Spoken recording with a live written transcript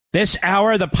This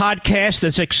hour, the podcast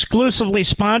is exclusively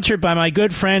sponsored by my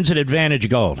good friends at Advantage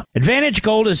Gold. Advantage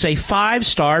Gold is a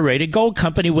 5-star rated gold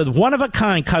company with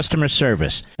one-of-a-kind customer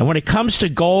service. And when it comes to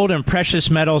gold and precious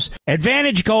metals,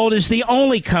 Advantage Gold is the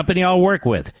only company I'll work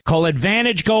with. Call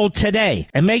Advantage Gold today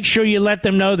and make sure you let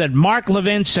them know that Mark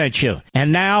Levin sent you.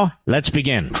 And now, let's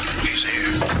begin. He's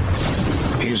here.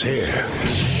 He's here.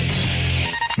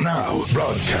 Now,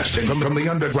 broadcasting from the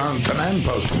underground command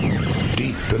post,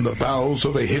 deep in the bowels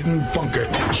of a hidden bunker,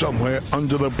 somewhere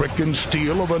under the brick and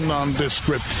steel of a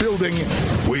nondescript building,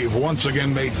 we've once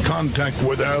again made contact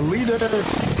with our leader,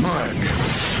 Mark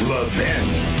Levin.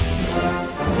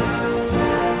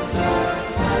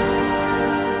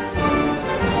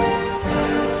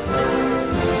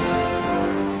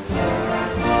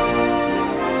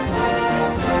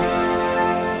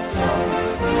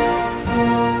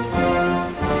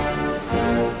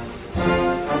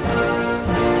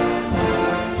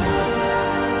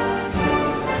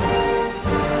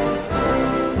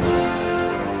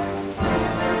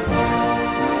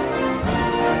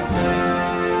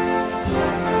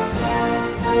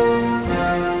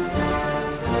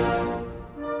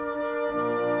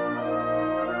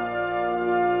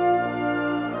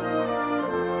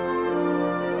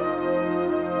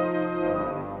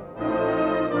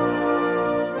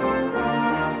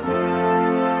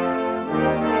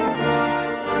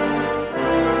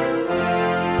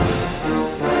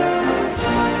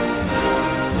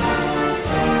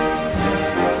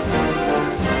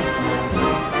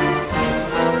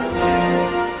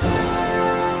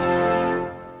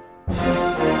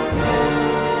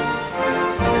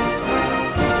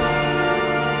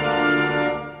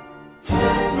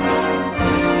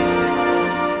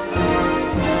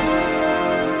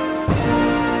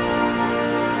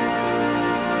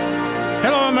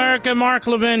 Mark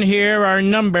Levin here. Our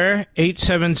number,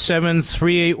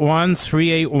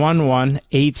 877-381-3811,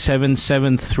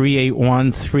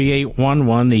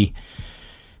 877-381-3811. The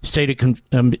State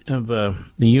of the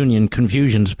Union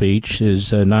confusion speech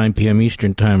is 9 p.m.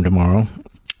 Eastern Time tomorrow,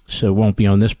 so it won't be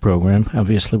on this program.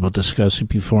 Obviously, we'll discuss it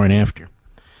before and after.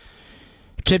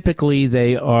 Typically,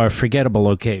 they are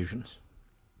forgettable occasions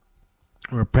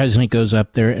where a president goes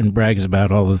up there and brags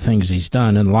about all the things he's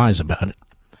done and lies about it.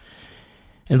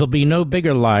 And there'll be no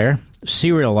bigger liar,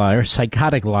 serial liar,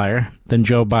 psychotic liar than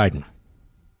Joe Biden.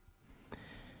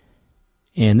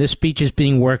 And this speech is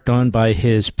being worked on by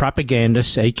his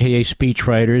propagandists, a.k.a.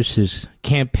 speechwriters, his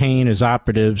campaign, his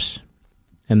operatives,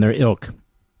 and their ilk.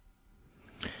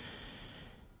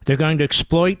 They're going to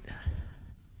exploit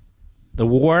the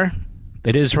war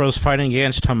that Israel's fighting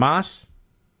against Hamas.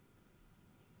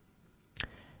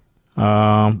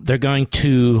 They're going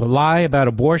to lie about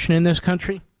abortion in this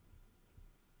country.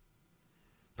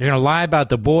 They're going to lie about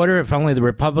the border. If only the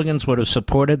Republicans would have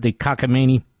supported the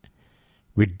cockamamie,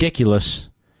 ridiculous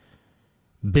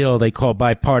bill they call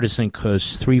bipartisan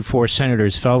because 3-4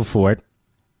 senators fell for it,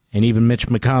 and even Mitch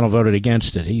McConnell voted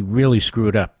against it. He really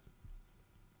screwed up.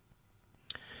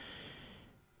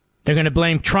 They're going to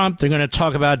blame Trump. They're going to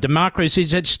talk about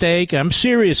democracy's at stake. I'm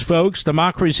serious, folks.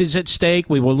 Democracy's at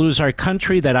stake. We will lose our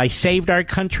country, that I saved our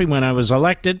country when I was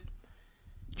elected,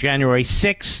 January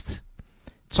 6th.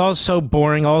 It's all so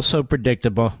boring, all so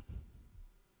predictable,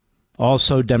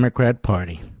 also Democrat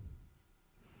Party.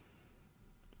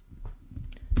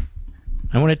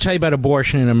 I want to tell you about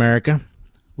abortion in America.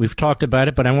 We've talked about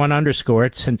it, but I want to underscore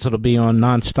it since it'll be on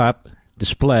nonstop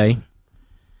display.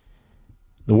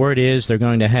 The word is they're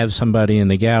going to have somebody in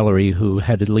the gallery who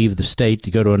had to leave the state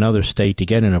to go to another state to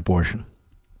get an abortion.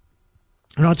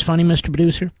 You know what's funny, Mr.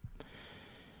 Producer?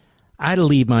 I had to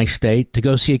leave my state to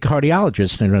go see a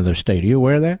cardiologist in another state. Are you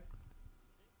aware of that?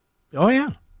 Oh, yeah.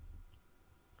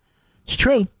 It's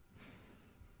true.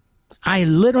 I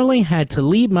literally had to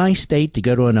leave my state to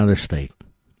go to another state.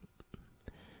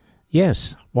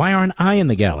 Yes. Why aren't I in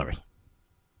the gallery?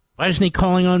 Why isn't he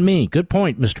calling on me? Good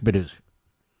point, Mr. Producer.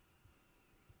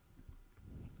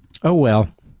 Oh, well.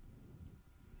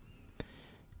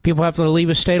 People have to leave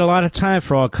a state a lot of time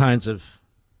for all kinds of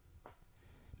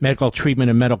medical treatment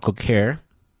and medical care.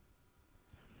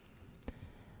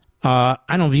 I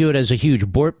don't view it as a huge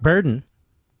burden.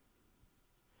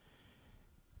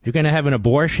 If you're going to have an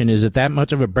abortion, is it that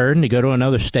much of a burden to go to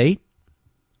another state?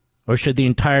 Or should the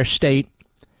entire state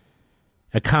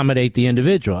accommodate the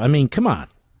individual? I mean, come on.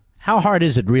 How hard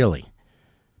is it really?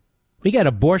 We got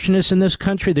abortionists in this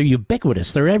country. They're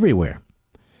ubiquitous. They're everywhere.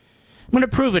 I'm going to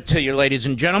prove it to you, ladies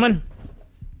and gentlemen.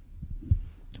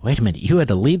 Wait a minute. You had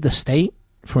to leave the state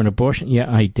for an abortion?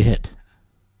 Yeah, I did.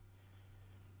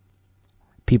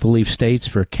 People leave states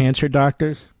for cancer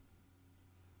doctors.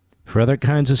 for other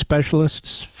kinds of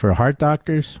specialists, for heart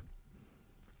doctors.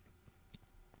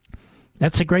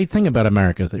 That's a great thing about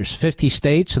America. There's 50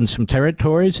 states and some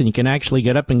territories, and you can actually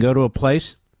get up and go to a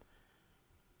place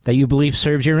that you believe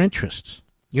serves your interests,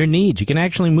 your needs. You can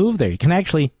actually move there. You can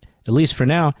actually, at least for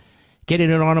now, get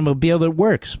in an automobile that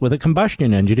works with a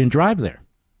combustion engine and drive there.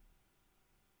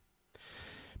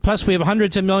 Plus, we have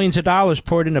hundreds of millions of dollars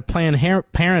poured into Planned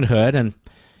Parenthood and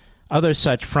other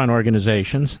such front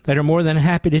organizations that are more than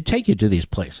happy to take you to these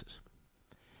places.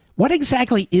 What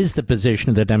exactly is the position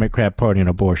of the Democrat Party on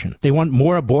abortion? They want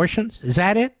more abortions? Is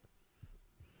that it?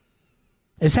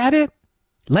 Is that it?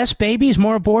 Less babies,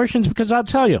 more abortions? Because I'll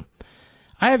tell you,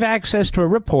 I have access to a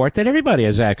report that everybody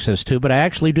has access to, but I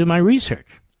actually do my research.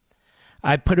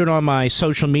 I put it on my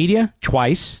social media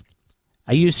twice.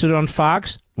 I used it on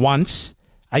Fox once.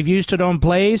 I've used it on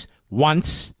Blaze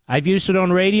once. I've used it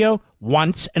on radio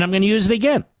once, and I'm going to use it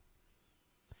again.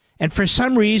 And for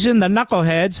some reason, the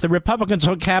knuckleheads, the Republicans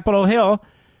on Capitol Hill,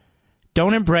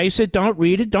 don't embrace it, don't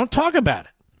read it, don't talk about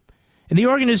it. And the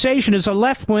organization is a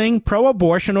left-wing,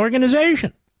 pro-abortion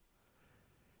organization.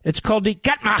 It's called the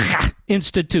Guttmacher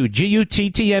Institute,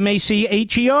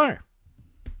 Guttmacher.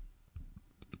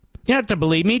 You don't have to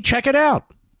believe me. Check it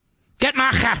out.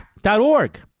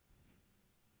 Guttmacher.org.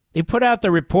 They put out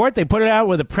the report. They put it out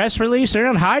with a press release. They're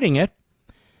not hiding it.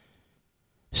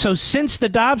 So since the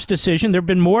Dobbs decision, there have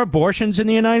been more abortions in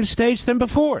the United States than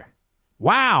before.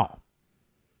 Wow.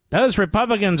 Those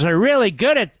Republicans are really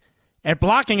good at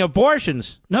blocking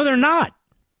abortions. No, they're not.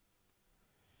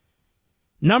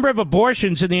 Number of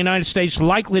abortions in the United States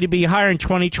likely to be higher in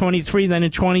 2023 than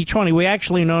in 2020. We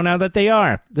actually know now that they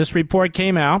are. This report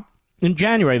came out in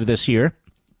January of this year.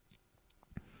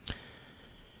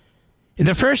 In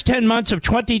the first 10 months of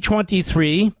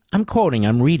 2023,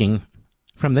 I'm reading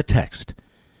from the text.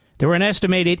 There were an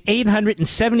estimated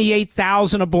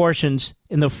 878,000 abortions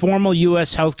in the formal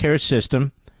U.S. healthcare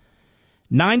system,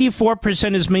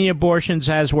 94% as many abortions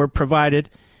as were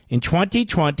provided in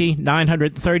 2020,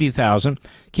 930,000.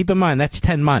 Keep in mind, that's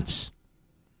 10 months.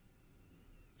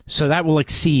 So that will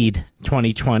exceed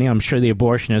 2020. I'm sure the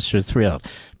abortionists are thrilled.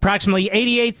 Approximately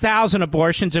 88,000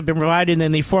 abortions have been provided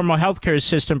in the formal healthcare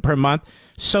system per month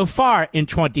so far in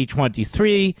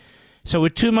 2023. So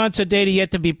with 2 months of data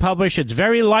yet to be published, it's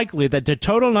very likely that the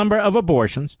total number of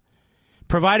abortions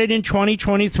provided in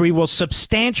 2023 will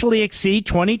substantially exceed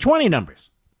 2020 numbers.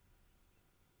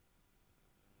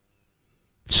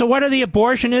 So what are the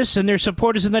abortionists and their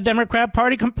supporters in the Democrat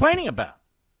Party complaining about?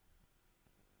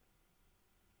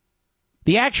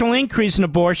 The actual increase in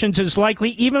abortions is likely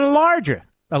even larger,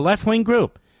 a left-wing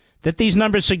group, that these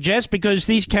numbers suggest, because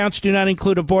these counts do not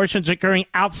include abortions occurring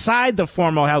outside the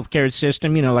formal healthcare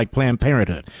system, like Planned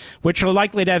Parenthood, which are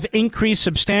likely to have increased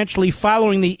substantially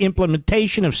following the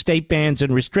implementation of state bans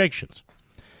and restrictions.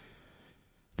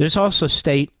 There's also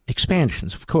state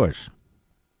expansions, of course.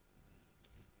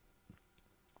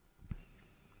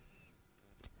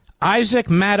 Isaac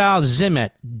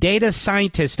Madal-Zimet, data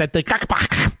scientist at the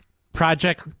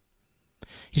Project,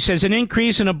 he says an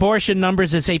increase in abortion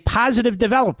numbers is a positive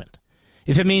development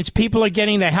if it means people are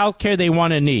getting the health care they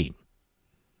want and need.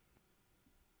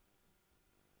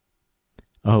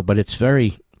 Oh, but it's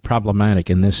very problematic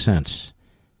in this sense.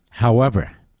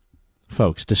 However,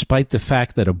 folks, despite the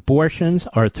fact that abortions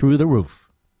are through the roof,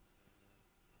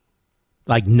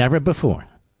 like never before,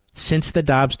 since the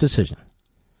Dobbs decision,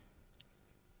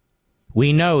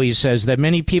 we know, he says, that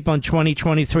many people in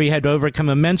 2023 had to overcome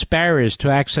immense barriers to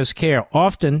access care,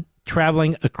 often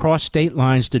traveling across state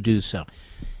lines to do so.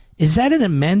 Is that an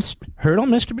immense hurdle,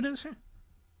 Mr. Producer?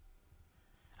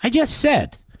 I just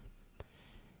said,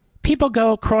 people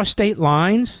go across state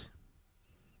lines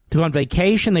to go on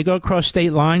vacation. They go across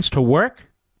state lines to work.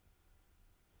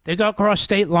 They go across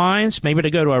state lines maybe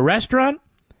to go to a restaurant.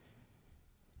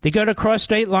 They go to cross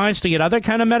state lines to get other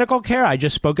kind of medical care. I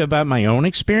just spoke about my own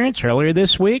experience earlier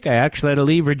this week. I actually had to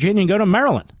leave Virginia and go to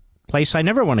Maryland, a place I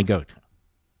never want to go to.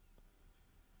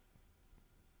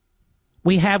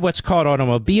 We have what's called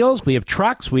automobiles. We have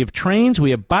trucks. We have trains.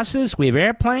 We have buses. We have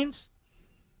airplanes.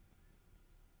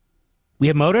 We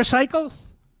have motorcycles.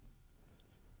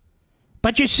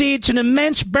 But you see, it's an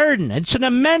immense burden. It's an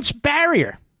immense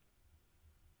barrier.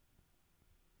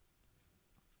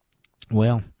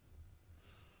 Well,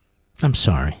 I'm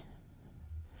sorry.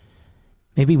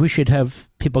 Maybe we should have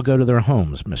people go to their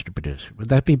homes, Mr. Producer. Would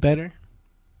that be better?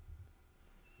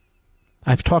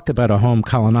 I've talked about a home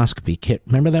colonoscopy kit.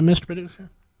 Remember that, Mr. Producer?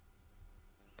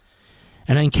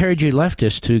 And I encourage you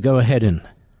leftists to go ahead and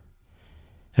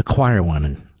acquire one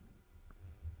and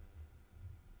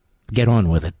get on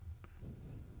with it.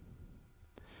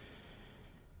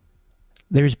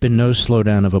 There's been no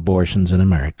slowdown of abortions in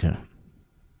America.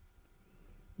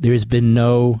 There's been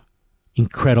no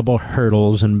incredible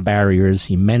hurdles and barriers,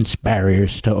 immense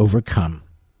barriers to overcome.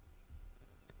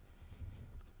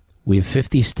 We have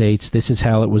 50 states. This is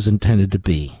how it was intended to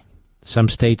be. Some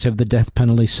states have the death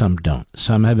penalty, some don't.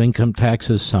 Some have income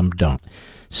taxes, some don't.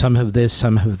 Some have this,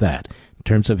 some have that, in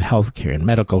terms of health care and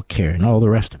medical care and all the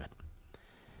rest of it.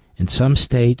 And some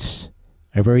states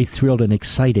are very thrilled and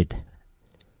excited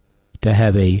to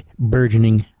have a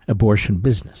burgeoning abortion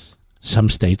business. Some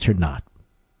states are not.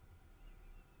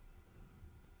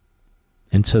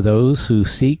 And so those who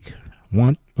seek,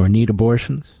 want, or need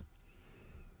abortions,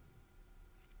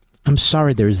 I'm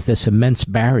sorry there's this immense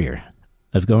barrier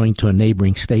of going to a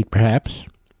neighboring state, perhaps.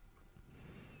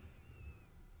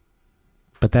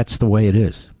 But that's the way it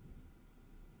is.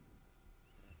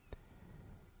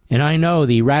 And I know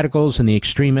the radicals and the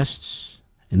extremists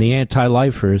and the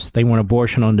anti-lifers, they want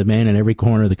abortion on demand in every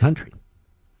corner of the country.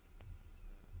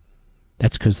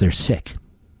 That's because they're sick.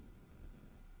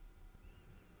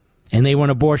 And they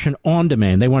want abortion on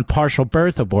demand. They want partial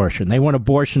birth abortion. They want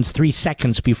abortions 3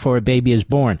 seconds before a baby is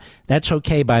born. That's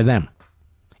okay by them.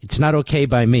 It's not okay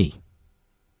by me.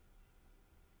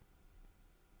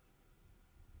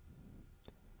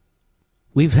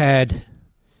 We've had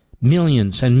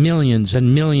millions and millions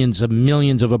and millions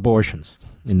of abortions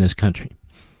in this country.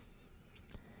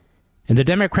 And the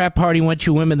Democrat Party wants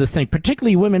you women to think,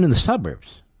 particularly women in the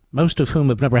suburbs, most of whom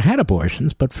have never had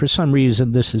abortions, but for some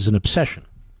reason this is an obsession,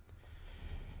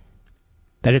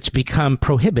 that it's become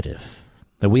prohibitive,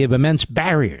 that we have immense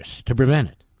barriers to prevent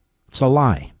it. It's a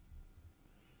lie.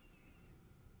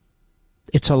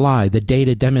 It's a lie. The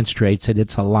data demonstrates that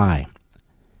it's a lie.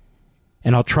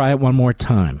 And I'll try it one more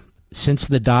time. Since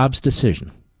the Dobbs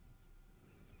decision,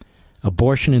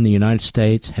 abortion in the United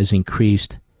States has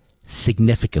increased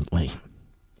significantly.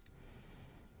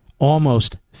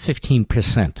 Almost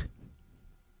 15%.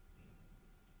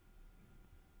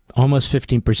 Almost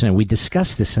 15%. We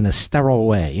discuss this in a sterile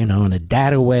way, in a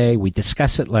data way. We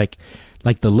discuss it like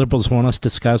the liberals want us to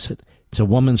discuss it. It's a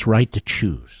woman's right to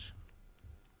choose.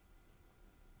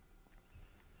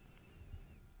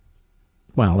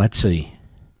 Well, that's a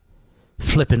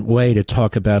flippant way to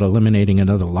talk about eliminating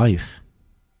another life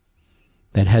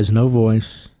that has no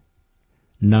voice,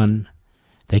 none.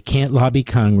 They can't lobby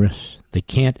Congress. They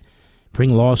can't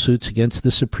bring lawsuits against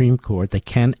the Supreme Court. They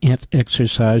can't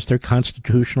exercise their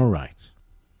constitutional rights.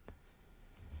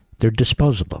 They're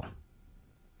disposable.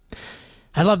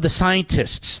 I love the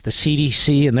scientists, the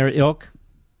CDC and their ilk.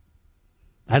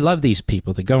 I love these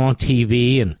people that go on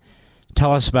TV and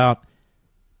tell us about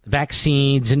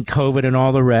vaccines and COVID and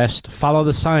all the rest. Follow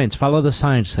the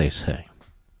science, they say.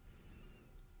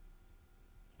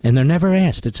 And they're never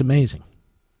asked. It's amazing.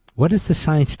 What does the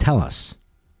science tell us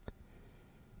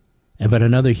about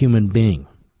another human being,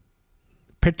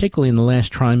 particularly in the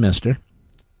last trimester?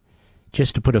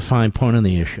 Just to put a fine point on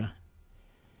the issue,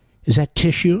 is that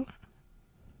tissue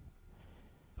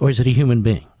or is it a human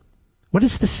being? What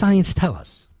does the science tell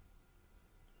us?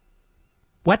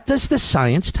 What does the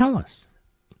science tell us?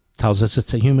 It tells us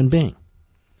it's a human being.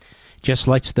 Just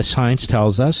like the science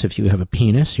tells us if you have a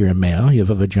penis, you're a male, you have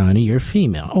a vagina, you're a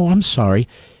female. Oh, I'm sorry.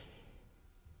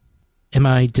 Am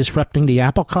I disrupting the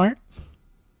apple cart?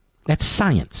 That's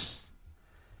science.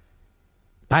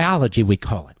 Biology, we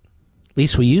call it. At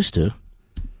least we used to.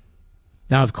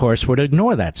 Now, of course, we're to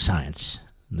ignore that science.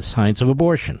 The science of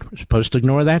abortion. We're supposed to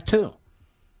ignore that, too.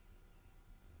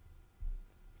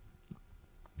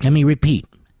 Let me repeat.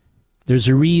 There's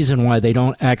a reason why they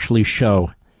don't actually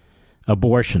show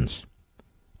abortions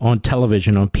on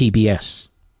television, on PBS,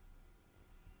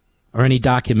 or any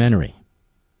documentary,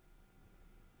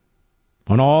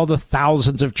 on all the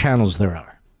thousands of channels there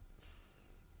are.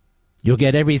 You'll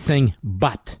get everything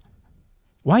but.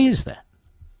 Why is that?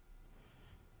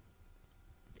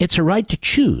 It's a right to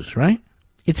choose, right?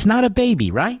 It's not a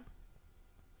baby, right?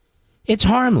 It's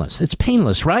harmless. It's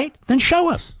painless, right? Then show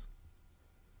us.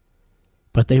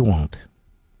 But they won't.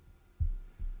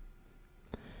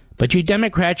 But you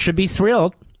Democrats should be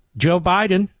thrilled. Joe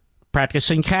Biden,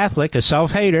 practicing Catholic, a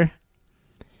self-hater.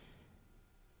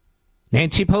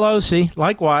 Nancy Pelosi,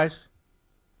 likewise.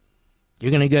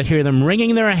 You're going to hear them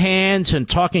wringing their hands and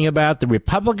talking about the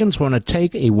Republicans want to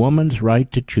take a woman's right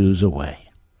to choose away.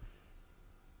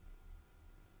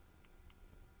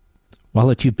 Well,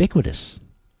 it's ubiquitous.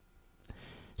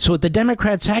 So what the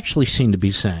Democrats actually seem to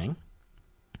be saying,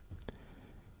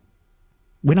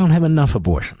 we don't have enough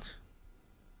abortions.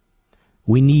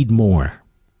 We need more.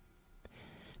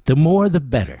 The more, the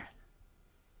better.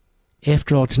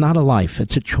 After all, it's not a life,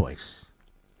 it's a choice.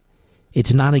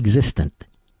 It's non-existent.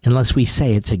 unless we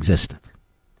say it's existent.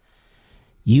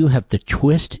 You have to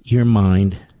twist your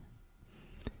mind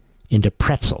into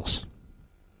pretzels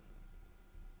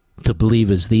to believe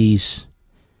as these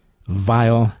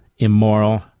vile,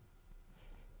 immoral,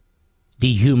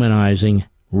 dehumanizing,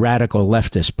 radical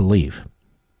leftists believe.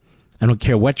 I don't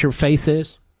care what your faith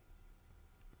is.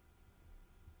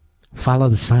 Follow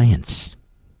the science.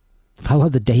 Follow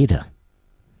the data.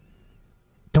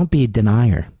 Don't be a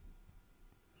denier.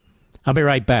 I'll be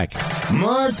right back.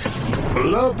 Mark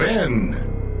Levin.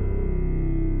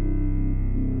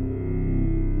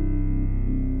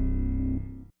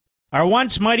 Our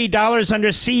once mighty dollars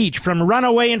under siege from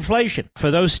runaway inflation. For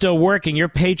those still working, your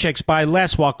paychecks buy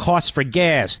less while costs for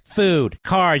gas, food,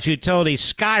 cars, utilities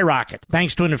skyrocket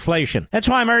thanks to inflation. That's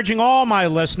why I'm urging all my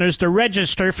listeners to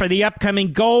register for the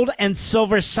upcoming Gold and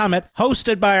Silver Summit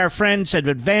hosted by our friends at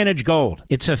Advantage Gold.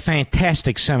 It's a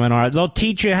fantastic seminar. They'll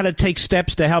teach you how to take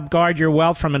steps to help guard your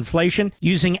wealth from inflation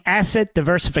using asset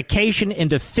diversification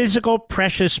into physical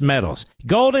precious metals.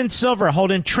 Gold and silver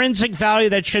hold intrinsic value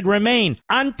that should remain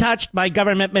untouched by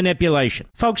government manipulation.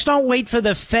 Folks, don't wait for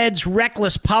the Fed's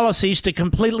reckless policies to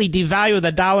completely devalue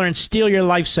the dollar and steal your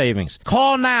life savings.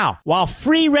 Call now while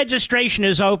free registration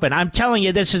is open. I'm telling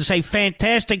you, this is a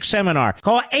fantastic seminar.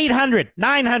 Call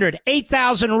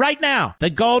 800-900-8000 right now.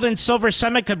 The Gold and Silver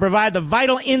Summit could provide the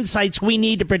vital insights we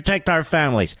need to protect our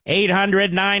families.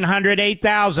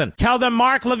 800-900-8000. Tell them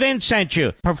Mark Levin sent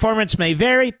you. Performance may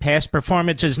vary. Past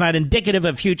performance is not indicative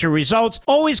of future results.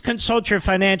 Always consult your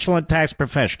financial and tax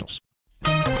professionals.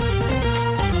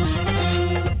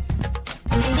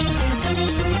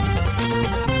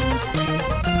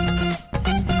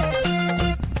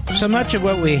 So much of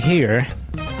what we hear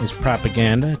is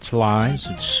propaganda, it's lies,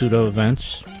 it's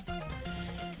pseudo-events.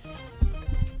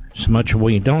 So much of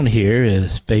what you don't hear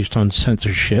is based on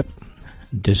censorship,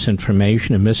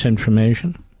 disinformation, and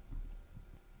misinformation.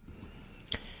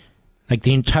 Like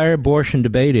the entire abortion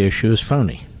debate issue is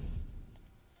phony.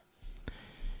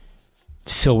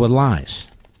 It's filled with lies.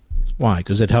 Why?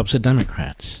 Because it helps the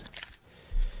Democrats.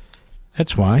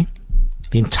 That's why.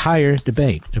 The entire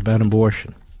debate about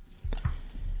abortion.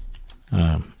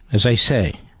 As I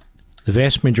say, the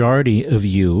vast majority of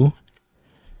you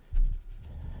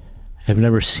have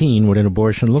never seen what an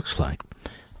abortion looks like.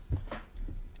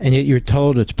 And yet you're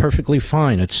told it's perfectly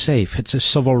fine, it's safe, it's a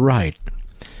civil right.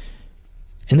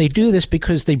 And they do this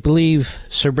because they believe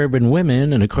suburban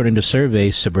women, and according to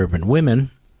surveys, suburban women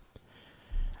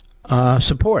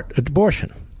support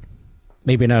abortion.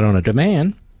 Maybe not on a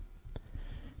demand,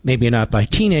 maybe not by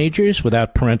teenagers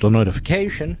without parental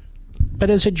notification, but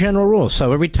as a general rule.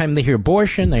 So every time they hear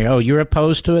abortion, they, oh, you're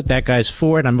opposed to it, that guy's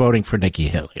for it, I'm voting for Nikki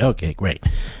Haley. Okay, great.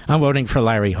 I'm voting for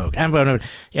Larry Hogan. I'm voting.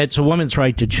 It's a woman's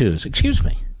right to choose. Excuse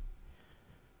me.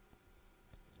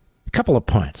 A couple of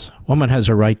points. Woman has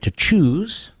a right to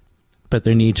choose, but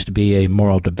there needs to be a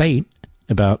moral debate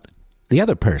about the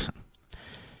other person.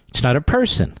 It's not a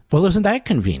person. Well, isn't that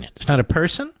convenient? It's not a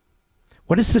person?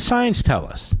 What does the science tell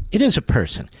us? It is a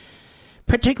person.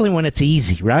 Particularly when it's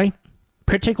easy, right?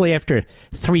 Particularly after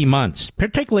 3 months.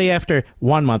 Particularly after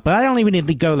 1 month. But I don't even need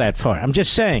to go that far. I'm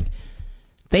just saying,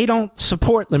 they don't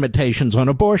support limitations on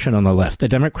abortion on the left, the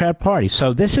Democrat Party.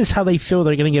 So this is how they feel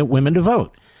they're going to get women to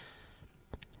vote.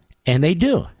 And they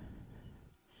do.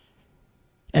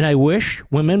 And I wish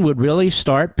women would really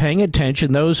start paying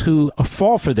attention, those who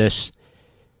fall for this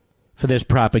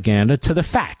propaganda, to the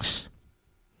facts.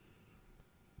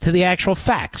 To the actual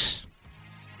facts.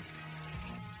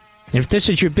 And if this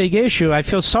is your big issue, I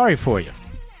feel sorry for you.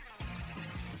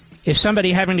 If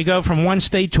somebody having to go from one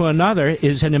state to another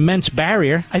is an immense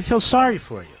barrier, I feel sorry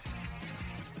for you.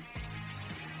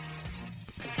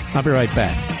 I'll be right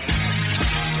back.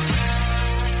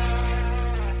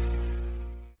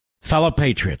 Fellow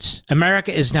patriots,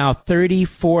 America is now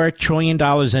 $34 trillion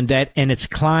in debt, and it's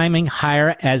climbing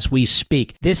higher as we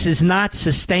speak. This is not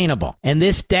sustainable, and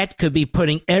this debt could be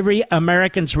putting every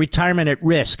American's retirement at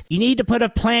risk. You need to put a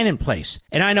plan in place,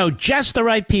 and I know just the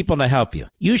right people to help you.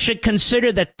 You should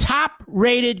consider the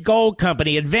top-rated gold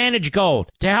company, Advantage Gold,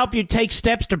 to help you take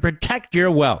steps to protect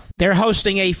your wealth. They're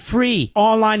hosting a free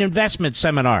online investment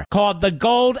seminar called the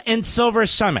Gold and Silver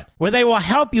Summit, where they will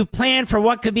help you plan for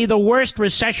what could be the worst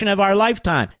recession of our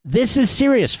lifetime. This is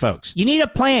serious, folks. You need a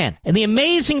plan, and the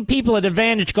amazing people at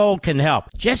Advantage Gold can help.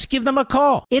 Just give them a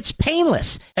call. It's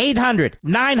painless.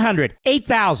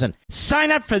 800-900-8000. Sign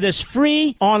up for this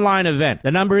free online event. The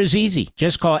number is easy.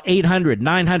 Just call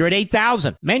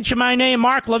 800-900-8000. Mention my name,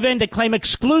 Mark Levin, to claim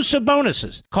exclusive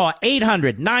bonuses. Call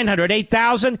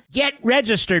 800-900-8000. Get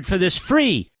registered for this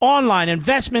free online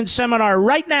investment seminar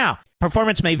right now.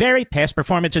 Performance may vary. Past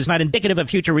performance is not indicative of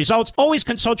future results. Always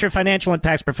consult your financial and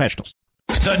tax professionals.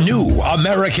 The new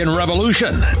American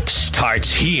Revolution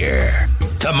starts here.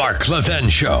 The Mark Levin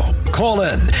Show. Call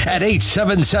in at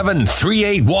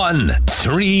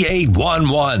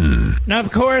 877-381-3811. Now,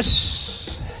 of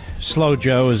course, Slow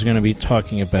Joe is going to be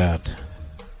talking about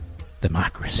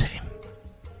democracy.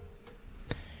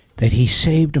 That he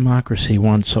saved democracy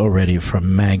once already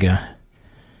from MAGA,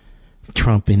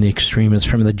 Trump and the extremists,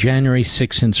 from the January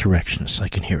 6th insurrectionists. I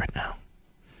can hear it now.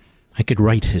 I could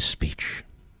write his speech.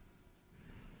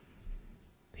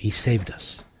 He saved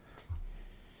us.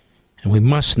 And we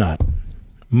must not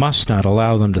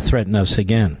allow them to threaten us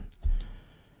again.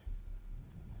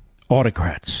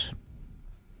 Autocrats.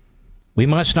 We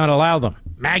must not allow them.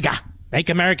 MAGA, make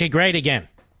America great again.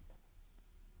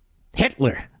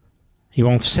 Hitler. He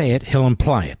won't say it, he'll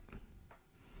imply it.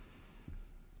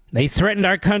 They threatened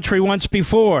our country once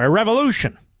before, a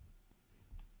revolution.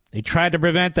 They tried to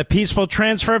prevent the peaceful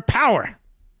transfer of power.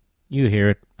 You hear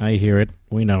it, I hear it,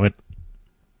 we know it.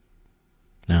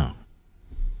 Now,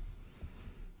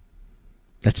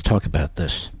 let's talk about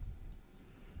this.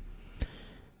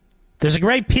 There's a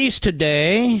great piece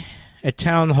today at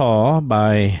Town Hall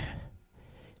by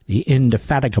the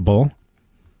indefatigable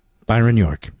Byron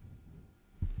York.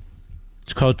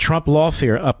 It's called Trump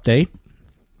Lawfare Update.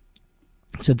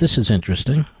 So this is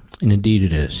interesting, and indeed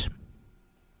it is.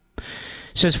 It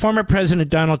says former President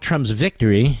Donald Trump's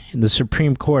victory in the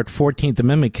Supreme Court 14th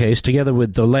Amendment case, together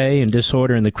with delay and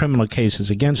disorder in the criminal cases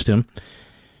against him,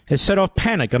 has set off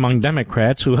panic among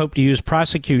Democrats who hope to use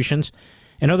prosecutions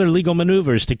and other legal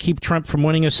maneuvers to keep Trump from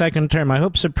winning a second term. I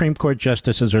hope Supreme Court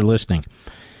justices are listening.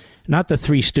 Not the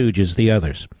Three Stooges, the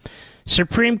others.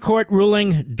 Supreme Court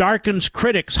ruling darkens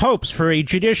critics' hopes for a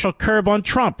judicial curb on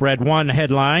Trump, read one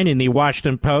headline in the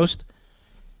Washington Post,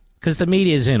 because the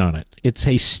media is in on it. It's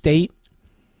a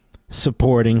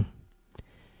state-supporting,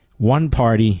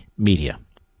 one-party media,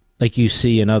 like you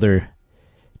see in other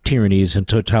tyrannies and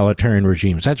totalitarian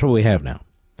regimes. That's what we have now.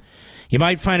 You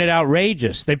might find it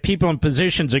outrageous that people in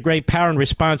positions of great power and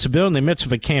responsibility in the midst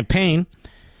of a campaign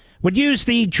would use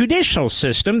the judicial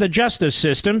system, the justice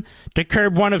system, to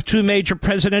curb one of two major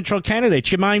presidential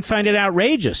candidates. You might find it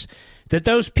outrageous that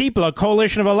those people, a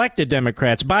coalition of elected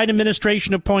Democrats, Biden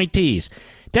administration appointees,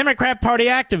 Democrat Party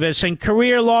activists, and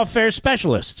career lawfare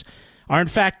specialists, are in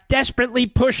fact desperately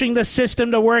pushing the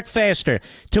system to work faster,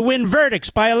 to win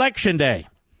verdicts by Election Day.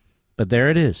 But there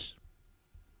it is.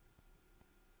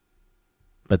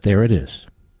 But there it is.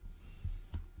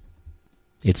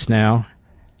 It's now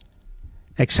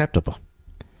acceptable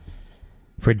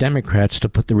for Democrats to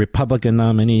put the Republican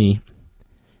nominee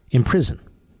in prison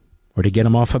or to get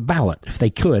him off a ballot. If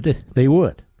they could, they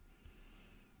would.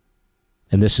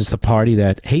 And this is the party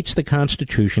that hates the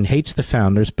Constitution, hates the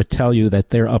founders, but tell you that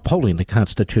they're upholding the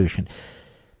Constitution.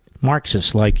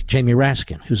 Marxists like Jamie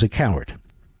Raskin, who's a coward.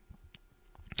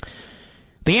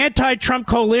 The anti-Trump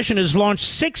coalition has launched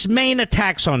 6 main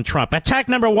attacks on Trump. Attack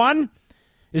number 1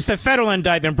 is the federal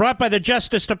indictment brought by the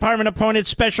Justice Department-appointed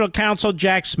special counsel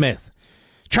Jack Smith,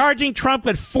 charging Trump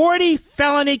with 40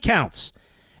 felony counts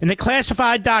in the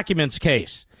classified documents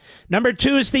case. Number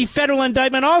 2 is the federal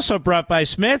indictment also brought by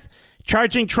Smith,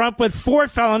 charging Trump with 4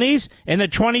 felonies in the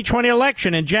 2020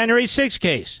 election and January 6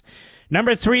 case.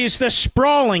 Number 3 is the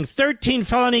sprawling 13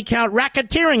 felony count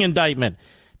racketeering indictment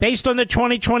based on the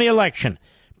 2020 election,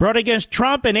 brought against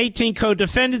Trump and 18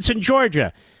 co-defendants in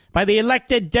Georgia by the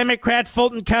elected Democrat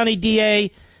Fulton County DA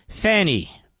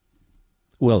Fannie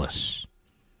Willis.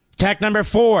 Attack number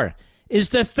 4 is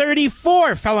the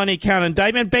 34 felony count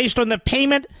indictment based on the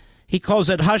payment, he calls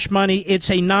it hush money, it's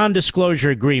a non-disclosure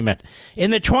agreement, in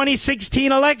the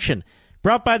 2016 election,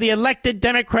 brought by the elected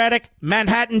Democratic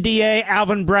Manhattan DA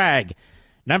Alvin Bragg.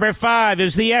 Number 5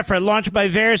 is the effort launched by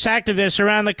various activists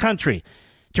around the country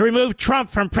to remove Trump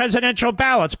from presidential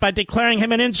ballots by declaring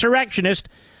him an insurrectionist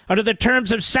under the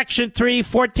terms of Section 3,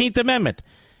 14th Amendment.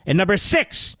 And number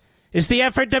 6 is the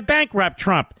effort to bankrupt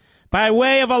Trump by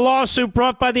way of a lawsuit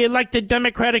brought by the elected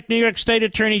Democratic New York State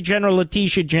Attorney General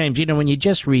Letitia James. You know, when you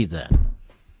just read that,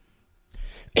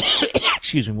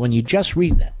 excuse me, when you just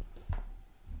read that,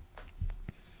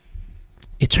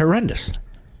 it's horrendous.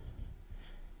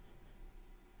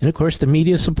 And of course, the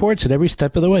media supports it every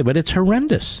step of the way, but it's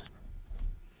horrendous.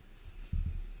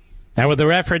 Now, with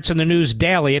their efforts in the news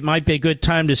daily, it might be a good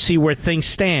time to see where things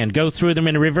stand, go through them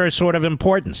in a reverse order of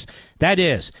importance. That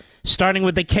is, starting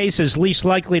with the cases least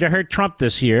likely to hurt Trump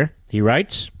this year, he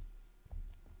writes.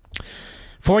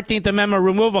 14th Amendment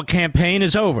removal campaign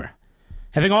is over.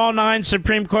 Having all 9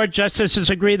 Supreme Court justices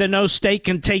agree that no state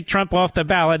can take Trump off the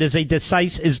ballot is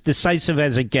decisive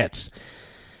as it gets.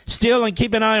 Still, and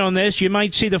keep an eye on this, you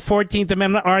might see the 14th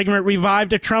Amendment argument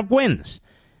revived if Trump wins,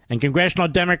 and congressional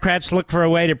Democrats look for a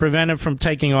way to prevent him from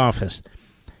taking office.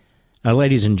 Now,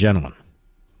 ladies and gentlemen,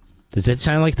 does it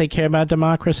sound like they care about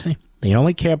democracy? They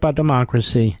only care about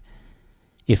democracy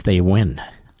if they win.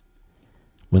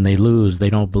 When they lose, they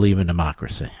don't believe in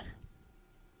democracy.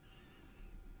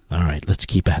 All right, let's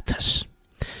keep at this.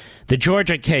 The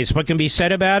Georgia case, what can be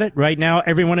said about it? Right now,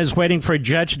 everyone is waiting for a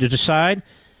judge to decide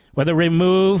whether to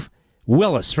remove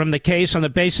Willis from the case on the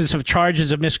basis of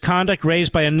charges of misconduct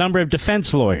raised by a number of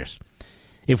defense lawyers.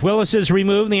 If Willis is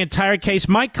removed, the entire case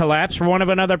might collapse for want of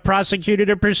another prosecutor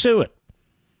to pursue it.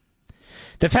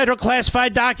 The federal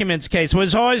classified documents case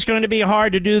was always going to be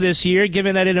hard to do this year,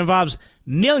 given that it involves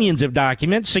millions of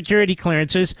documents, security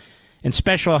clearances, and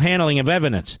special handling of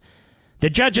evidence. The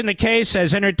judge in the case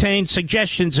has entertained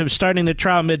suggestions of starting the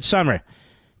trial midsummer.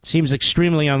 It seems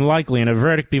extremely unlikely, and a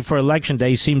verdict before Election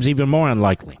Day seems even more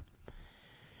unlikely.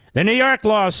 The New York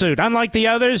lawsuit, unlike the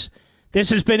others, this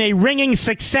has been a ringing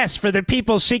success for the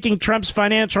people seeking Trump's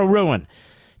financial ruin,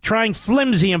 trying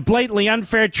flimsy and blatantly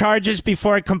unfair charges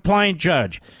before a compliant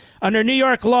judge. Under New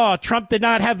York law, Trump did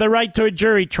not have the right to a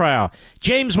jury trial.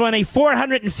 James won a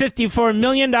 $454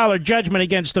 million judgment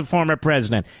against the former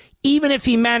president. Even if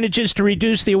he manages to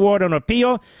reduce the award on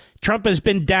appeal, Trump has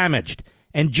been damaged,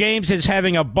 and James is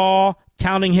having a ball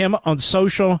touting him on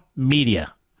social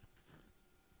media.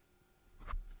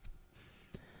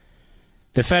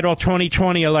 The federal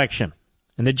 2020 election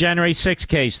and the January 6th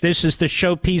case. This is the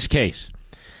showpiece case,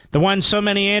 the one so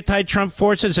many anti-Trump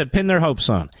forces have pinned their hopes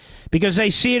on, because they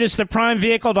see it as the prime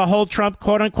vehicle to hold Trump,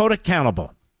 quote-unquote,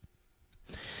 accountable.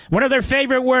 One of their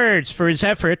favorite words for his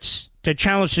efforts to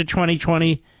challenge the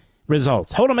 2020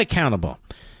 results: hold him accountable.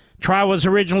 Trial was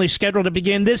originally scheduled to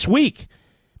begin this week,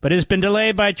 but has been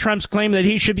delayed by Trump's claim that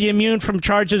he should be immune from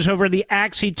charges over the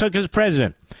acts he took as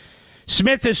president.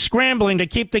 Smith is scrambling to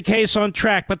keep the case on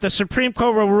track, but the Supreme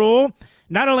Court will rule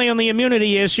not only on the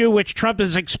immunity issue, which Trump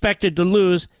is expected to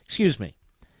lose,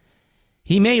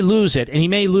 he may lose it, and he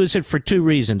may lose it for two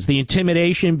reasons: the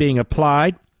intimidation being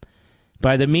applied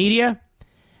by the media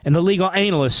and the legal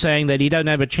analysts saying that he doesn't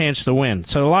have a chance to win.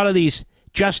 So a lot of these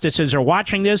justices are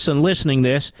watching this and listening to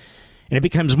this, and it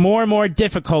becomes more and more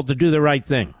difficult to do the right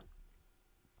thing.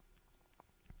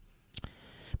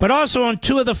 But also on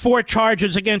two of the four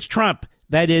charges against Trump,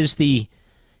 that is the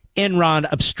Enron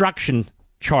obstruction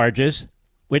charges,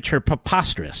 which are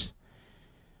preposterous,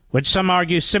 which some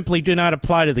argue simply do not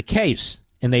apply to the case,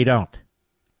 and they don't.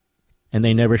 And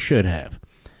they never should have.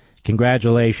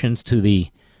 Congratulations to the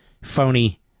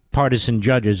phony partisan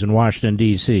judges in Washington,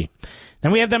 D.C.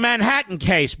 Then we have the Manhattan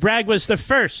case. Bragg was the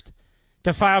first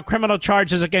to file criminal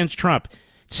charges against Trump.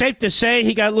 It's safe to say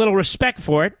he got little respect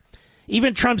for it.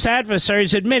 Even Trump's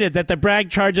adversaries admitted that the Bragg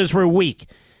charges were weak.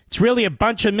 It's really a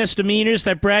bunch of misdemeanors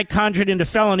that Bragg conjured into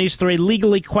felonies through a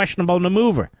legally questionable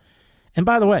maneuver. And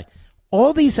by the way,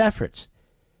 all these efforts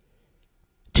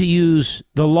to use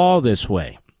the law this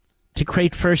way, to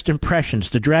create first impressions,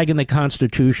 to drag in the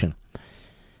Constitution,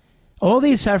 all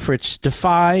these efforts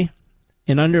defy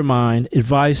and undermine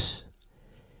advice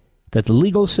that the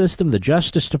legal system, the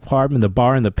Justice Department, the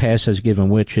bar in the past has given,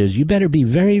 which is you better be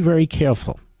very, very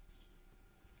careful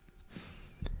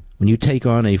when you take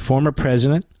on a former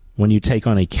president, when you take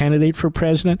on a candidate for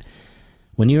president,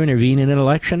 when you intervene in an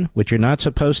election, which you're not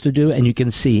supposed to do, and you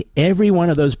can see every one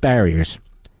of those barriers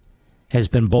has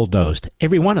been bulldozed.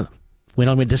 Every one of them. We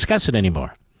don't even discuss it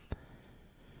anymore.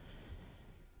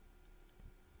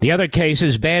 The other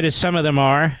cases, bad as some of them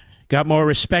are, got more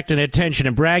respect and attention,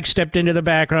 and Bragg stepped into the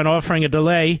background offering a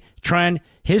delay, trying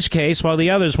his case while the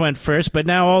others went first, but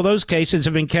now all those cases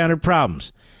have encountered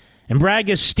problems. And Bragg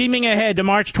is steaming ahead to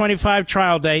March 25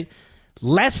 trial date,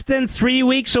 less than 3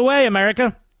 weeks away,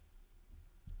 America.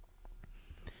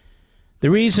 The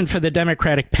reason for the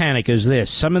Democratic panic is this.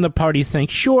 Some in the party think,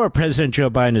 sure, President Joe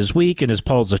Biden is weak and his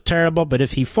polls are terrible, but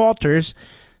if he falters,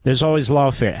 there's always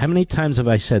lawfare. How many times have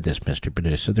I said this, Mr.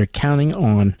 Producer? They're counting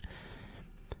on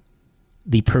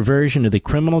the perversion of the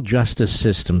criminal justice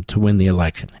system to win the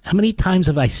election. How many times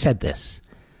have I said this?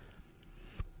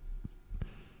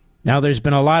 Now, there's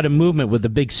been a lot of movement with the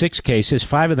Big Six cases.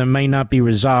 5 of them may not be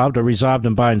resolved or resolved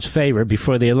in Biden's favor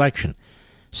before the election.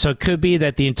 So it could be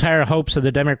that the entire hopes of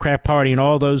the Democrat Party and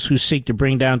all those who seek to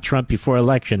bring down Trump before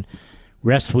election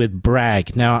rest with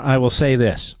Bragg. Now, I will say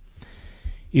this.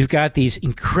 You've got these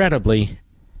incredibly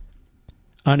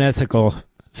unethical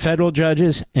federal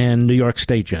judges and New York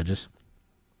state judges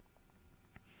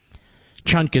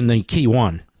chunking the key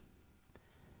one.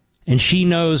 And she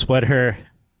knows what her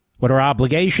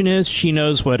obligation is. She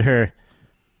knows what her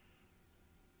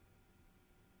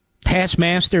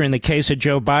taskmaster in the case of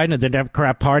Joe Biden and the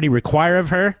Democrat Party require of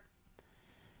her.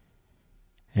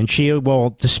 And she will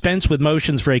dispense with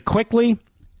motions very quickly,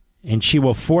 and she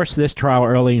will force this trial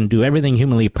early and do everything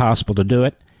humanly possible to do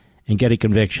it and get a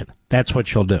conviction. That's what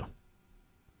she'll do.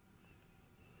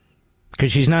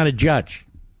 Because she's not a judge.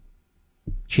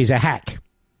 She's a hack.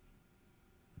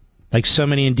 Like so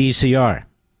many in D.C. are.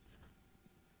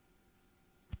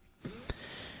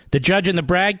 The judge in the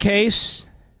Bragg case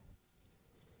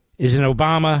is an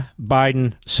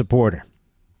Obama-Biden supporter.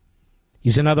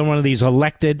 He's another one of these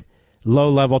elected,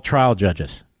 low-level trial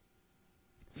judges.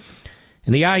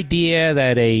 And the idea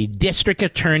that a district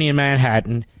attorney in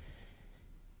Manhattan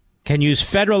can use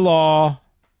federal law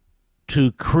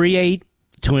to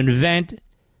invent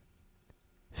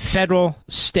federal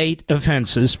state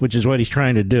offenses, which is what he's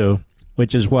trying to do,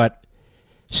 which is what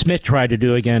Smith tried to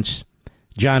do against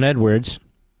John Edwards,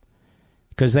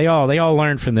 because they all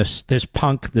learned from this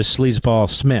punk, this sleazeball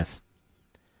Smith.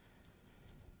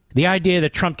 The idea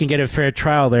that Trump can get a fair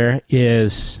trial there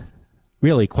is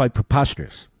really quite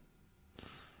preposterous.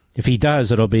 If he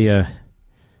does, it'll be a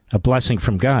blessing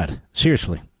from God.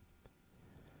 Seriously.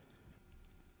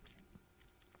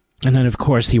 And then, of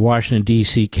course, the Washington,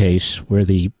 D.C. case where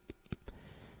the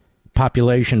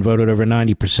population voted over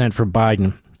 90% for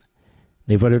Biden.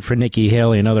 They voted for Nikki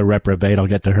Haley, another reprobate. I'll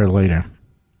get to her later.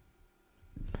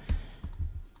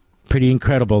 Pretty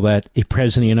incredible that a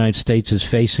president of the United States is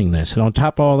facing this. And on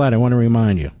top of all that, I want to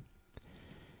remind you,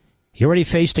 he already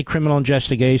faced a criminal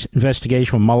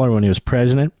investigation with Mueller when he was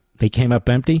president. They came up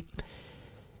empty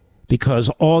because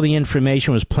all the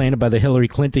information was planted by the Hillary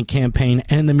Clinton campaign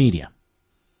and the media.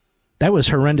 That was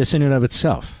horrendous in and of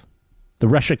itself. The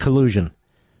Russia collusion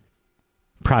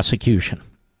prosecution.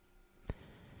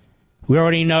 We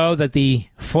already know that the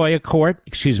FISA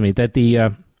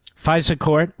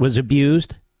court was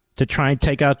abused to try and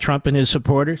take out Trump and his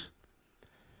supporters.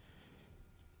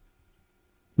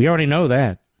 We already know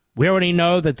that. We already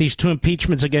know that these two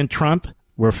impeachments against Trump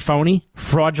were phony,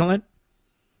 fraudulent.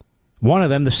 One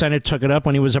of them, the Senate took it up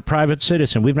when he was a private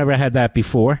citizen. We've never had that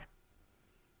before.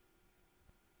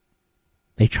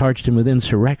 They charged him with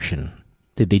insurrection,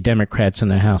 did the Democrats in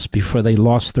the House, before they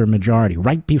lost their majority,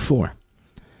 right before.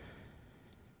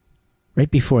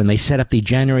 And they set up the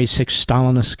January 6th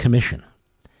Stalinist Commission,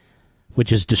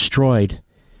 which has destroyed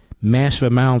massive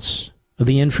amounts of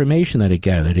the information that it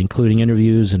gathered, including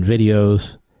interviews and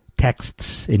videos,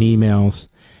 texts and emails.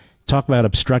 Talk about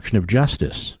obstruction of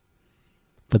justice.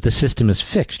 But the system is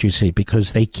fixed, you see,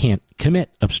 because they can't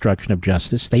commit obstruction of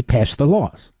justice. They pass the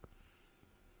laws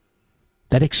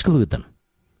that exclude them.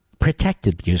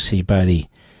 Protected, you see, by the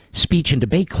speech and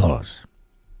debate clause.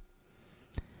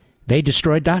 They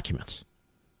destroyed documents.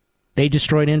 They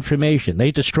destroyed information.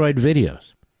 They destroyed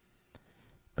videos.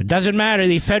 But it doesn't matter.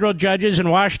 The federal judges in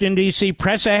Washington, D.C.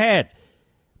 press ahead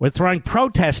with throwing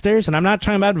protesters, and I'm not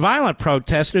talking about violent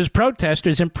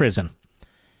protesters in prison,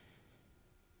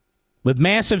 with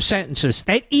massive sentences.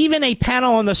 That even a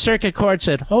panel on the circuit court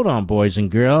said, hold on, boys and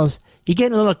girls, you're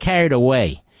getting a little carried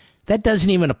away. That doesn't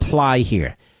even apply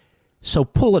here. So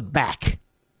pull it back.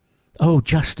 Oh,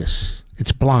 justice,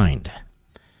 it's blind.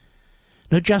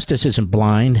 No, justice isn't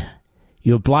blind.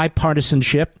 You have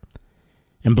bipartisanship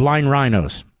and blind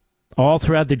rhinos all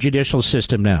throughout the judicial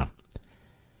system now.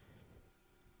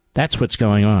 That's what's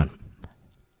going on.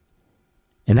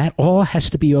 And that all has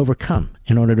to be overcome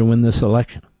in order to win this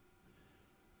election.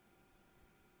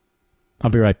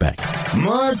 I'll be right back.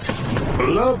 Mark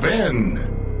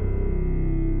Levin.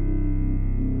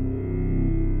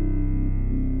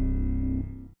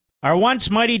 Our once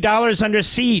mighty dollar's under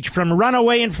siege from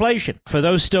runaway inflation. For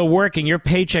those still working, your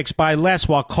paychecks buy less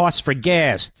while costs for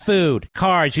gas, food,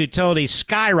 cars, utilities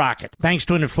skyrocket thanks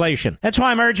to inflation. That's why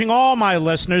I'm urging all my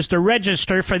listeners to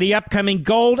register for the upcoming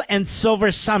Gold and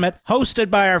Silver Summit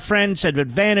hosted by our friends at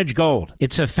Advantage Gold.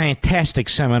 It's a fantastic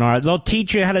seminar. They'll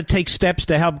teach you how to take steps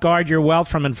to help guard your wealth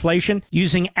from inflation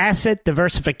using asset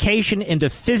diversification into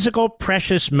physical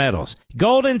precious metals.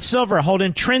 Gold and silver hold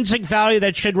intrinsic value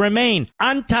that should remain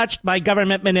untouched by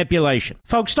government manipulation.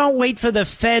 Folks, don't wait for the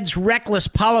Fed's reckless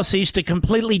policies to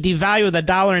completely devalue the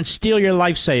dollar and steal your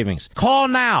life savings. Call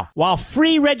now while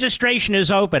free registration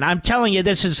is open. I'm telling you,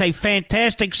 this is a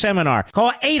fantastic seminar.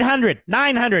 Call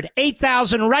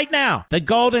 800-900-8000 right now. The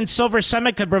Gold and Silver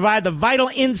Summit could provide the vital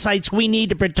insights we need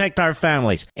to protect our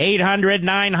families.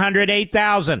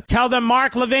 800-900-8000. Tell them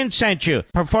Mark Levin sent you.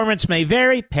 Performance may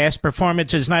vary. Past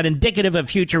performance is not indicative of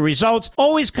future results.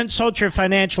 Always consult your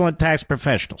financial and tax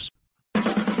professionals.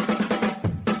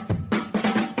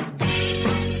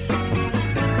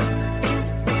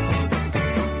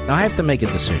 Now, I have to make a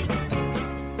decision.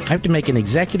 have to make an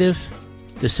executive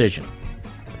decision.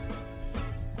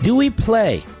 Do we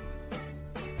play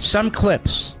some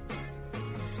clips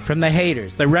from the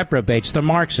haters, the reprobates, the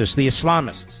Marxists, the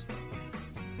Islamists?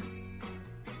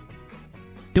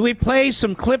 Do we play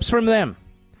some clips from them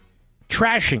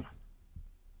trashing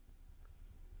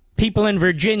people in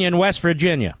Virginia and West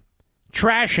Virginia,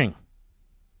 trashing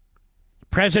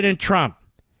President Trump,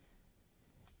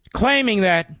 claiming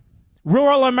that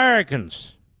rural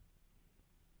Americans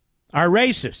are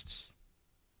racists?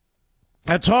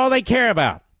 That's all they care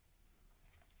about.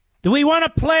 Do we want to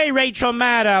play Rachel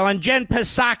Maddow and Jen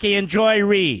Psaki and Joy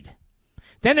Reid?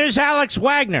 Then there's Alex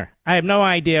Wagner. I have no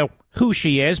idea who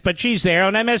she is, but she's there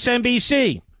on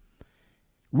MSNBC.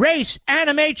 Race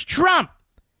animates Trump.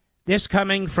 This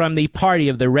coming from the party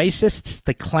of the racists,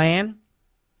 the Klan,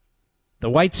 the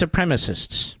white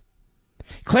supremacists.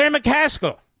 Claire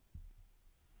McCaskill.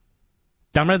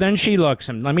 Dumber than she looks,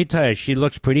 and let me tell you, she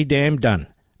looks pretty damn done.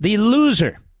 The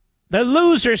loser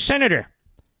senator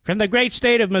from the great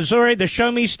state of Missouri, the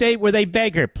show me state where they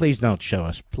beg her, please don't show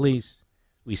us, please.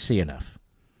 We see enough.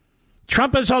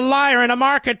 Trump is a liar and a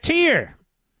marketeer.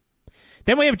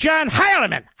 Then we have John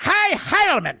Heilemann. Hi,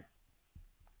 Heilemann.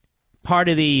 Part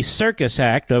of the circus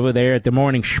act over there at the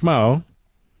Morning Schmo.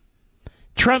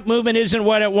 Trump movement isn't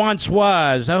what it once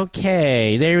was.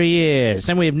 Okay, there he is.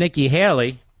 Then we have Nikki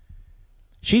Haley.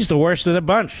 She's the worst of the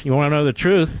bunch. You want to know the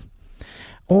truth?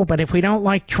 Oh, but if we don't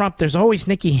like Trump, there's always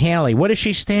Nikki Haley. What does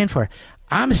she stand for?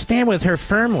 I'm stand with her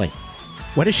firmly.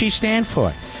 What does she stand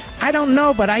for? I don't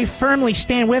know, but I firmly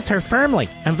stand with her firmly.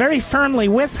 I'm very firmly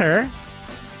with her.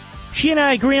 She and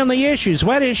I agree on the issues.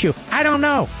 What issue? I don't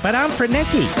know, but I'm for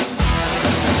Nikki.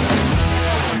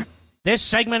 This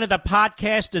segment of the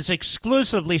podcast is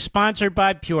exclusively sponsored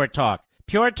by Pure Talk.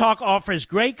 Pure Talk offers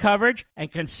great coverage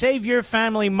and can save your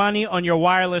family money on your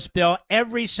wireless bill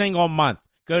every single month.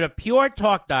 Go to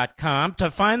puretalk.com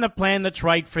to find the plan that's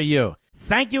right for you.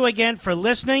 Thank you again for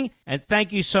listening, and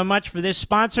thank you so much for this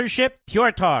sponsorship,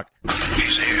 Pure Talk.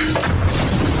 He's here.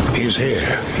 He's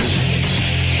here.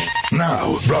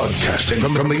 Now, broadcasting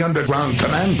from the underground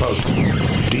command post,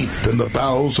 deep in the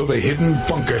bowels of a hidden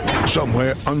bunker,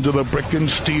 somewhere under the brick and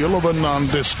steel of a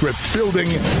nondescript building,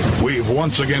 we've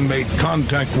once again made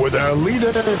contact with our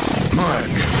leader, Mark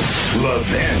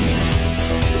Levin.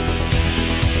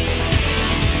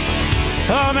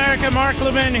 Hello, America. Mark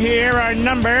Levin here. Our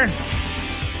number,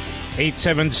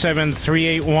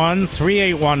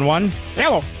 877-381-3811.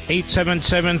 Hello.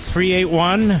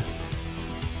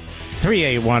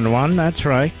 877-381-3811. That's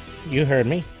right. You heard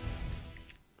me.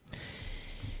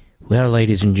 Well,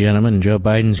 ladies and gentlemen, Joe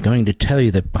Biden's going to tell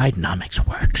you that Bidenomics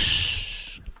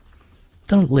works.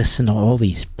 Don't listen to all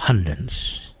these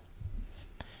pundits.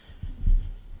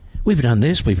 We've done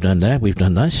this, we've done that, we've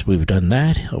done this, we've done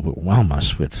that. Overwhelm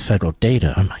us with federal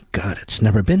data. Oh, my God, it's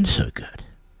never been so good.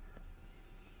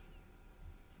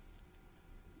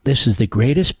 This is the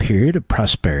greatest period of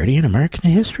prosperity in American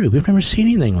history. We've never seen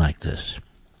anything like this.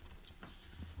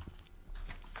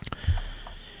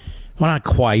 Well, not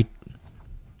quite.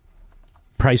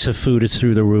 Price of food is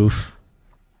through the roof.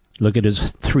 Look at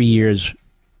his 3 years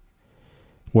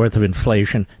worth of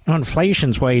inflation. No,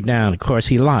 inflation's way down. Of course,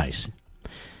 he lies.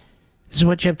 This is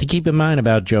what you have to keep in mind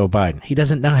about Joe Biden. He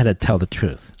doesn't know how to tell the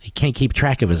truth. He can't keep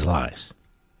track of his lies.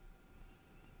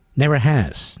 Never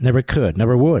has. Never could.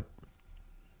 Never would.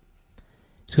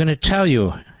 He's going to tell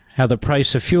you how the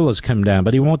price of fuel has come down,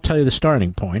 but he won't tell you the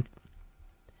starting point.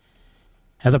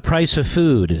 How the price of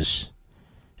food is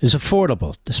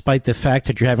affordable, despite the fact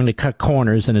that you're having to cut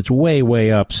corners, and it's way,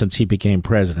 way up since he became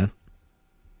president.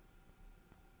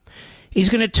 He's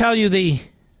going to tell you the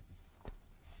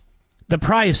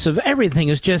price of everything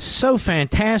is just so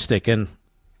fantastic, and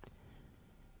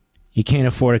you can't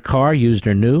afford a car, used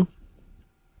or new,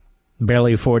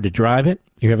 barely afford to drive it.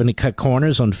 You're having to cut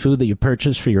corners on food that you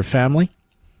purchase for your family.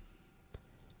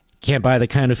 Can't buy the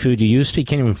kind of food you used to. You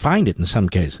can't even find it in some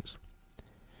cases.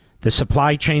 The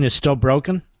supply chain is still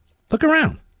broken. Look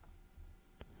around.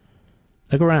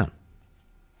 Look around.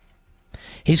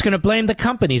 He's going to blame the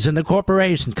companies and the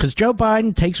corporations because Joe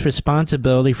Biden takes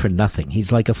responsibility for nothing.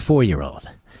 He's like a 4-year-old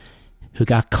who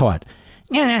got caught.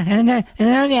 That's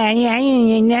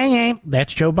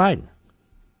Joe Biden.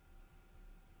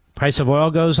 Price of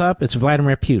oil goes up, it's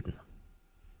Vladimir Putin.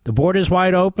 The border's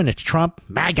wide open, it's Trump,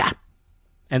 MAGA,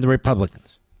 and the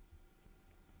Republicans.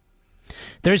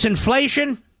 There's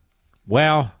inflation?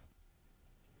 Well,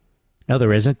 no,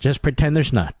 there isn't. Just pretend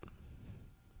there's not.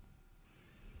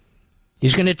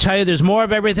 He's going to tell you there's more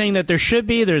of everything that there should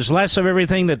be. There's less of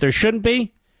everything that there shouldn't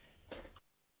be.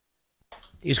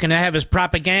 He's going to have his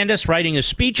propagandists writing his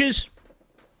speeches.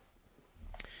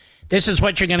 This is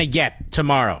what you're going to get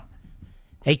tomorrow.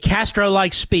 A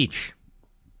Castro-like speech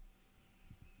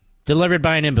delivered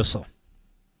by an imbecile.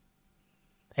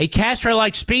 A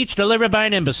Castro-like speech delivered by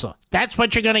an imbecile. That's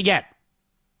what you're going to get.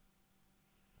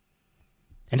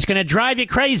 And it's going to drive you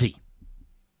crazy.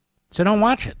 So don't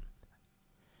watch it.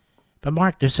 But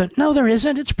Mark, no, there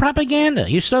isn't. It's propaganda.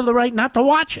 You still have the right not to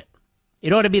watch it.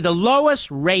 It ought to be the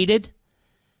lowest rated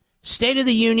State of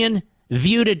the Union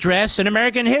viewed address in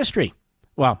American history.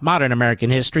 Well, modern American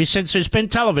history, since there's been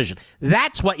television.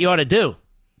 That's what you ought to do.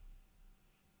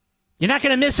 You're not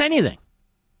going to miss anything.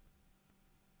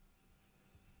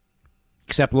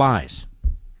 Except lies.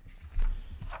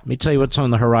 Let me tell you what's on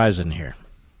the horizon here.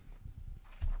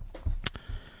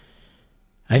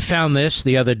 I found this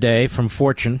the other day from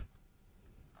Fortune.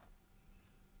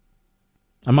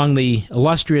 Among the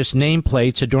illustrious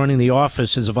nameplates adorning the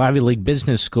offices of Ivy League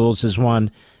business schools is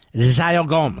one Zio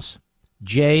Gomes.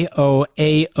 Joaogomes,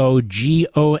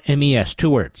 2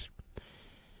 words.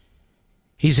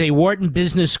 He's a Wharton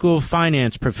Business School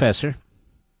finance professor.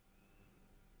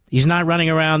 He's not running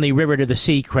around the river to the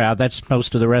sea crowd. That's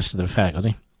most of the rest of the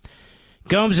faculty.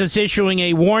 Gomes is issuing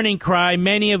a warning cry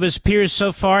many of his peers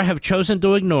so far have chosen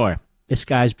to ignore. This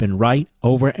guy's been right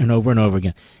over and over and over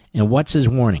again. And what's his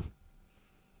warning?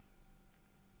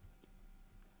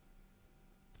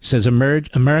 It says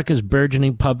America's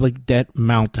burgeoning public debt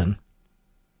mountain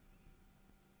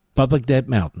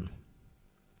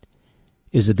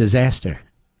is a disaster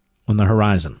on the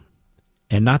horizon,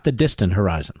 and not the distant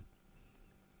horizon.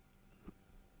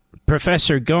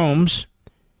 Professor Gomes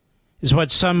is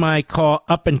what some might call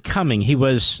up and coming. He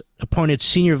was appointed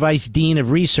Senior Vice Dean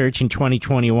of Research in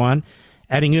 2021,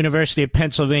 adding University of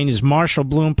Pennsylvania's Marshall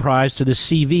Bloom Prize to the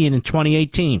CV in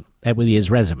 2018. That would be his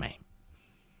resume.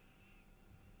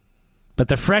 But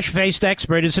the fresh-faced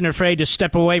expert isn't afraid to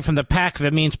step away from the pack if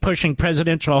it means pushing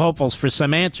presidential hopefuls for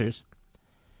some answers.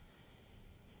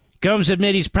 Gomes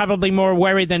admits he's probably more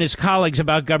worried than his colleagues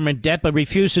about government debt, but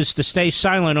refuses to stay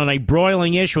silent on a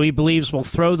broiling issue he believes will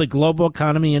throw the global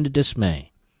economy into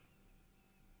dismay.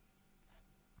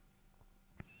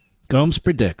 Gomes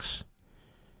predicts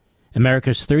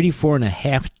America's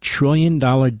 $34.5 trillion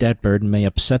debt burden may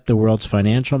upset the world's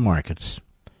financial markets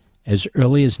as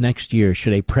early as next year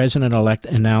should a president-elect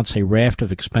announce a raft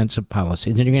of expensive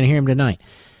policies. And you're going to hear him tonight.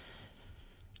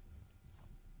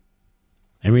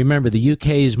 And remember, the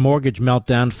UK's mortgage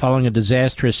meltdown following a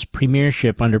disastrous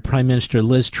premiership under Prime Minister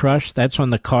Liz Truss, that's on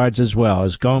the cards as well.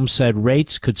 As Gomes said,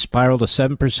 rates could spiral to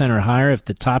 7% or higher if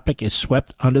the topic is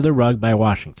swept under the rug by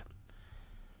Washington.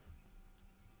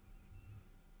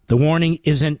 The warning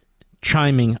isn't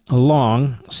chiming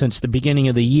along. Since the beginning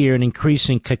of the year, an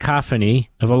increasing cacophony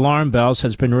of alarm bells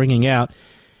has been ringing out.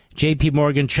 J.P.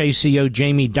 Morgan Chase CEO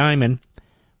Jamie Dimon,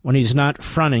 when he's not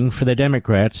fronting for the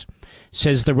Democrats,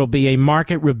 says there will be a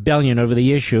market rebellion over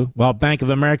the issue, while Bank of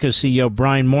America CEO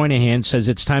Brian Moynihan says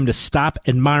it's time to stop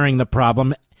admiring the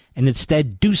problem and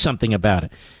instead do something about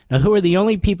it. Now, who are the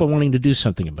only people wanting to do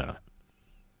something about it?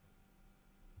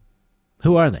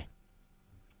 Who are they?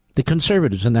 The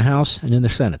conservatives in the House and in the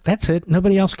Senate. That's it.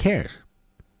 Nobody else cares.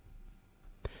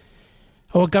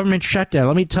 Oh, a government shutdown.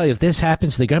 Let me tell you, if this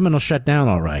happens, the government will shut down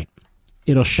all right.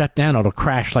 It'll shut down. It'll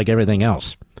crash like everything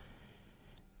else.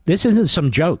 This isn't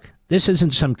some joke. This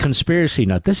isn't some conspiracy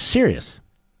nut. This is serious.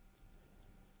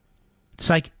 It's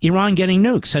like Iran getting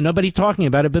nukes and nobody talking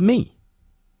about it but me.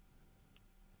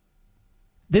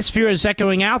 This fear is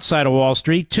echoing outside of Wall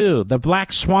Street, too. The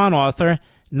Black Swan author,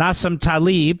 Nassim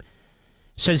Taleb,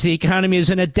 says the economy is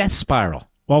in a death spiral,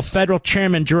 while federal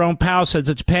chairman Jerome Powell says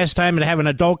it's past time to have an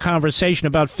adult conversation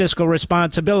about fiscal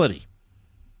responsibility.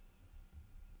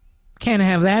 Can't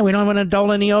have that. We don't have an adult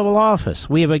in the Oval Office.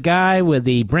 We have a guy with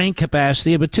the brain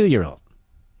capacity of a 2-year-old.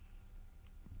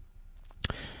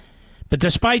 But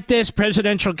despite this,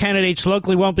 presidential candidates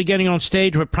locally won't be getting on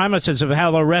stage with promises of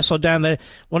how they'll wrestle down the...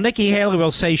 Well, Nikki Haley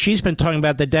will say she's been talking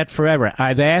about the debt forever.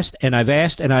 I've asked, and I've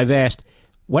asked, and I've asked.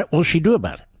 What will she do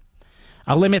about it?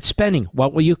 I'll limit spending.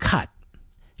 What will you cut?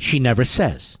 She never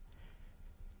says.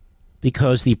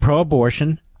 Because the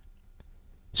pro-abortion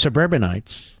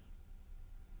suburbanites,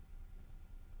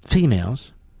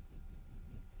 females,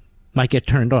 might get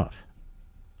turned off.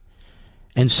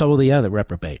 And so will the other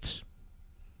reprobates.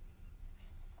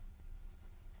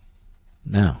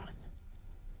 Now,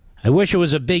 I wish it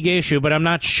was a big issue, but I'm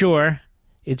not sure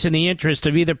it's in the interest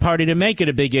of either party to make it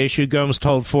a big issue, Gomes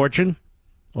told Fortune.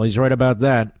 Well, he's right about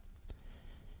that.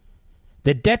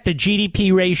 The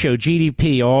debt-to-GDP ratio,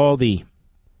 GDP, all the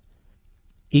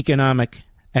economic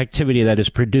activity that is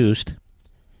produced,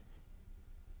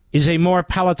 is a more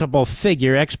palatable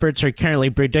figure. Experts are currently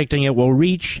predicting it will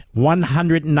reach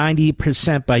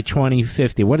 190% by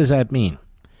 2050. What does that mean?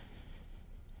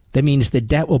 That means the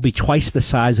debt will be twice the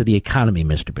size of the economy,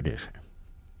 Mr. Producer.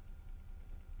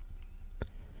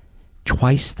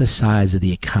 Twice the size of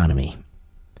the economy.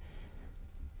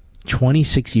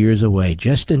 26 years away,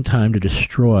 just in time to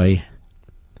destroy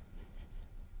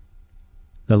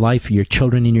the life of your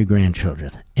children and your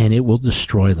grandchildren. And it will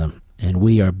destroy them. And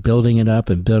we are building it up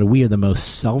and building. We are the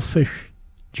most selfish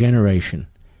generation.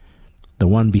 The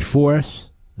one before us,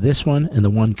 this one, and the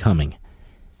one coming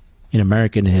in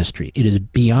American history. It is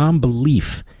beyond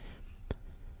belief.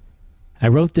 I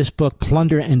wrote this book,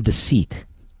 Plunder and Deceit.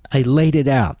 I laid it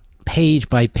out, page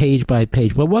by page by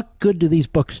page. Well, what good do these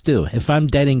books do if I'm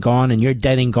dead and gone and you're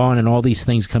dead and gone and all these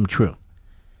things come true?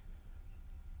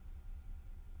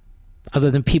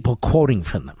 Other than people quoting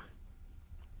from them.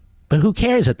 But who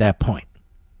cares at that point?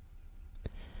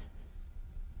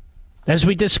 As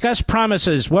we discuss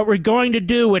promises, what we're going to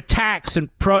do with tax and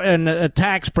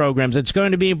tax programs, it's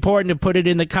going to be important to put it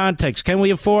in the context. Can we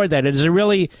afford that? It is a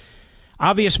really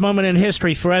obvious moment in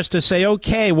history for us to say,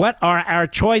 okay, what are our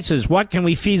choices? What can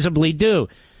we feasibly do?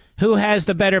 Who has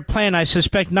the better plan? I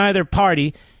suspect neither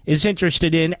party is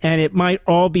interested in, and it might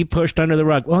all be pushed under the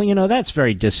rug. Well, you know, that's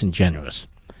very disingenuous.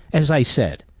 As I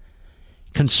said,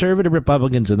 conservative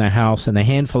Republicans in the House and a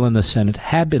handful in the Senate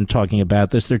have been talking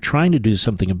about this. They're trying to do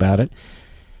something about it.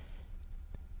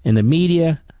 And the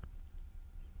media,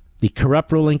 the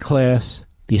corrupt ruling class,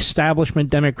 the establishment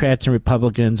Democrats and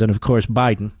Republicans, and of course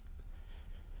Biden,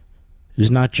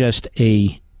 who's not just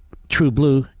a true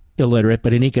blue illiterate,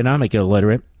 but an economic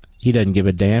illiterate. He doesn't give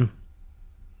a damn.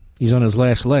 He's on his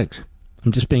last legs.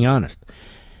 I'm just being honest.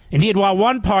 Indeed, while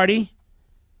one party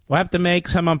will have to make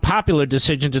some unpopular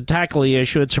decisions to tackle the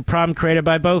issue, it's a problem created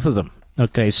by both of them.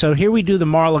 Okay, so here we do the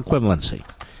moral equivalency.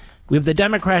 We have the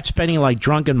Democrats spending like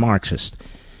drunken Marxists.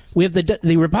 We have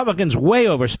the Republicans way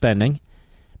overspending.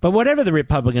 But whatever the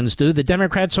Republicans do, the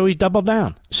Democrats always double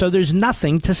down. So there's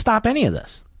nothing to stop any of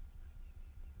this.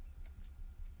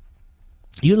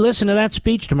 You listen to that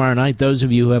speech tomorrow night, those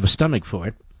of you who have a stomach for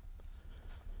it,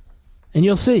 and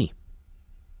you'll see.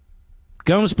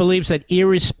 Gomes believes that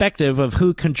irrespective of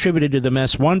who contributed to the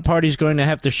mess, one party is going to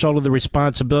have to shoulder the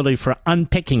responsibility for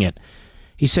unpicking it.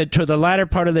 He said, toward the latter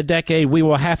part of the decade, we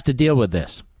will have to deal with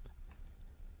this.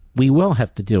 We will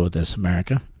have to deal with this,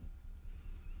 America.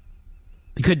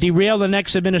 It could derail the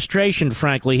next administration,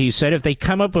 frankly, he said. If they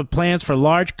come up with plans for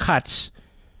large cuts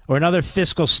or another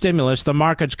fiscal stimulus, the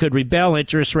markets could rebel.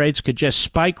 Interest rates could just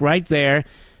spike right there.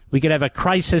 We could have a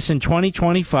crisis in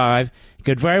 2025. It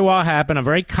could very well happen. I'm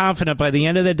very confident by the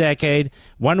end of the decade,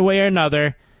 one way or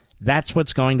another, that's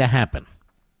what's going to happen.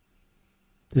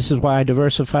 This is why I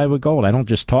diversify with gold. I don't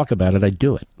just talk about it, I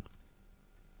do it.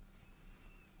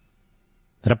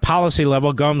 At a policy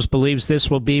level, Gomes believes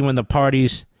this will be when the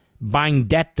parties buying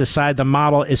debt decide the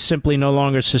model is simply no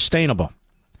longer sustainable.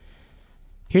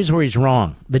 Here's where he's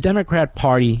wrong. The Democrat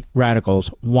Party radicals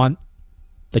want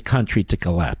the country to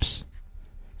collapse.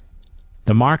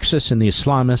 The Marxists and the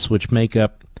Islamists, which make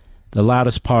up the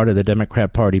loudest part of the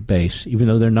Democrat Party base, even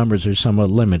though their numbers are somewhat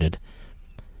limited,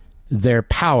 their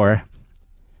power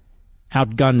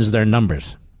outguns their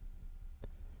numbers.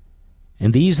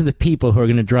 And these are the people who are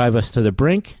going to drive us to the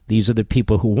brink. These are the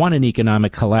people who want an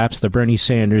economic collapse, the Bernie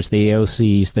Sanders, the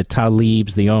AOCs, the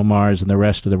Talibs, the Omars, and the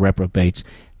rest of the reprobates.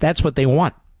 That's what they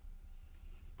want.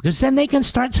 Because then they can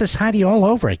start society all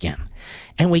over again.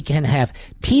 And we can have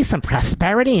peace and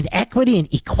prosperity and equity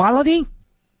and equality.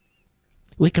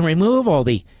 We can remove all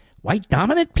the white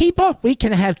dominant people. We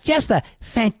can have just a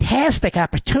fantastic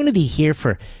opportunity here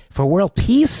for world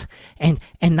peace. And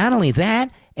not only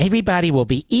that, everybody will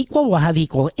be equal. We'll have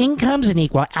equal incomes and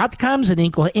equal outcomes and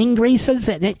equal increases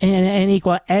and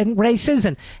equal end races.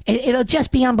 And it'll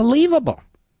just be unbelievable.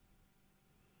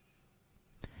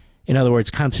 In other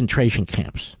words, concentration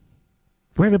camps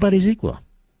where everybody's equal.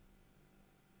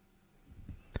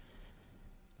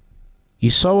 You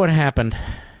saw what happened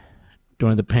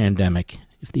during the pandemic.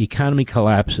 If the economy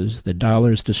collapses, the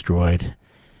dollar is destroyed,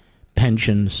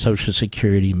 pensions, Social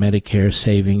Security, Medicare,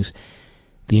 savings,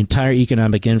 the entire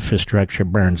economic infrastructure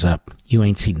burns up. You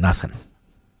ain't seen nothing.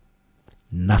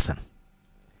 Nothing.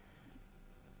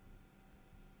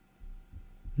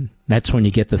 That's when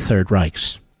you get the Third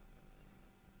Reichs.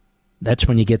 That's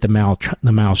when you get the Mao's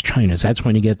Chinas. That's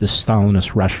when you get the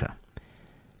Stalinist Russia.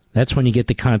 That's when you get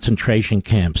the concentration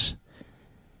camps.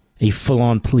 A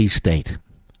full-on police state.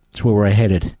 That's where we're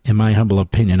headed, in my humble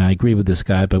opinion. I agree with this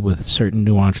guy, but with certain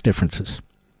nuanced differences.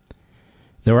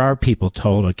 There are people to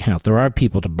hold account. There are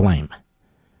people to blame.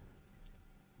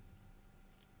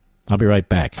 I'll be right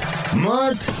back.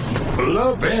 Mark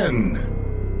Levin.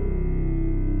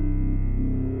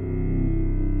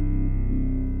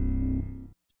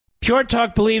 Pure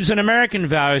Talk believes in American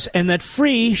values and that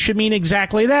free should mean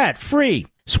exactly that, free.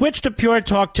 Switch to Pure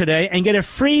Talk today and get a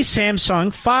free Samsung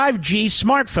 5G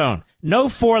smartphone. No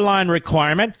 4-line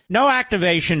requirement, no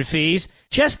activation fees,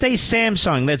 just a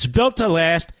Samsung that's built to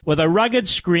last with a rugged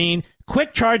screen,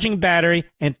 quick charging battery,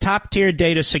 and top-tier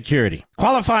data security.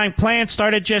 Qualifying plans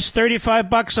start at just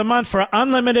 $35 a month for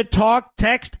unlimited talk,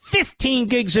 text, 15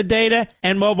 gigs of data,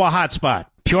 and mobile hotspot.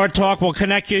 Pure Talk will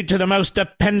connect you to the most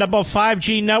dependable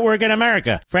 5G network in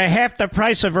America for half the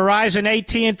price of Verizon,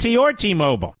 AT&T, or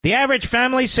T-Mobile. The average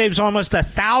family saves almost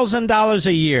 $1,000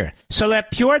 a year. So let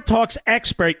Pure Talk's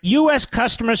expert U.S.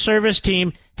 customer service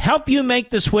team help you make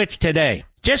the switch today.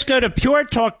 Just go to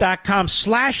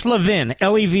puretalk.com/Levin,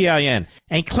 Levin,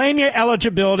 and claim your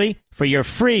eligibility for your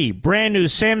free brand new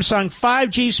Samsung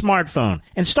 5G smartphone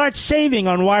and start saving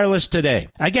on wireless today.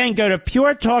 Again, go to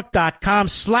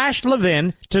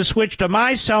puretalk.com/Levin to switch to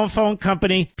my cell phone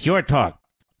company, Pure Talk.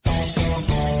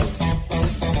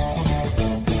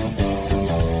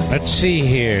 Let's see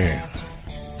here.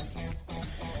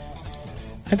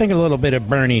 I think a little bit of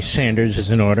Bernie Sanders is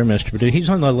in order, Mr. Perdue. He's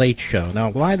on the Late Show.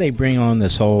 Now, why they bring on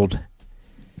this old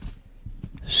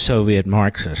Soviet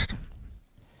Marxist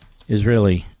is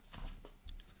really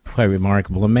quite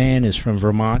remarkable. The man is from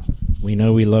Vermont. We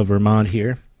know we love Vermont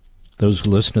here, those who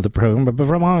listen to the program, but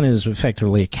Vermont is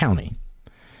effectively a county.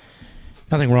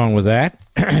 Nothing wrong with that,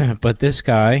 but this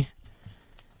guy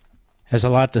has a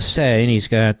lot to say, and he's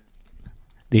got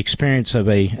the experience of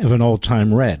an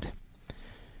old-time Red.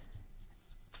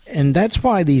 And that's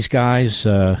why these guys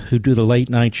who do the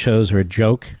late-night shows are a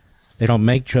joke. They don't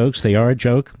make jokes. They are a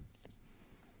joke.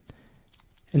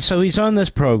 And so he's on this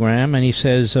program, and he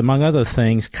says, among other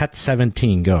things, cut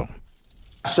 17, go.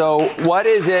 So what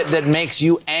is it that makes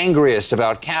you angriest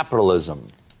about capitalism?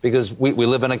 Because we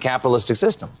live in a capitalistic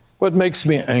system. What makes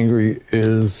me angry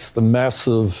is the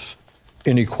massive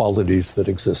inequalities that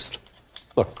exist.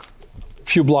 Look, a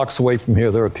few blocks away from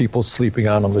here, there are people sleeping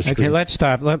out on the street. Okay, let's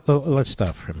stop. Let's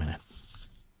stop for a minute.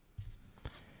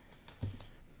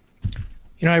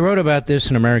 You know, I wrote about this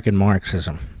in American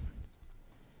Marxism.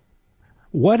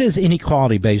 What is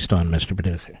inequality based on, Mr.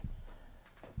 Producer?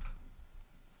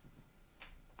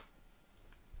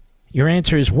 Your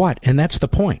answer is what? And that's the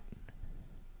point.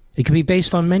 It can be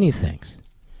based on many things.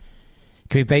 It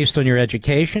can be based on your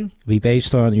education. It can be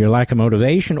based on your lack of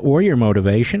motivation or your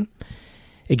motivation.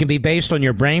 It can be based on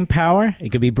your brain power.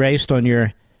 It can be based on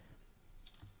your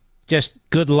just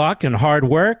good luck and hard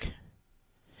work.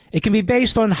 It can be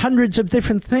based on hundreds of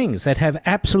different things that have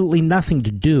absolutely nothing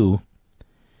to do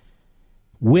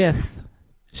with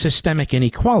systemic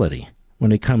inequality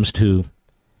when it comes to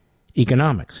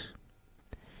economics.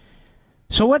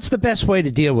 So what's the best way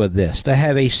to deal with this? To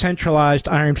have a centralized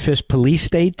iron fist police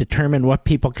state determine what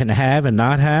people can have and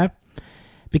not have?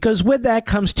 Because with that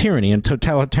comes tyranny and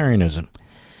totalitarianism.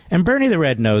 And Bernie the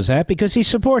Red knows that because he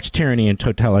supports tyranny and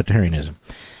totalitarianism.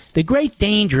 The great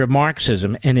danger of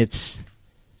Marxism and its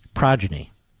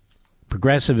progeny,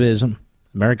 progressivism,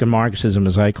 American Marxism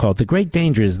as I call it, the great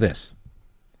danger is this.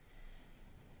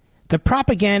 The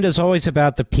propaganda is always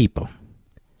about the people.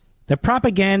 The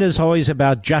propaganda is always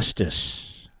about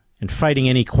justice and fighting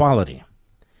inequality.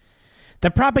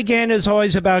 The propaganda is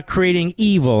always about creating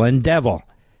evil and devils,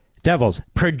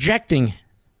 projecting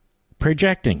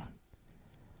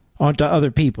onto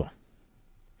other people.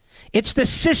 It's the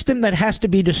system that has to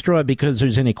be destroyed because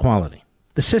there's inequality.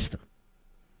 The system.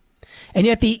 And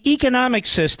yet the economic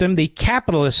system, the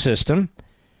capitalist system,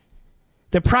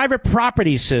 the private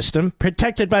property system,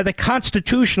 protected by the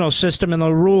constitutional system and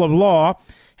the rule of law,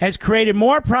 has created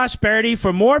more prosperity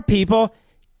for more people,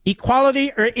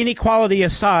 equality or inequality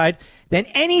aside, than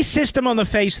any system on the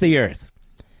face of the earth.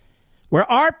 Where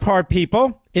our poor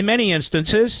people, in many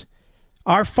instances,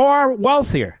 are far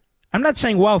wealthier. I'm not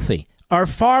saying wealthy, are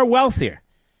far wealthier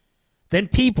than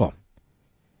people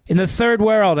in the third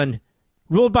world and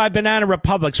ruled by banana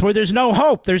republics where there's no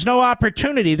hope, there's no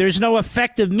opportunity, there's no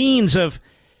effective means of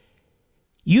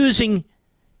using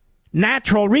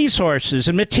natural resources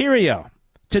and material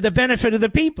to the benefit of the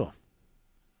people.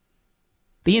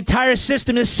 The entire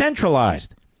system is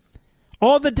centralized.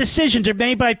 All the decisions are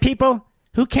made by people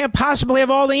who can't possibly have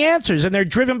all the answers, and they're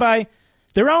driven by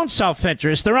their own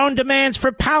self-interest, their own demands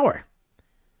for power.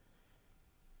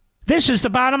 This is the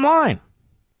bottom line.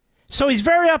 So he's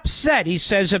very upset, he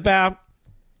says, about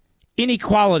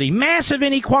inequality, massive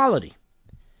inequality.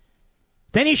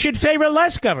 Then he should favor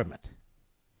less government.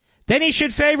 Then he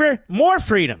should favor more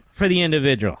freedom for the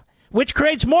individual. which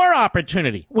creates more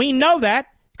opportunity. We know that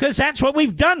because that's what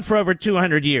we've done for over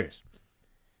 200 years.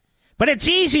 But it's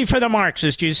easy for the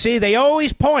Marxists, you see. They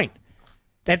always point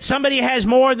that somebody has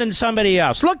more than somebody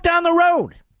else. Look down the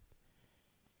road.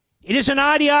 It is an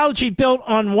ideology built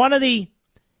on one of the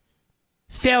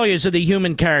failures of the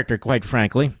human character, quite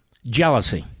frankly,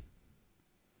 jealousy,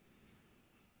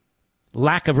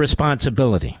 lack of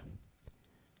responsibility.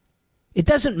 It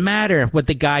doesn't matter what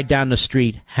the guy down the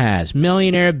street has,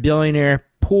 millionaire, billionaire,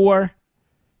 poor,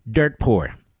 dirt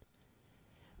poor.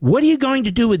 What are you going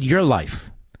to do with your life?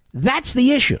 That's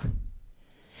the issue.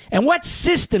 And what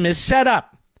system is set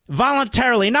up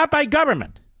voluntarily, not by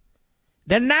government?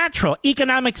 The natural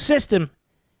economic system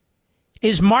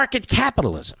is market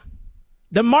capitalism.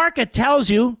 The market tells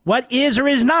you what is or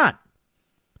is not.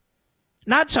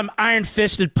 Not some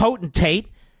iron-fisted potentate,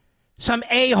 some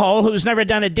a-hole who's never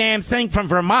done a damn thing from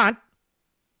Vermont.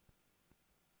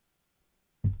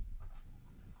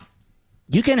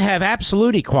 You can have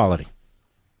absolute equality,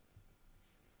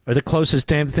 or the closest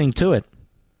damn thing to it.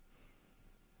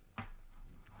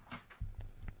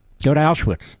 Go to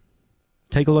Auschwitz.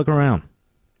 Take a look around.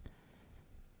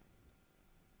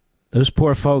 Those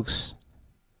poor folks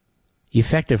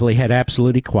effectively had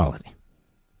absolute equality.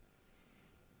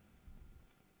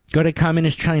 Go to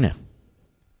communist China.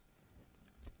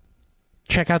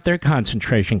 Check out their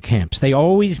concentration camps. They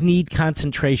always need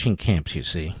concentration camps, you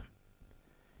see.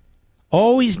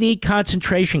 Always need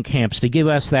concentration camps to give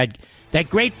us that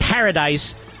great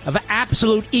paradise of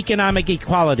absolute economic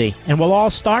equality, and we'll all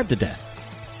starve to death.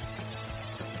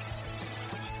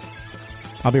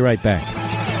 I'll be right back.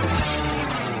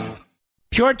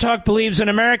 Pure Talk believes in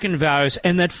American values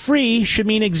and that free should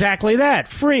mean exactly that,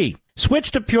 free.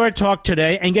 Switch to Pure Talk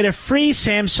today and get a free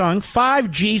Samsung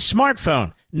 5G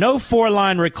smartphone. No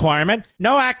 4-line requirement,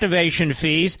 no activation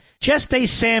fees, just a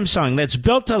Samsung that's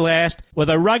built to last with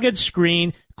a rugged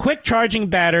screen, quick charging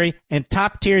battery, and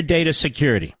top-tier data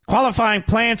security. Qualifying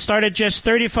plans start at just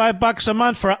 $35 a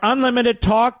month for unlimited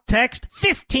talk, text,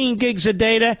 15 gigs of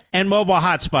data, and mobile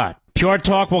hotspot. Pure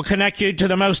Talk will connect you to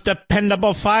the most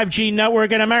dependable 5G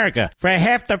network in America for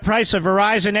half the price of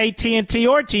Verizon, AT&T,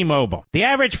 or T-Mobile. The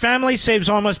average family saves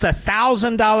almost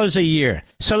 $1,000 a year.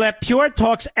 So let Pure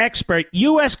Talk's expert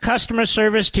U.S. customer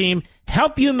service team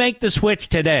help you make the switch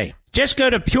today. Just go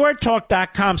to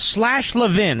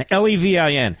puretalk.com/Levin,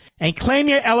 Levin, and claim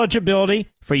your eligibility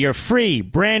for your free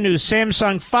brand new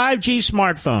Samsung 5G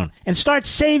smartphone and start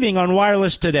saving on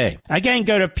wireless today. Again,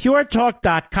 go to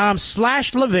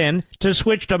puretalk.com/Levin to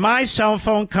switch to my cell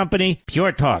phone company,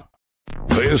 Pure Talk.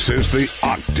 This is the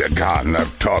Octagon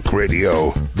of Talk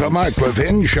Radio, The Mark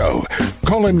Levin Show.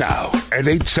 Call him now at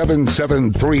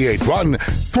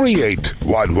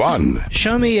 877-381-3811.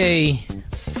 Show me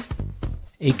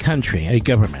a country, a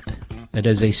government, that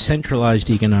has a centralized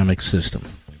economic system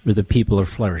where the people are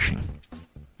flourishing,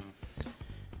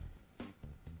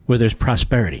 where there's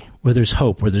prosperity, where there's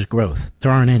hope, where there's growth.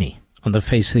 There aren't any on the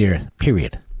face of the earth,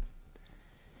 period.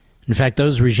 In fact,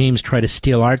 those regimes try to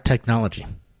steal our technology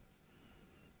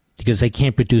because they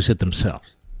can't produce it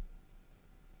themselves.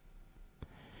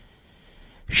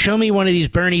 Show me one of these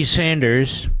Bernie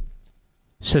Sanders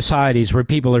societies where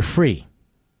people are free,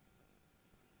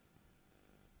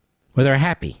 where they're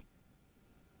happy.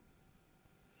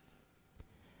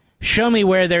 Show me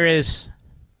where there is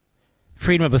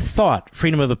freedom of thought,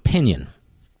 freedom of opinion.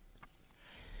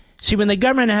 See, when the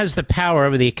government has the power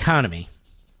over the economy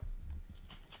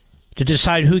to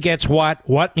decide who gets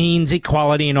what means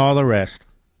equality and all the rest,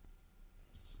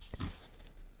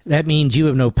 that means you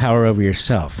have no power over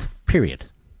yourself, period.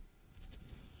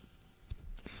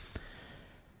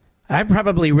 I've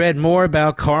probably read more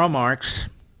about Karl Marx,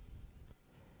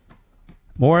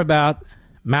 more about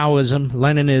Maoism,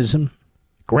 Leninism,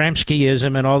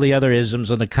 Gramsciism, and all the other isms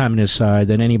on the communist side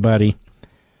than anybody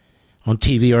on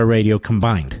TV or radio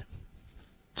combined.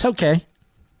 It's okay.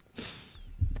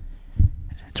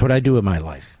 That's what I do with my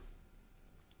life.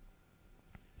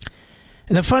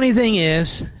 And the funny thing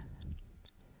is,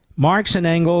 Marx and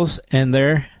Engels and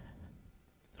their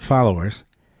followers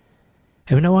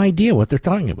have no idea what they're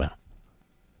talking about.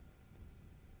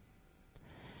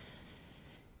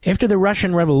 After the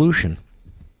Russian Revolution,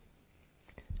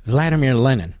 Vladimir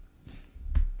Lenin,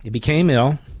 he became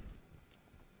ill.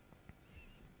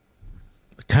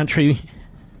 The country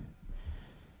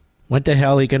went to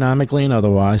hell economically and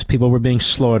otherwise. People were being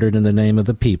slaughtered in the name of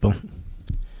the people.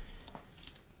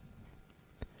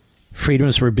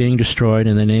 Freedoms were being destroyed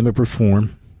in the name of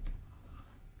reform.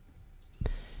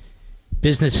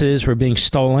 Businesses were being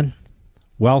stolen.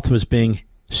 Wealth was being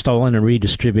stolen and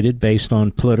redistributed based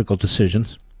on political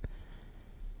decisions.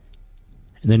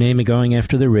 in the name of going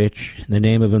after the rich, in the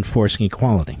name of enforcing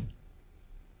equality.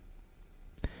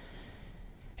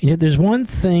 And yet there's one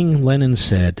thing Lenin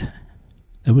said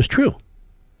that was true.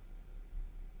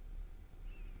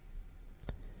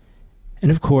 And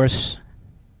of course,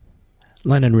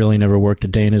 Lenin really never worked a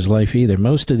day in his life either.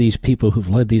 Most of these people who've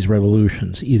led these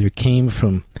revolutions either came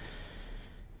from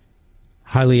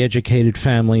highly educated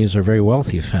families or very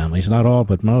wealthy families. Not all,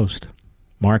 but most.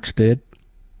 Marx did.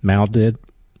 Mao did.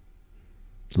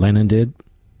 Lenin did.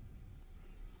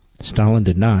 Stalin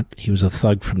did not. He was a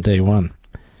thug from day one.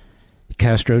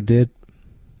 Castro did.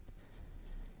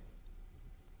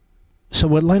 So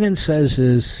what Lenin says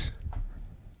is,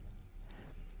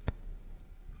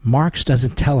 Marx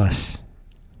doesn't tell us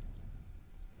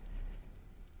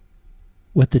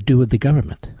what to do with the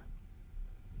government.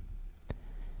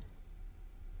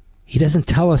 He doesn't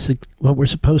tell us what we're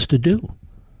supposed to do.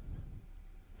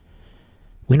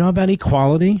 We know about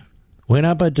equality. We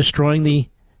know about destroying the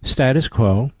status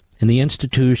quo and the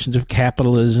institutions of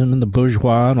capitalism and the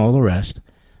bourgeois and all the rest.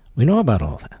 We know about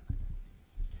all that.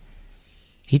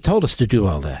 He told us to do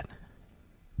all that.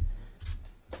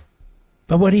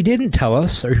 But what he didn't tell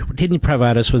us, or didn't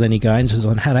provide us with any guidance, is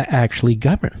on how to actually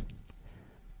govern.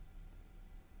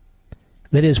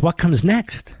 That is, what comes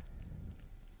next.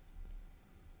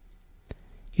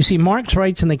 You see, Marx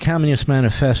writes in the Communist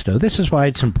Manifesto, this is why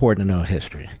it's important to know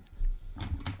history.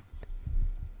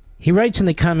 He writes in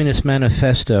the Communist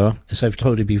Manifesto, as I've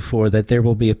told you before, that there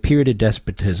will be a period of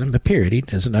despotism, a period, he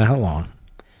doesn't know how long,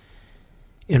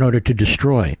 in order to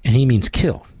destroy, and he means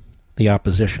kill, the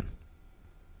opposition.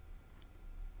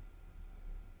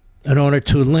 In order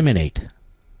to eliminate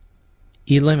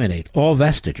all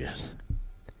vestiges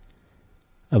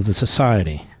of the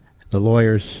society, the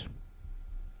lawyers,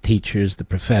 teachers, the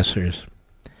professors,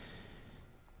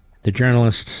 the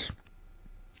journalists,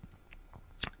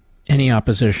 any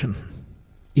opposition,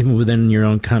 even within your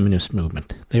own communist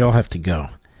movement. They all have to go.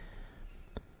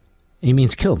 He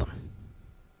means kill them.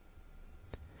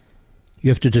 You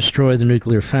have to destroy the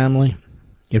nuclear family.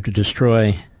 You have to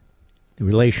destroy the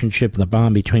relationship and the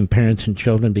bond between parents and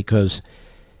children, because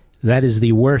that is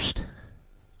the worst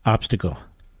obstacle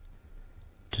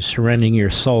to surrendering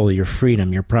your soul, your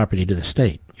freedom, your property to the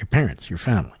state, your parents, your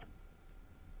family.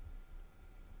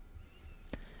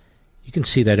 You can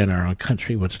see that in our own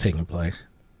country, what's taking place.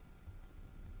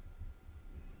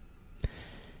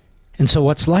 And so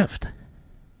what's left?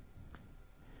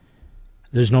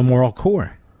 There's no moral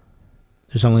core.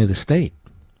 There's only the state.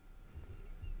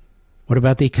 What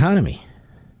about the economy?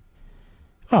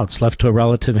 Well, it's left to a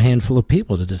relative handful of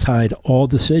people to decide all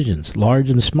decisions, large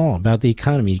and small, about the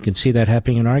economy. You can see that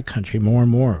happening in our country more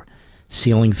and more.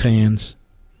 Ceiling fans,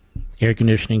 air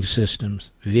conditioning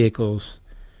systems, vehicles.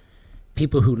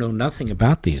 People who know nothing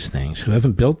about these things, who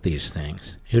haven't built these things,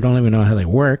 who don't even know how they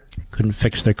work, couldn't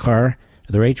fix their car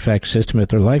or their HVAC system if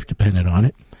their life depended on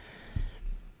it,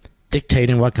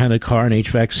 dictating what kind of car and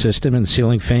HVAC system and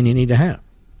ceiling fan you need to have.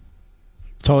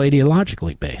 It's all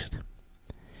ideologically based.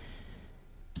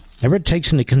 Never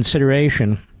takes into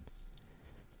consideration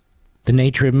the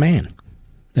nature of man.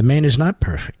 That man is not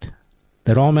perfect.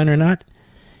 That all men are not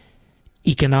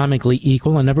economically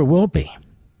equal and never will be.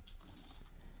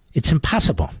 It's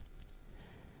impossible.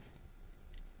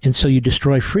 And so you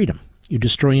destroy freedom. You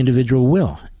destroy individual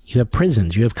will. You have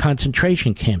prisons. You have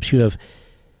concentration camps. You have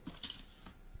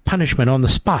punishment on the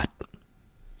spot.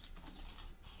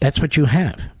 That's what you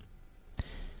have.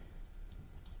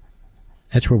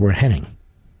 That's where we're heading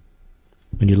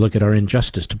when you look at our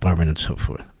injustice department and so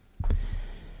forth.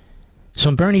 So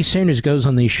when Bernie Sanders goes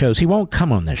on these shows, he won't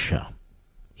come on this show.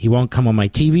 He won't come on my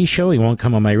TV show. He won't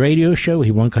come on my radio show.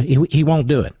 He won't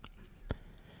do it.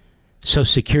 So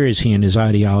secure is he in his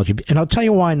ideology. And I'll tell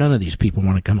you why none of these people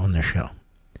want to come on this show.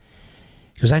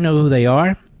 Because I know who they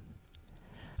are.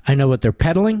 I know what they're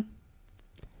peddling.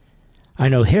 I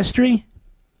know history.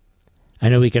 I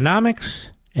know economics.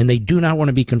 And they do not want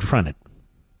to be confronted.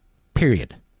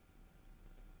 Period.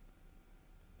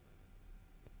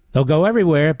 They'll go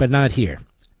everywhere, but not here.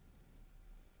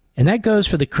 And that goes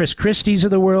for the Chris Christies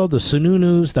of the world, the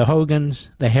Sununus, the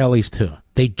Hogans, the Haleys too.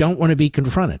 They don't want to be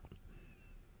confronted.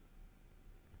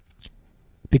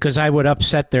 Because I would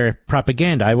upset their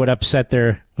propaganda. I would upset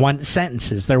their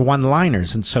sentences, their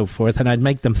one-liners and so forth, and I'd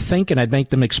make them think and I'd make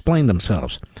them explain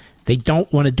themselves. They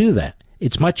don't want to do that.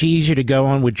 It's much easier to go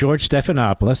on with George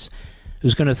Stephanopoulos,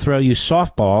 who's going to throw you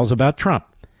softballs about Trump.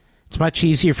 It's much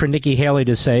easier for Nikki Haley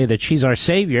to say that she's our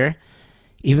savior,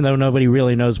 even though nobody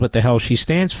really knows what the hell she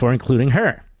stands for, including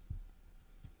her.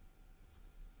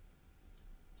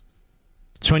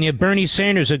 So when you have Bernie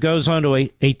Sanders who goes on to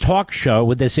a talk show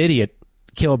with this idiot,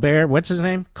 Colbert, what's his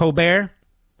name? Colbert?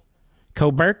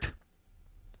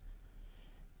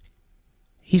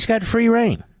 He's got free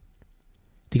reign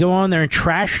to go on there and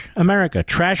trash America,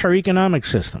 trash our economic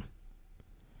system.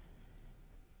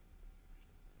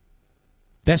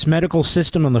 Best medical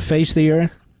system on the face of the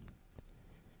earth.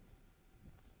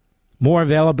 More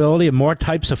availability of more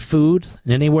types of food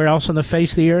than anywhere else on the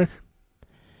face of the earth.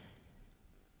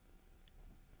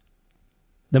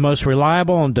 The most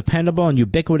reliable and dependable and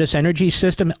ubiquitous energy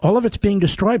system. All of it's being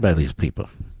destroyed by these people.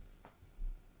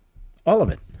 All of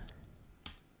it.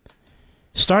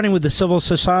 Starting with the civil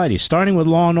society, starting with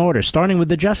law and order, starting with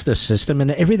the justice system,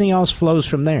 and everything else flows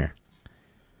from there.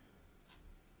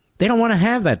 They don't want to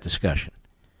have that discussion.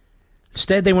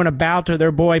 Instead, they want to bow to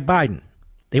their boy Biden.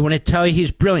 They want to tell you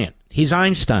he's brilliant. He's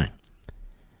Einstein.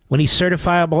 When he's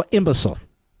certifiable imbecile.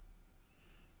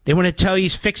 They want to tell you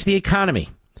he's fixed the economy.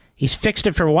 He's fixed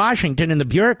it for Washington and the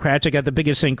bureaucrats that got the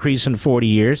biggest increase in 40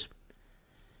 years.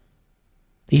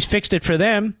 He's fixed it for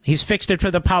them. He's fixed it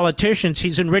for the politicians.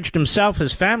 He's enriched himself,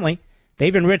 his family.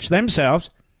 They've enriched themselves,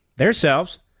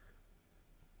 theirselves.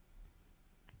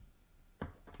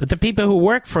 But the people who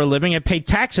work for a living and pay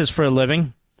taxes for a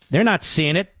living, they're not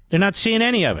seeing it. They're not seeing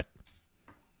any of it.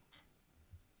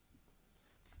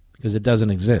 Because it doesn't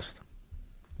exist.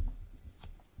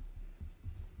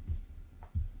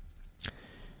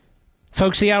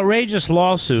 Folks, the outrageous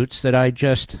lawsuits that I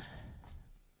just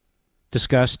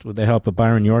discussed with the help of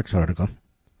Byron York's article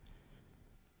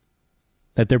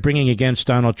that they're bringing against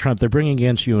Donald Trump, they're bringing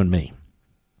against you and me.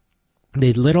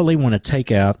 They literally want to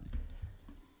take out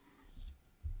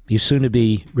the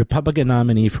soon-to-be Republican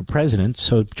nominee for president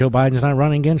so Joe Biden's not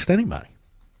running against anybody.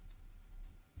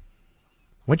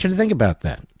 I want you to think about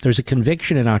that. There's a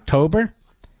conviction in October,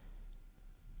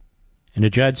 and the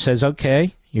judge says,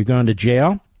 okay, you're going to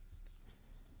jail.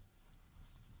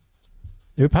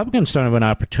 The Republicans don't have an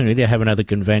opportunity to have another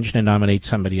convention and nominate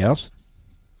somebody else.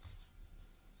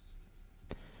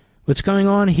 What's going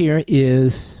on here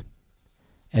is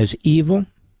as evil,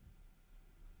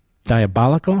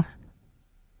 diabolical,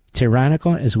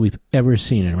 tyrannical as we've ever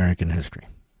seen in American history.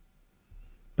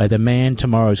 By the man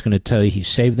tomorrow is going to tell you he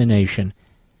saved the nation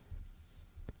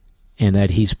and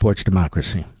that he supports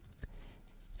democracy.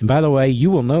 And by the way,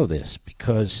 you will know this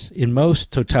because in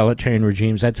most totalitarian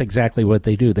regimes, that's exactly what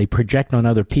they do. They project on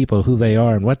other people who they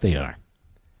are and what they are.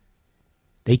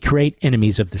 They create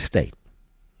enemies of the state.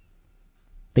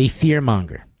 They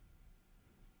fearmonger.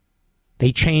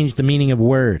 They change the meaning of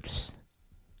words.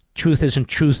 Truth isn't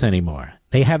truth anymore.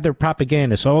 They have their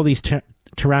propagandists, all these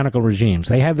tyrannical regimes.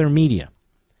 They have their media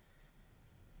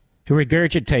who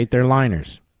regurgitate their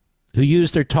liners, who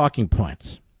use their talking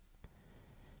points,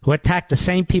 who attack the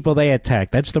same people they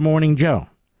attack. That's the Morning Joe.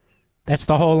 That's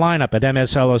the whole lineup at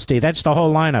MSLOSD. That's the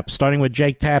whole lineup, starting with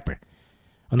Jake Tapper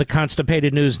on the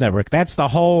Constipated News Network. That's the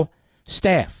whole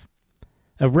staff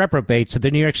of reprobates at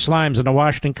the New York Slimes and the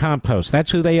Washington Compost.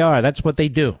 That's who they are. That's what they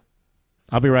do.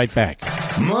 I'll be right back.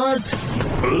 Mark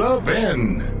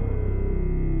Levin.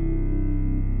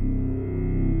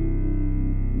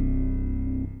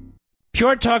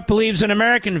 Pure Talk believes in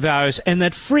American values and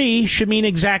that free should mean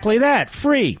exactly that,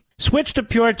 free. Switch to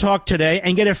Pure Talk today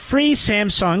and get a free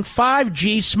Samsung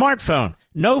 5G smartphone.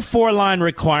 No 4-line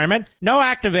requirement, no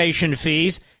activation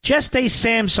fees, just a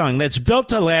Samsung that's built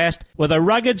to last with a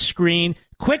rugged screen,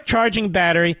 quick charging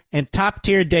battery, and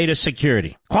top-tier data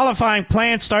security. Qualifying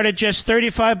plans start at just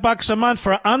 $35 a month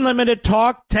for unlimited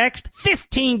talk, text,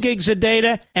 15 gigs of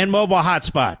data, and mobile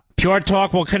hotspot. Pure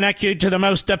Talk will connect you to the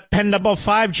most dependable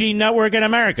 5G network in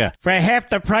America for half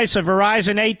the price of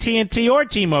Verizon, AT&T, or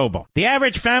T-Mobile. The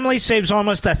average family saves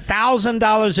almost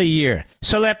 $1,000 a year.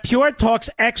 So let Pure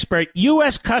Talk's expert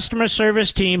U.S. customer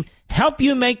service team help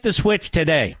you make the switch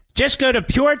today. Just go to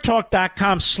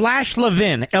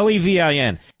puretalk.com/Levin,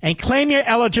 Levin, and claim your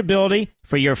eligibility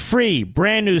for your free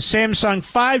brand new Samsung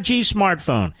 5G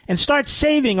smartphone and start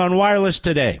saving on wireless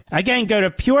today. Again, go to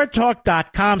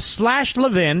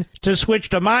puretalk.com/Levin to switch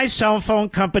to my cell phone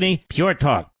company, Pure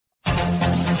Talk.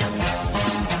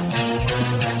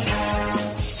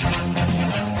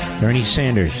 Bernie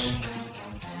Sanders,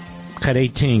 cut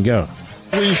 18, go.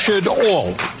 We should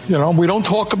all, we don't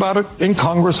talk about it in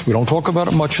Congress. We don't talk about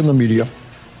it much in the media.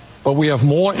 But we have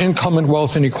more income and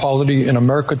wealth inequality in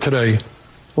America today than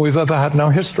we've ever had in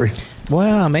our history.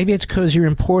 Well, maybe it's because you're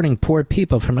importing poor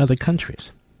people from other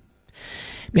countries.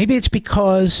 Maybe it's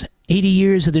because 80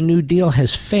 years of the New Deal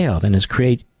has failed and has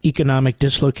created economic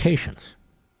dislocations.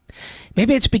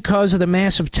 Maybe it's because of the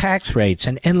massive tax rates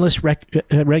and endless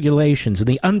regulations and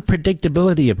the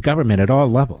unpredictability of government at all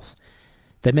levels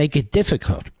that make it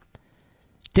difficult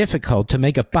to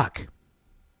make a buck.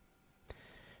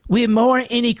 We have more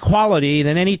inequality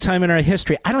than any time in our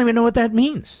history. I don't even know what that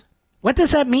means. What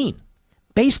does that mean?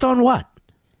 Based on what?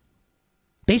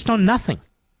 Based on nothing.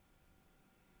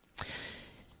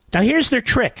 Now, here's their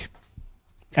trick.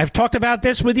 I've talked about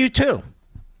this with you, too.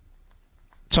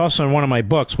 It's also in one of my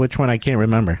books, which one I can't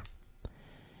remember.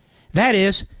 That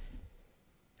is,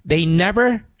 they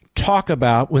never talk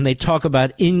about, when they talk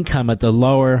about income at the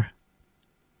lower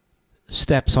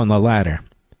steps on the ladder.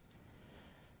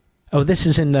 Oh, this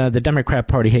is in the Democrat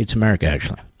Party Hates America,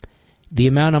 actually. The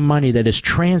amount of money that is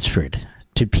transferred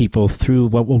to people through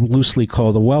what we'll loosely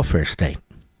call the welfare state.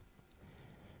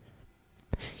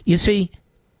 You see,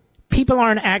 people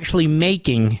aren't actually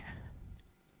making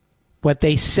what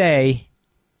they say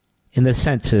in the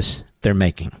census they're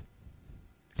making,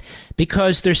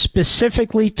 because they're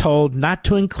specifically told not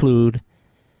to include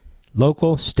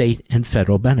local, state, and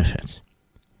federal benefits.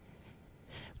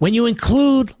 When you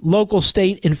include local,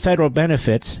 state, and federal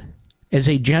benefits as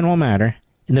a general matter,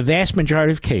 in the vast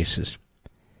majority of cases,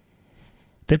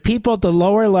 the people at the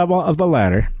lower level of the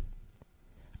ladder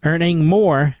earning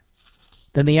more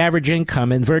than the average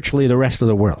income in virtually the rest of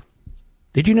the world.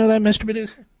 Did you know that, Mr.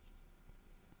 Producer?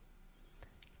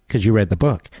 Because you read the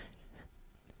book.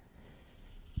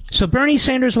 So Bernie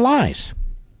Sanders lies.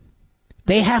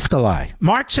 They have to lie.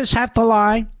 Marxists have to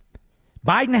lie.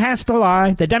 Biden has to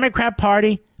lie. The Democrat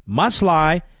Party must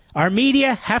lie. Our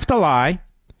media have to lie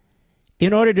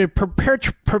in order to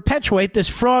perpetuate this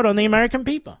fraud on the American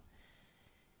people.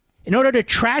 In order to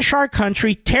trash our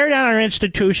country, tear down our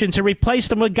institutions, and replace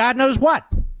them with God knows what.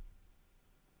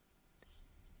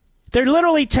 They're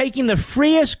literally taking the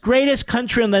freest, greatest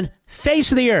country on the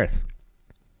face of the earth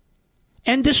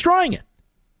and destroying it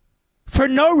for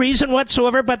no reason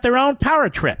whatsoever but their own power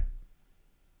trip.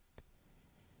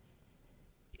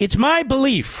 It's my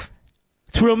belief,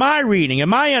 through my reading and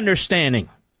my understanding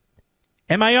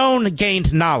and my own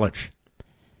gained knowledge,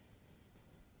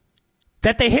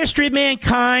 that the history of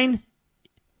mankind,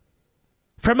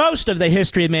 for most of the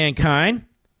history of mankind,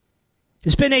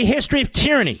 has been a history of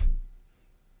tyranny.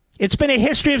 It's been a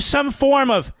history of some form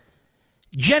of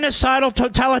genocidal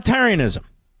totalitarianism.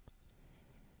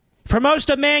 For most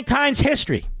of mankind's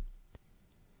history,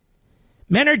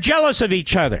 men are jealous of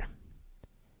each other.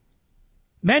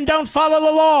 Men don't follow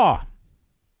the law.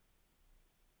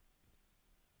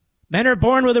 Men are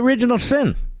born with original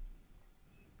sin.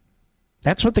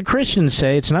 That's what the Christians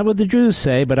say. It's not what the Jews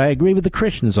say, but I agree with the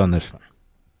Christians on this one.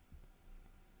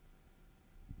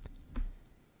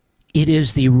 It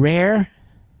is the rare,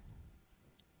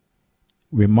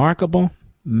 remarkable,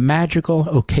 magical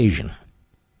occasion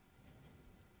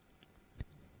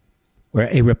where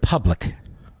a republic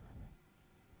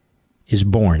is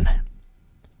born.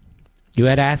 You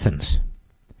had Athens.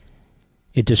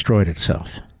 It destroyed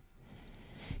itself.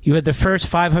 You had the first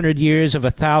 500 years of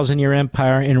a 1,000-year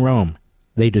empire in Rome.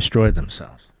 They destroyed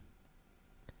themselves.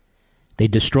 They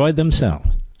destroyed themselves,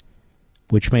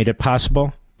 which made it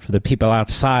possible for the people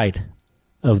outside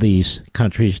of these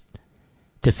countries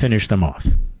to finish them off.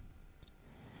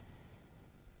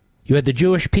 You had the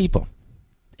Jewish people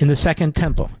in the Second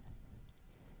Temple.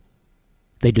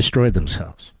 They destroyed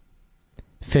themselves,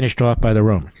 finished off by the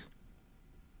Romans.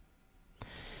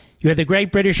 You had the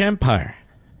Great British Empire,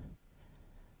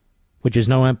 which is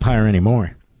no empire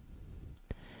anymore.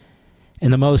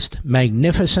 And the most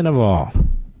magnificent of all,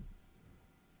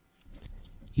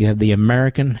 you have the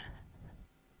American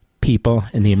people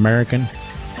in the American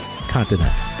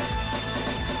continent,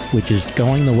 which is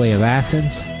going the way of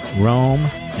Athens, Rome,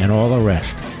 and all the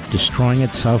rest, destroying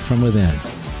itself from within.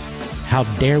 How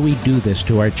dare we do this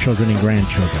to our children and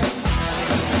grandchildren?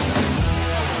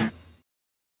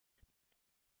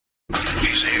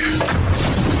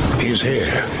 He's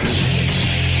here.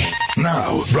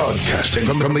 Now, broadcasting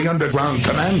from the underground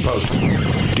command post,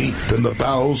 deep in the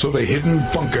bowels of a hidden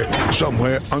bunker,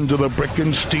 somewhere under the brick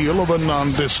and steel of a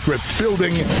nondescript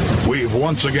building, we've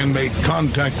once again made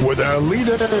contact with our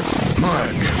leader,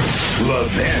 Mark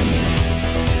Levin.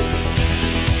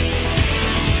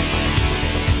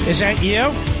 Is that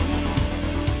you?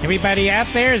 Everybody out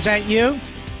there, is that you?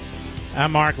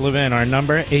 I'm Mark Levin. Our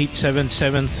number,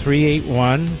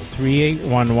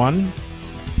 877-381-3811.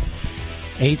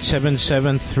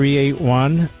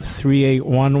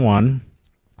 877-381-3811.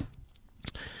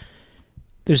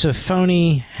 There's a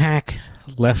phony hack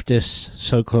leftist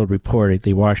so-called reporter at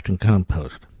the Washington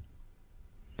Post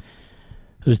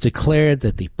who's declared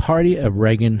that the party of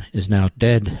Reagan is now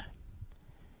dead.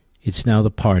 It's now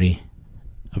the party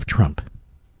of Trump.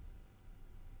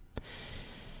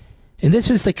 And this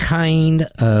is the kind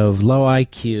of low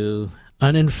IQ,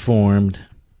 uninformed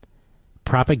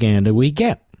propaganda we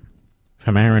get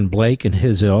from Aaron Blake and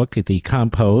his ilk, the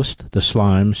compost, the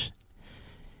slimes,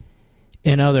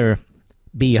 and other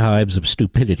beehives of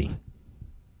stupidity.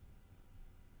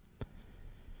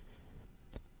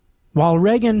 While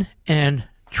Reagan and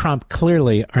Trump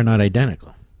clearly are not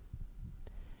identical,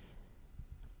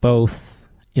 both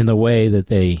in the way that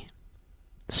they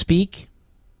speak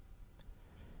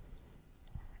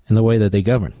and the way that they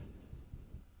govern,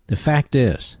 the fact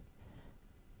is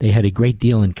they had a great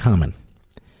deal in common.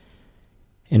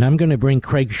 And I'm going to bring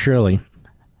Craig Shirley,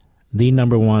 the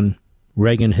number one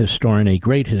Reagan historian, a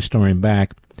great historian,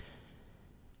 back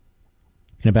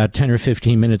in about 10 or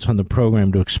 15 minutes on the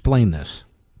program to explain this.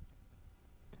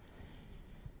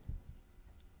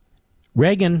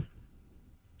 Reagan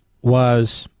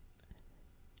was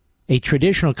a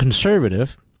traditional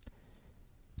conservative,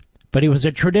 but he was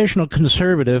a traditional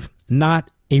conservative, not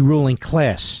a ruling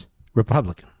class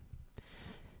Republican.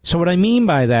 So what I mean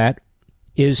by that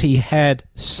is he had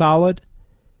solid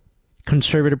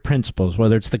conservative principles,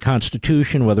 whether it's the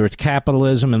Constitution, whether it's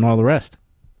capitalism, and all the rest.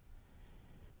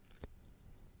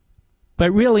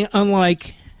 But really,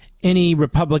 unlike any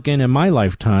Republican in my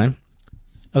lifetime,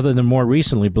 other than more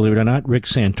recently, believe it or not, Rick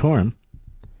Santorum,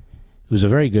 who's a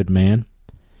very good man,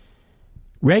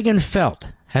 Reagan felt,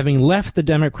 having left the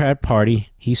Democrat Party,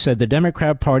 he said the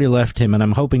Democrat Party left him, and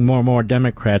I'm hoping more and more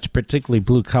Democrats, particularly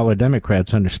blue-collar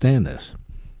Democrats, understand this.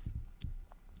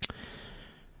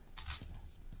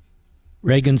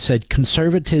 Reagan said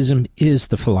conservatism is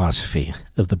the philosophy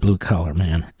of the blue-collar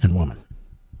man and woman.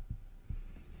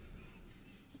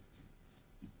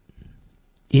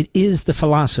 It is the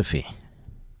philosophy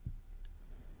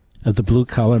of the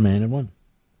blue-collar man and woman.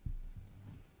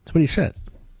 That's what he said.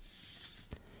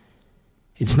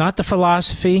 It's not the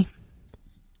philosophy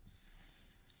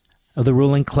of the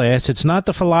ruling class. It's not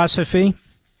the philosophy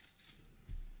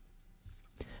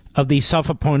of the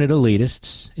self-appointed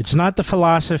elitists. It's not the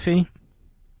philosophy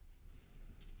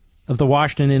of the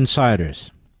Washington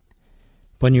insiders.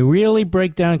 When you really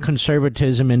break down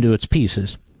conservatism into its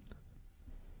pieces,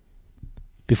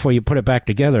 before you put it back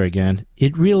together again,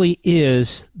 it really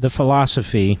is the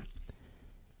philosophy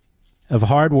of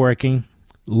hardworking,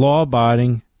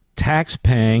 law-abiding,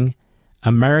 tax-paying,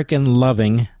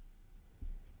 American-loving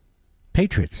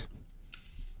patriots.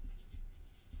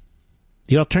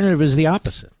 The alternative is the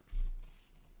opposite.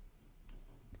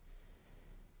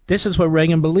 This is what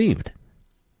Reagan believed.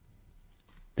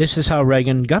 This is how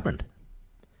Reagan governed.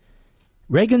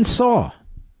 Reagan saw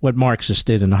what Marxists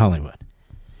did in Hollywood.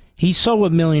 He saw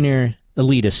what millionaire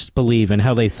elitists believe and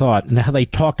how they thought and how they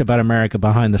talked about America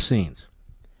behind the scenes.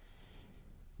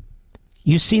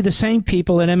 You see the same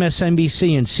people at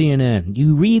MSNBC and CNN.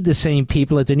 You read the same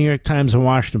people at the New York Times and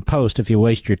Washington Post if you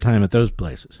waste your time at those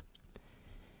places.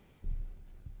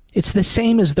 It's the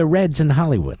same as the Reds in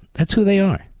Hollywood. That's who they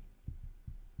are.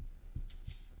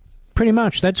 Pretty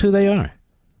much, that's who they are.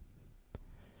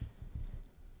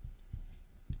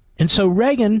 And so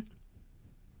Reagan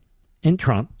and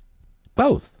Trump,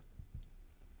 both,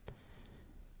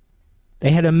 they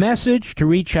had a message to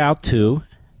reach out to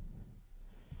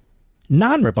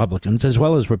non-Republicans as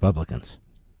well as Republicans,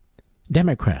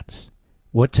 Democrats,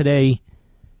 what today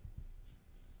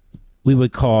we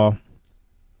would call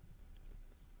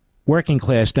working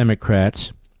class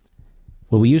Democrats,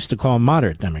 what we used to call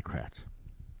moderate Democrats.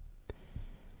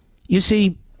 You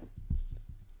see,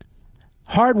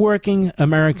 hardworking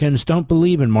Americans don't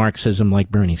believe in Marxism like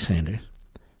Bernie Sanders.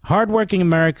 Hardworking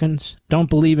Americans don't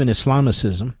believe in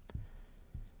Islamicism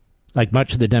like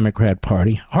much of the Democrat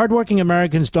Party. Hardworking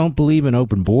Americans don't believe in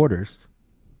open borders.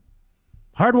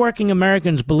 Hardworking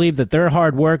Americans believe that their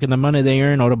hard work and the money they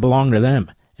earn ought to belong to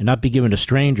them and not be given to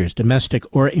strangers, domestic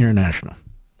or international.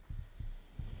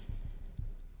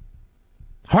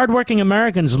 Hardworking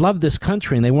Americans love this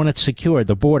country and they want it secured,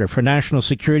 the border, for national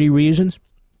security reasons.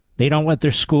 They don't want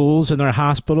their schools and their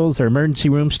hospitals, their emergency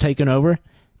rooms taken over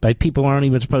by people who aren't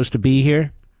even supposed to be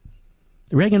here.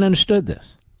 Reagan understood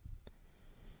this.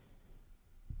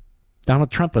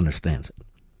 Donald Trump understands it.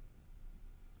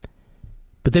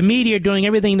 But the media are doing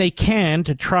everything they can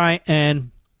to try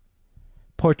and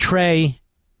portray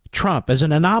Trump as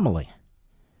an anomaly,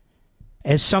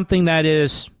 as something that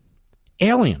is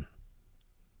alien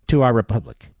to our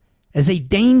republic, as a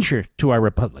danger to our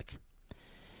republic.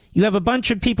 You have a bunch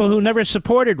of people who never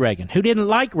supported Reagan, who didn't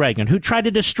like Reagan, who tried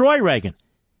to destroy Reagan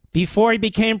before he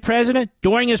became president,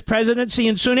 during his presidency,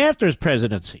 and soon after his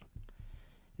presidency.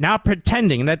 Now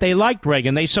pretending that they liked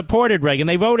Reagan, they supported Reagan,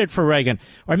 they voted for Reagan,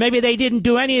 or maybe they didn't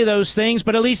do any of those things,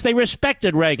 but at least they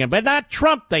respected Reagan. But not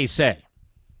Trump, they say.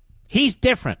 He's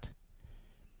different.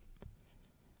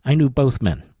 I knew both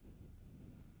men.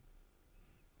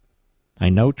 I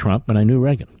know Trump, and I knew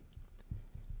Reagan.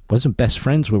 Wasn't best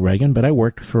friends with Reagan, but I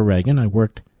worked for Reagan. I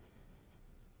worked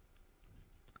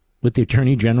with the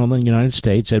Attorney General of the United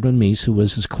States, Edwin Meese, who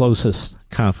was his closest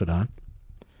confidant.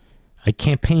 I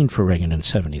campaigned for Reagan in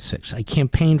 76. I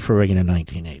campaigned for Reagan in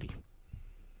 1980.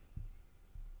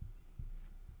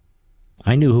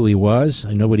 I knew who he was.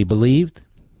 I know what he believed.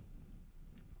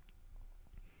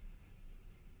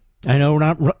 I know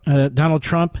Donald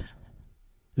Trump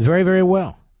very, very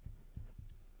well.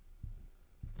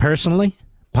 Personally,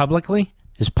 publicly,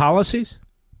 his policies.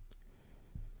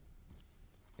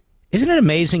 Isn't it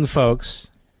amazing, folks?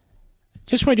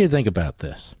 Just want you to think about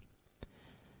this.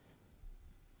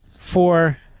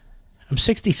 I'm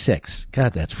 66.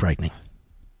 God, that's frightening.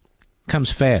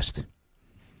 Comes fast.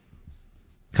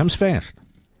 Comes fast.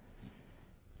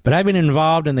 But I've been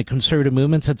involved in the conservative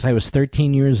movement since I was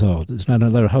 13 years old. There's not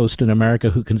another host in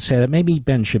America who can say that. Maybe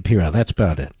Ben Shapiro. That's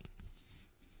about it.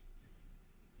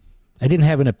 I didn't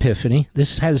have an epiphany.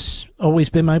 This has always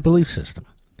been my belief system.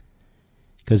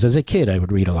 Because as a kid, I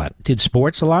would read a lot. Did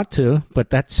sports a lot, too, but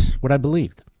that's what I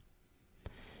believed.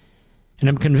 And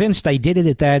I'm convinced I did it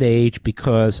at that age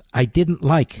because I didn't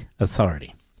like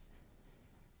authority.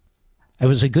 I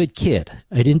was a good kid.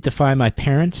 I didn't defy my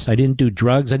parents. I didn't do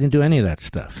drugs. I didn't do any of that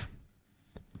stuff.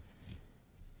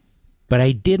 But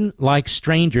I didn't like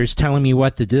strangers telling me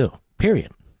what to do,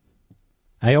 period.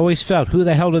 I always felt, who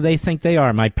the hell do they think they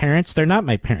are? My parents? They're not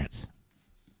my parents.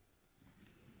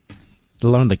 Let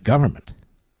alone the government.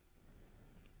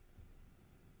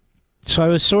 So I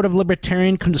was sort of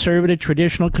libertarian conservative,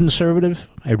 traditional conservative.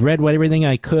 I read everything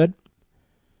I could.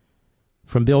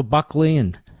 From Bill Buckley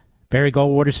and Barry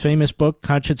Goldwater's famous book,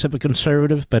 Conscience of a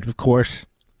Conservative. But of course,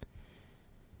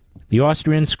 the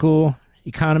Austrian school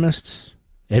economists,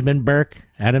 Edmund Burke,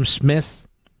 Adam Smith,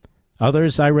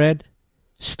 others I read,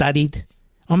 studied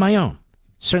on my own.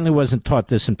 Certainly wasn't taught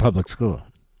this in public school.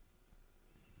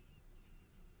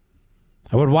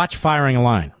 I would watch Firing a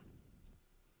Line.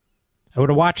 I would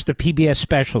have watched the PBS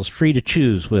specials, Free to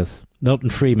Choose, with Milton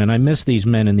Friedman. I miss these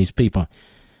men and these people.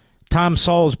 Tom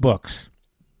Sowell's books.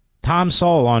 Tom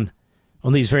Sowell on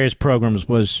these various programs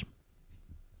was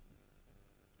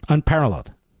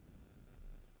unparalleled.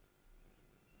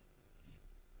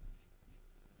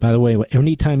 By the way,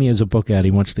 anytime he has a book out,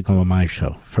 he wants to come on my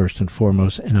show, first and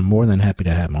foremost, and I'm more than happy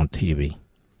to have him on TV.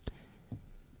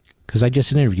 Because I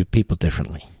just interview people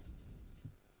differently.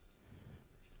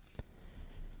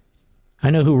 I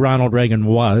know who Ronald Reagan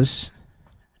was,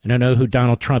 and I know who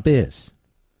Donald Trump is.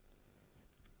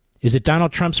 Is it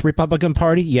Donald Trump's Republican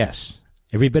Party? Yes.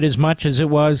 Every bit as much as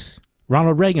it was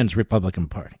Ronald Reagan's Republican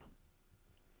Party.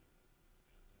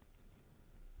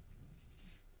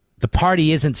 The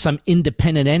party isn't some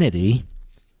independent entity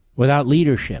without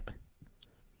leadership.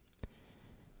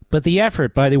 But the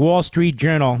effort by the Wall Street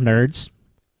Journal nerds,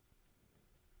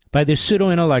 by the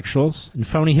pseudo-intellectuals and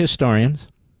phony historians,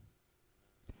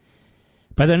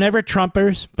 by the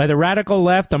never-Trumpers, by the radical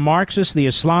left, the Marxists, the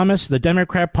Islamists, the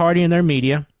Democrat Party and their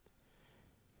media,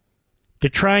 to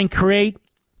try and create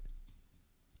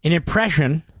an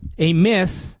impression, a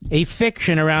myth, a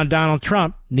fiction around Donald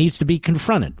Trump needs to be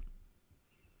confronted.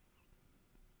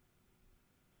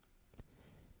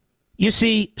 You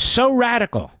see, so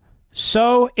radical,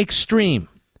 so extreme,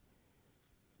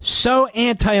 so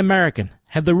anti-American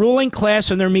have the ruling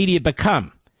class and their media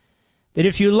become that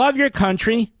if you love your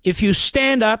country, if you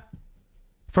stand up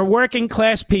for working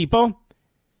class people,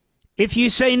 if you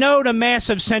say no to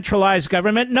massive centralized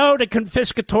government, no to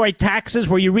confiscatory taxes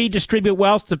where you redistribute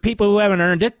wealth to people who haven't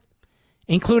earned it,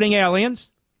 including aliens,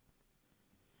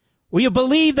 where you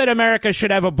believe that America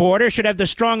should have a border, should have the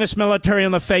strongest military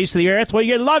on the face of the earth, where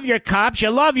you love your cops, you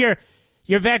love your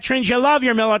veterans, you love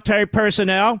your military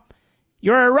personnel,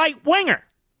 you're a right-winger.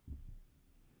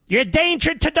 You're a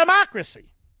danger to democracy.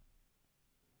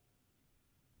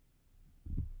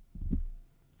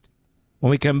 When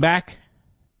we come back,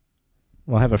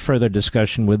 we'll have a further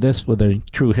discussion with a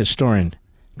true historian,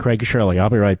 Craig Shirley. I'll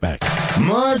be right back.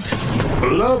 Mark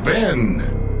Levin.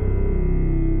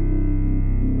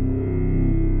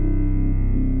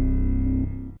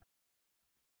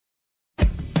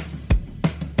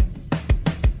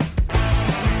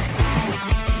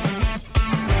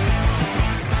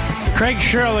 Craig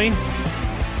Shirley,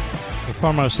 the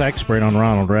foremost expert on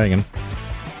Ronald Reagan.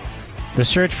 The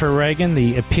search for Reagan,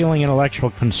 the appealing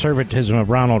intellectual conservatism of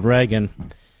Ronald Reagan.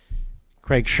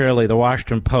 Craig Shirley, the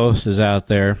Washington Post is out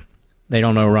there. They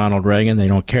don't know Ronald Reagan. They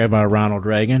don't care about Ronald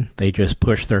Reagan. They just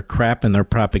push their crap and their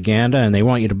propaganda, and they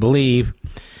want you to believe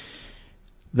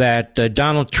that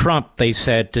Donald Trump, they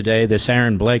said today, this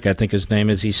Aaron Blake, I think his name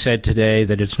is, he said today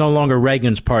that it's no longer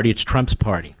Reagan's party, it's Trump's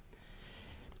party.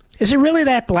 Is it really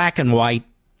that black and white,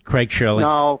 Craig Shirley?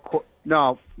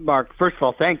 No, Mark. First of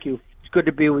all, thank you. It's good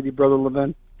to be with you, Brother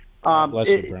Levin. Bless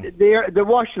you, bro. The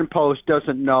Washington Post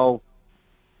doesn't know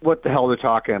what the hell they're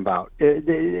talking about.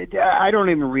 I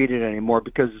don't even read it anymore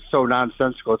because it's so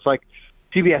nonsensical. It's like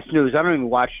CBS News. I don't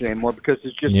even watch it anymore because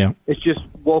it's just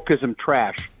wokeism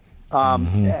trash.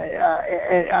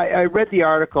 I read the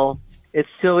article. It's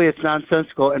silly. It's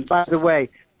nonsensical. And by the way,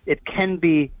 it can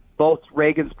be both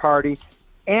Reagan's party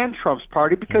and Trump's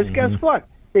party because guess what?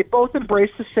 They both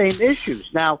embrace the same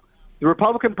issues. Now, the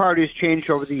Republican Party has changed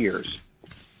over the years.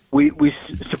 We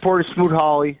supported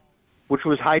Smoot-Hawley, which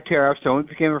was high tariffs, so we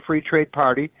became a free trade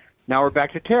party. Now we're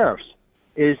back to tariffs.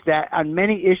 Is that on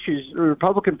many issues, the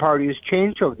Republican Party has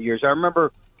changed over the years. I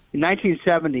remember in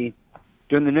 1970,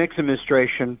 during the Nixon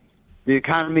administration, the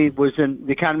economy was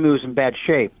in bad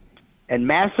shape, and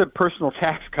massive personal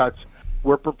tax cuts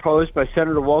were proposed by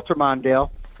Senator Walter Mondale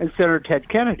and Senator Ted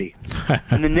Kennedy,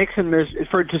 and the Nixon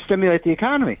to stimulate the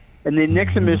economy. And the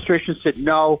Nixon administration said,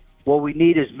 no, what we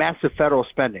need is massive federal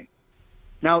spending.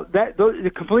 Now,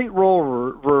 the complete role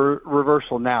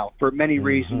reversal now for many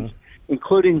reasons,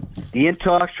 including the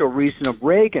intellectual reason of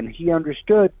Reagan. He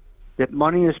understood that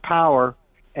money is power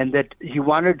and that he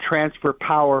wanted to transfer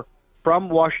power from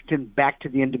Washington back to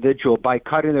the individual by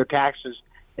cutting their taxes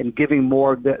and giving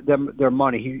more them their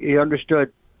money. He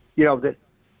understood, that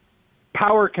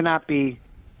power cannot be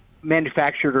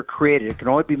manufactured or created. It can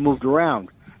only be moved around.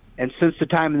 And since the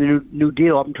time of the New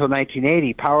Deal up until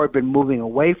 1980, power had been moving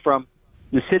away from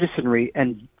the citizenry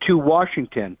and to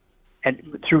Washington,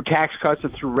 and through tax cuts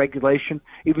and through regulation,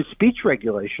 even speech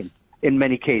regulation in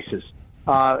many cases,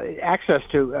 access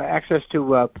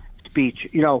to speech.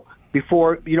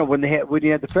 Before when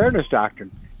you had the fairness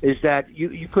doctrine, is that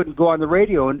you couldn't go on the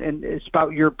radio and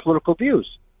spout your political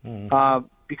views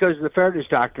because of the fairness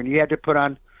doctrine. You had to put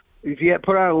on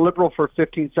a liberal for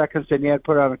 15 seconds, and you had to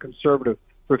put on a conservative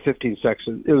for 15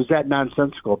 seconds. It was that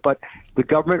nonsensical, but the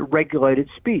government regulated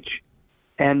speech.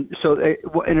 And so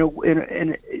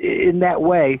in that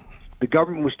way, the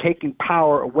government was taking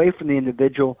power away from the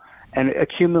individual and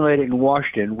accumulating in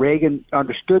Washington. Reagan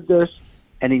understood this,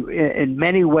 and he, in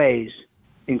many ways,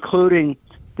 including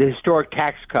the historic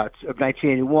tax cuts of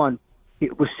 1981, he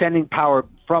was sending power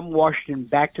from Washington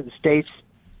back to the states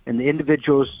and the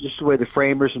individuals, just the way the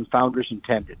framers and founders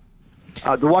intended.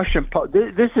 The Washington Post.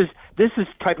 This is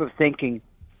type of thinking.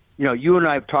 You and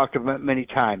I have talked about many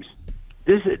times.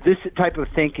 This type of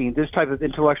thinking, this type of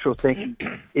intellectual thinking,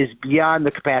 is beyond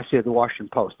the capacity of the Washington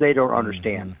Post. They don't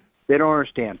understand. They don't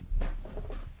understand.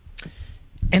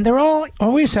 And they're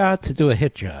always out to do a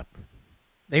hit job.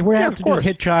 They were out to do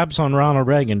hit jobs on Ronald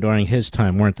Reagan during his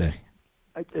time, weren't they?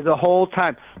 The whole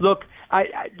time. Look,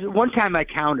 one time I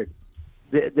counted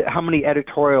how many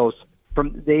editorials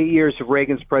from the 8 years of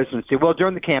Reagan's presidency, well,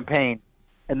 during the campaign,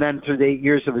 and then through the 8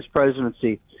 years of his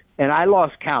presidency, and I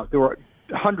lost count. There were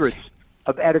hundreds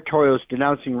of editorials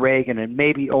denouncing Reagan, and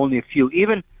maybe only a few.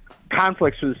 Even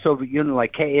conflicts with the Soviet Union,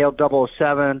 like KAL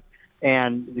 007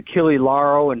 and the Kili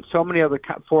Laro and so many other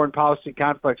foreign policy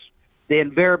conflicts, they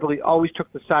invariably always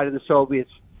took the side of the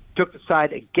Soviets, took the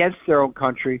side against their own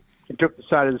country, and took the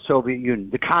side of the Soviet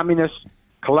Union. The communist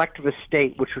collectivist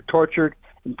state, which tortured,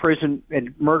 imprisoned,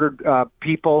 and murdered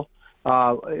people,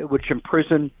 which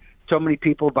imprisoned so many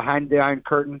people behind the Iron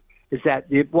Curtain, is that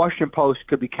the Washington Post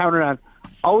could be counted on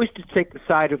always to take the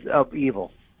side of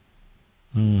evil.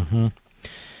 Mm-hmm.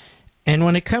 And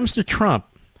when it comes to Trump,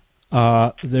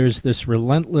 there's this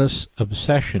relentless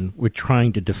obsession with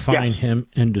trying to define him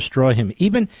and destroy him.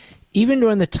 Even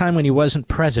during the time when he wasn't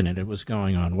president, it was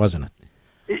going on, wasn't it?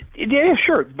 Yeah,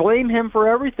 sure. Blame him for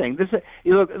everything.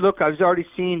 Look, I've already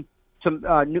seen some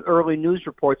early news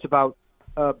reports about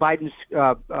Biden's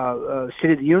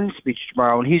State of the Union speech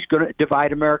tomorrow, and he's going to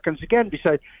divide Americans again.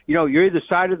 Besides, you're either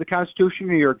side of the Constitution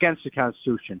or you're against the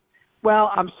Constitution.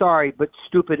 Well, I'm sorry, but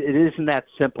stupid. It isn't that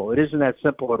simple. It isn't that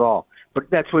simple at all. But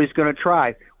that's what he's going to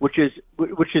try, which is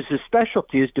his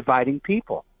specialty, is dividing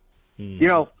people.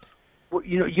 Mm.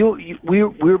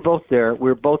 We're both there.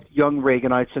 We're both young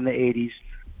Reaganites in the 80s,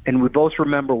 and we both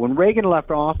remember when Reagan left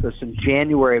office in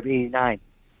January of '89.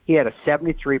 He had a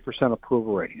 73%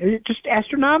 approval rating. It's just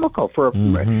astronomical for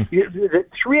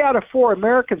 3 out of 4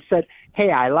 Americans said,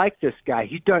 "Hey, I like this guy.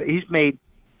 He's made,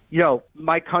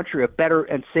 my country a better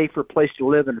and safer place to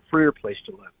live and a freer place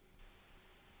to live."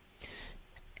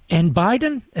 And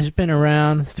Biden has been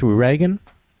around through Reagan,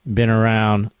 been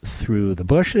around through the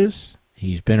Bushes.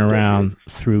 He's been around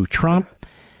through Trump.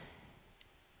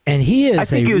 And he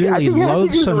is a really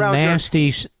loathsome,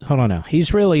 nasty... Hold on now.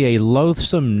 He's really a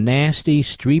loathsome, nasty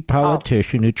street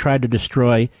politician who tried to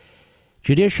destroy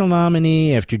judicial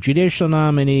nominee after judicial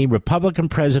nominee, Republican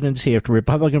presidency after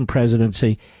Republican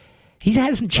presidency. He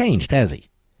hasn't changed, has he?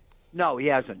 No, he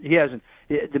hasn't. He hasn't.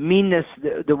 The meanness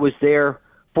that was there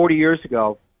 40 years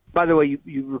ago. By the way,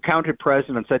 you recounted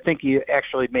presidents. I think you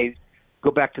actually may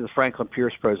go back to the Franklin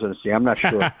Pierce presidency. I'm not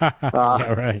sure.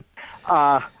 Yeah, right.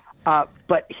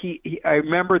 But I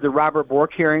remember the Robert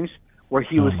Bork hearings where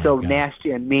he was so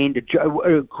nasty and mean to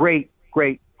a great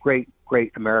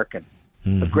American,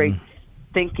 a great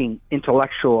thinking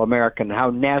intellectual American. How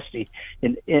nasty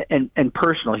and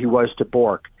personal he was to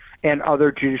Bork and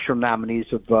other judicial nominees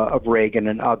of Reagan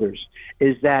and others.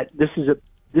 Is that this is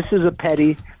a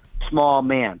petty, small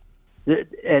man,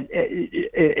 and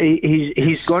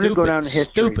he's going to go down in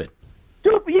history. Stupid.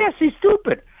 Yes, he's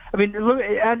stupid. I mean, look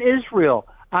on Israel,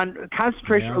 on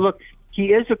concentration. Yeah. Look,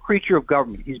 he is a creature of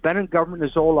government. He's been in government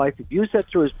his whole life. He views that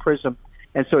through his prism,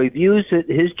 and so he views it.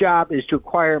 His job is to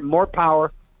acquire more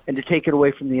power and to take it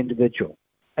away from the individual.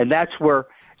 And that's where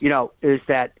is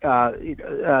that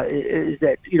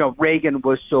Reagan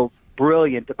was so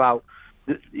brilliant about.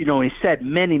 He said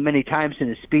many times in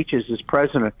his speeches as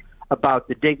president about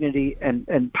the dignity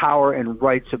and power and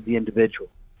rights of the individual.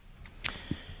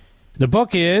 The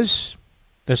book is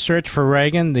The Search for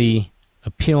Reagan, the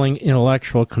appealing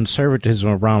intellectual conservatism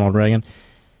of Ronald Reagan.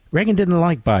 Reagan didn't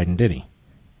like Biden, did he?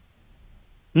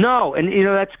 No, and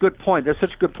that's a good point. That's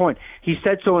such a good point. He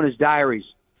said so in his diaries.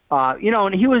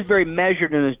 And he was very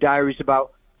measured in his diaries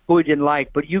about who he didn't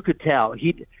like, but you could tell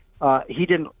he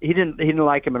didn't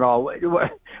like him at all.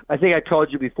 I think I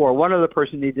told you before. One other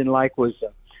person he didn't like was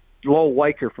Lowell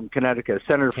Weicker from Connecticut, a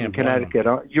senator from Connecticut.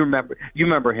 You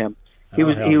remember him? He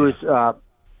was.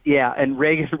 And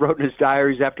Reagan wrote in his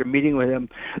diaries after meeting with him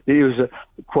that he was a,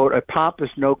 quote, a pompous,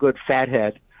 no-good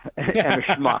fathead and a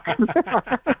schmuck.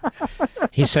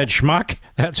 He said schmuck?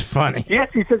 That's funny. Yes,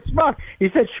 he said schmuck. He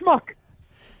said schmuck.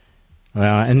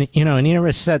 Well, and he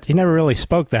never really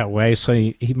spoke that way, so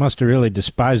he must have really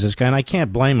despised this guy, and I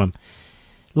can't blame him.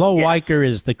 Lowell Weicker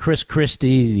is the Chris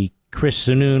Christie, the Chris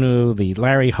Sununu, the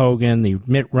Larry Hogan, the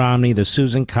Mitt Romney, the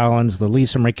Susan Collins, the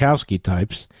Lisa Murkowski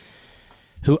types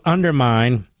who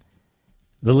undermine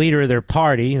the leader of their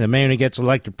party, the man who gets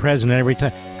elected president every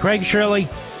time. Craig Shirley,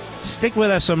 stick with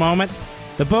us a moment.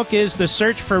 The book is The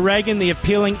Search for Reagan, the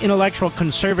appealing intellectual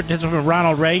conservatism of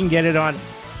Ronald Reagan. Get it on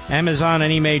Amazon,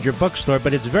 any major bookstore.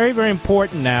 But it's very, very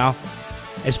important now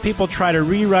as people try to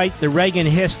rewrite the Reagan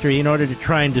history in order to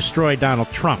try and destroy Donald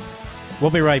Trump.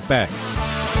 We'll be right back.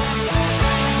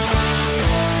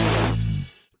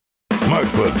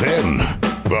 Mark the 10,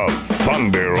 the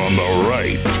thunder on the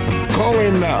right. Call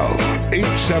in now,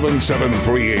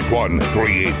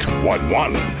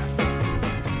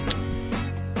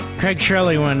 877-381-3811. Craig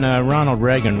Shirley, when Ronald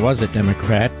Reagan was a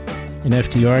Democrat, an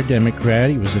FDR Democrat,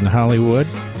 he was in Hollywood.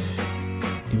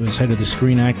 He was head of the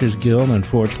Screen Actors Guild.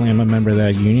 Unfortunately, I'm a member of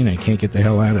that union. I can't get the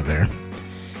hell out of there.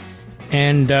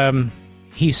 And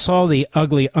he saw the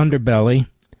ugly underbelly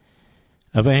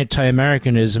of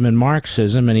anti-Americanism and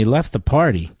Marxism, and he left the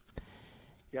party.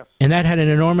 Yes. And that had an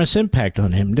enormous impact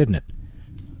on him, didn't it?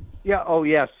 Yeah. Oh,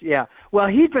 yes. Yeah. Well,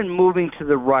 he'd been moving to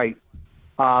the right,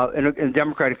 and the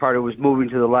Democratic Party was moving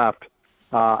to the left.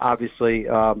 Obviously,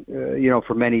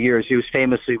 for many years. He was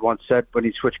famously once said when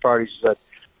he switched parties, he said,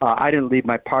 "I didn't leave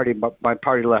my party, but my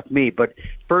party left me." But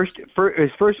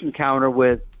his first encounter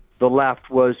with the left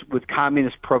was with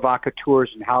communist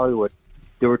provocateurs in Hollywood.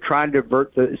 They were trying to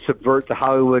subvert the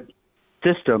Hollywood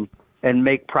system and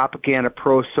make propaganda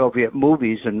pro-Soviet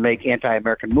movies and make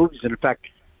anti-American movies. And in fact,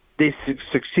 they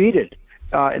succeeded.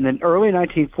 In the early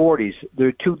 1940s, there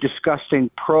were two disgusting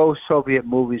pro-Soviet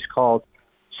movies called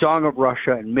Song of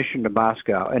Russia and Mission to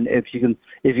Moscow. And if you can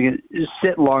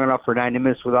sit long enough for 90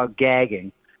 minutes without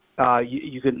gagging,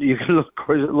 you can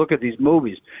look at these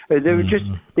movies. They were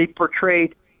they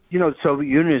portrayed the Soviet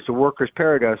Union as a workers'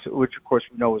 paradise, which of course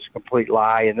we know was a complete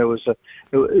lie. And there was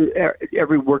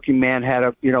every working man had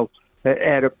a bowl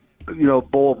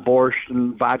of borscht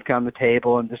and vodka on the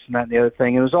table and this and that and the other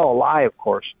thing. It was all a lie, of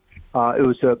course. It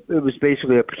was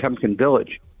basically a Potemkin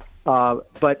village.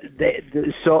 But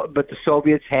the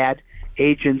Soviets had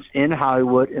agents in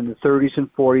Hollywood in the 30s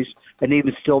and 40s, and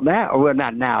even still now. Well,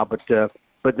 not now, but there's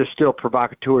still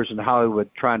provocateurs in Hollywood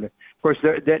trying to. Of course,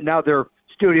 they're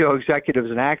studio executives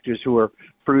and actors who are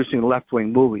producing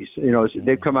left-wing movies.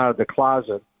 They've come out of the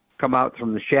closet, come out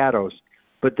from the shadows.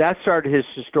 But that started his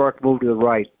historic move to the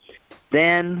right.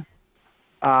 Then,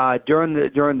 during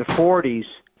the 40s.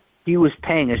 He was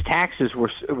paying, his taxes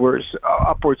were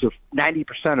upwards of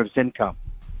 90% of his income.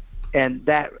 And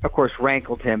that, of course,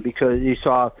 rankled him because he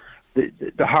saw the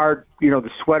hard,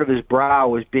 the sweat of his brow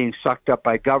was being sucked up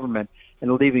by government.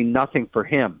 and leaving nothing for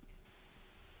him.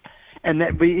 And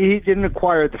that he didn't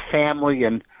acquire the family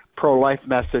and pro-life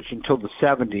message until the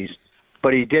 70s,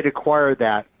 but he did acquire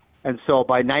that. And so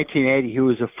by 1980, he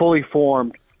was a fully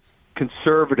formed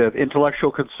conservative,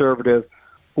 intellectual conservative,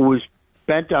 who was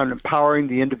bent on empowering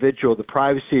the individual, the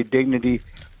privacy, dignity,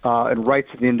 and rights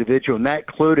of the individual. And that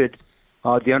included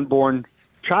the unborn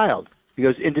child,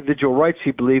 because individual rights,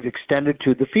 he believed, extended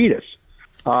to the fetus.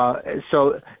 By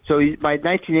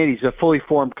 1980, he's a fully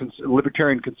formed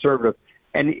libertarian conservative.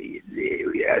 And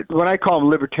when I call him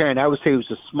libertarian, I would say he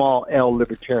was a small L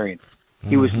libertarian.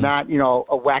 He was not,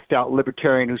 a whacked-out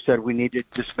libertarian who said we need to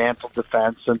dismantle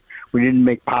defense and we didn't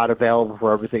make pot available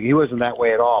for everything. He wasn't that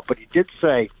way at all. But he did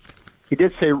say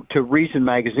to Reason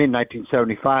magazine in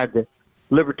 1975 that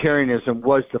libertarianism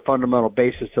was the fundamental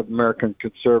basis of American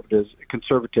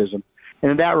conservatism.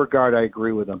 And in that regard, I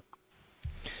agree with him.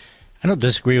 I don't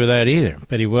disagree with that either,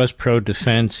 but he was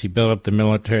pro-defense. He built up the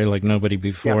military like nobody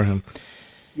before him.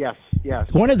 Yes.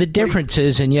 One of the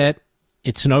differences, and yet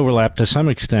it's an overlap to some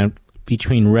extent,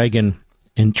 between Reagan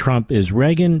and Trump is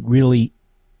Reagan really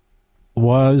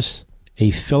was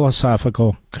a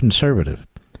philosophical conservative.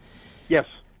 Yes.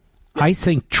 I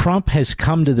think Trump has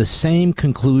come to the same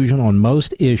conclusion on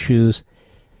most issues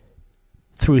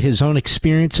through his own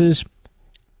experiences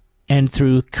and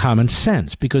through common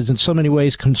sense, because in so many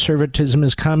ways conservatism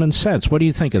is common sense. What do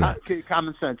you think of that?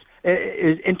 Common sense.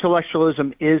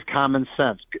 Intellectualism is common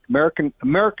sense. American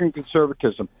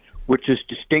conservatism, which is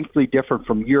distinctly different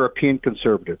from European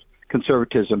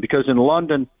conservatism, because in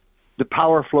London, the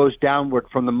power flows downward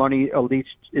from the money elites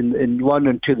in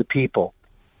London to the people.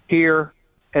 Here,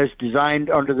 as designed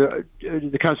under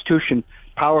the Constitution,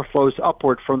 power flows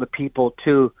upward from the people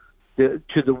to the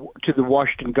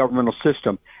Washington governmental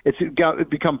system. It's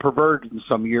become perverted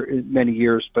in many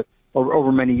years, but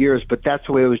over many years. But that's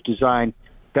the way it was designed.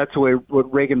 That's the way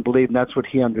what Reagan believed, and that's what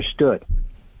he understood.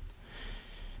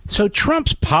 So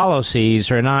Trump's policies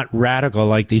are not radical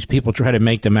like these people try to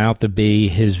make them out to be.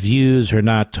 His views are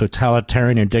not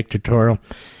totalitarian or dictatorial.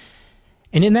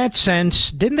 And in that sense,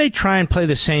 didn't they try and play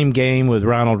the same game with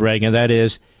Ronald Reagan? That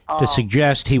is, to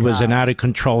suggest he was an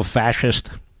out-of-control fascist?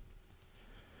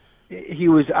 He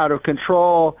was out of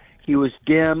control. He was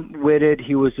dim-witted.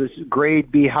 He was this grade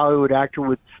B Hollywood actor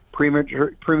with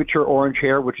premature orange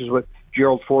hair, which is what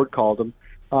Gerald Ford called him.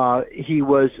 He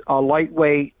was a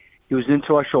lightweight. He was an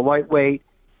intellectual lightweight.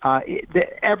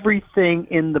 Everything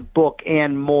in the book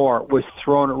and more was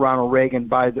thrown at Ronald Reagan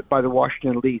by the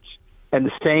Washington elites. And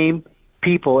the same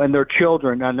people and their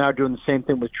children are now doing the same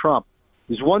thing with Trump.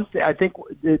 There's one thing I think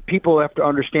that people have to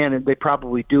understand, and they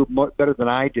probably do better than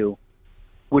I do,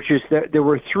 which is that there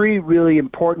were three really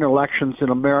important elections in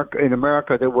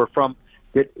America that were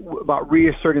about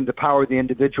reasserting the power of the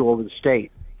individual over the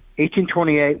state.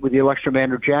 1828 with the election of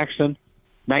Andrew Jackson,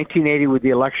 1980 with the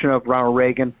election of Ronald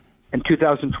Reagan, and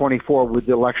 2024 with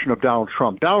the election of Donald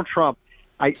Trump. Donald Trump,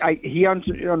 he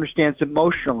understands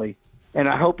emotionally, and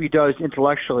I hope he does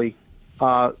intellectually.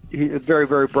 He's a very,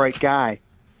 very bright guy.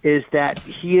 Is that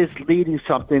he is leading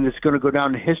something that's going to go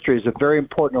down in history as a very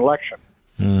important election.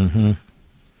 Mm-hmm.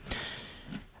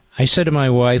 I said to my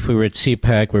wife, we were at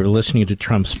CPAC, we were listening to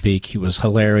Trump speak. He was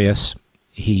hilarious.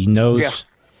 He knows, yeah.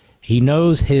 he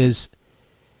knows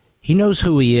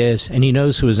who he is, and he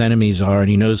knows who his enemies are, and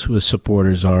he knows who his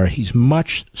supporters are. He's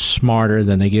much smarter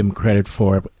than they give him credit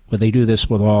for, but they do this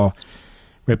with all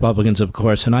Republicans, of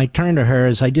course. And I turned to her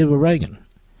as I did with Reagan,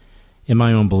 in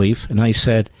my own belief, and I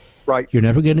said, "Right, you're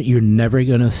never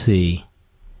gonna see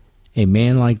a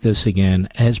man like this again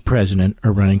as president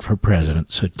or running for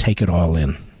president. So take it all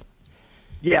in."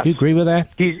 Yeah, do you agree with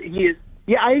that? He is.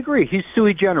 Yeah, I agree. He's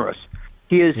sui generis.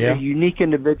 He is a unique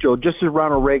individual, just as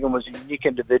Ronald Reagan was a unique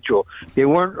individual. They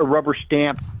weren't a rubber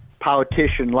stamp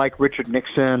politician like Richard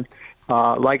Nixon,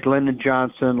 like Lyndon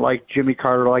Johnson, like Jimmy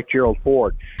Carter, like Gerald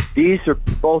Ford. These are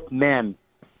both men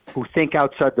who think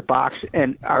outside the box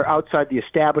and are outside the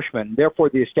establishment. And therefore,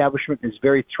 the establishment is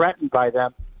very threatened by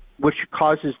them, which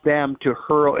causes them to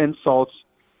hurl insults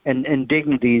and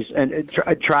indignities and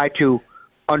try to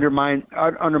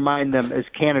undermine them as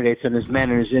candidates and as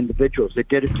men and as individuals. They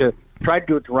tried to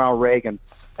do it to Ronald Reagan.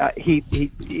 He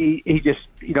just,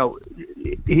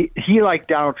 he like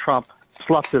Donald Trump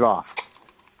sloughed it off.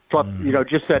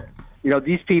 Just said,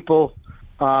 these people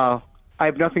I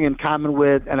have nothing in common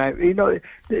with. And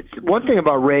one thing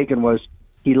about Reagan was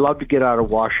he loved to get out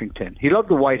of Washington. He loved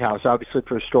the White House, obviously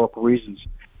for historical reasons.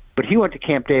 But he went to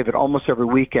Camp David almost every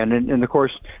weekend. And of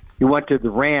course, he went to the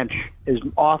ranch as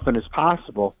often as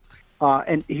possible.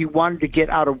 and he wanted to get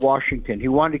out of Washington. He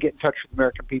wanted to get in touch with the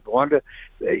American people.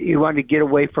 He wanted to get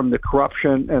away from the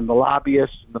corruption and the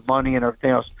lobbyists and the money and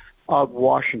everything else of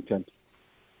Washington.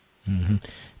 Mm-hmm.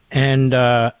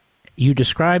 And you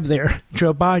described there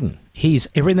Joe Biden. He's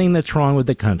everything that's wrong with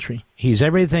the country. He's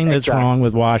everything that's wrong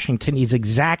with Washington.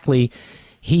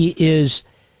 He is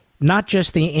not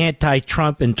just the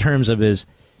anti-Trump in terms of his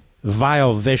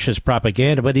vile, vicious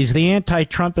propaganda, but he's the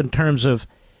anti-Trump in terms of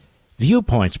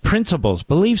viewpoints, principles,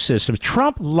 belief systems.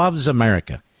 Trump loves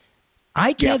America.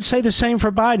 I can't say the same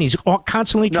for Biden. He's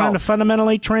constantly trying to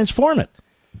fundamentally transform it.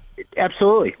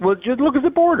 Absolutely. Well, just look at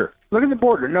the border. Look at the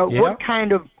border. No, what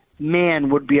kind of man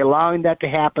would be allowing that to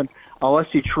happen unless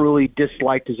he truly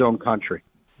disliked his own country?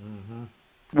 Mm-hmm.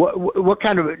 What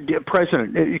kind of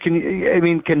president? Can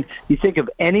you think of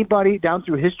anybody down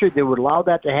through history that would allow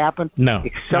that to happen? No,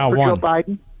 except for Joe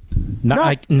Biden.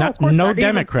 No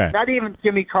Democrat. Not even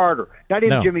Jimmy Carter. Not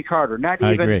even Jimmy Carter. Not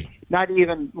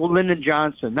even Lyndon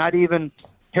Johnson. Not even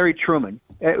Harry Truman,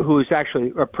 who is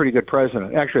actually a pretty good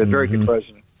president. Actually, a very good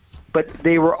president. But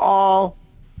they were all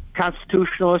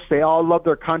constitutionalists. They all loved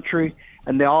their country,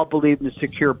 and they all believed in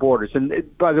secure borders.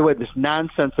 And by the way, this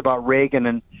nonsense about Reagan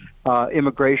and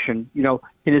immigration, in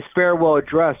his farewell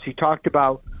address, he talked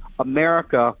about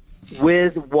America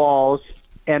with walls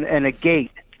and a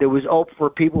gate that was open for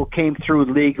people who came through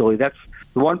legally. That's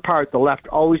the one part the left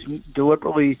always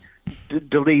deliberately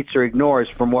deletes or ignores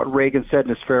from what Reagan said in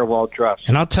his farewell address.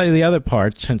 And I'll tell you the other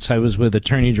part, since I was with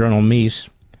Attorney General Meese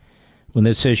when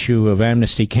this issue of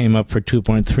amnesty came up for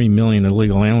 2.3 million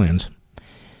illegal aliens.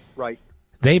 Right.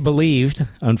 They believed,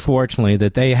 unfortunately,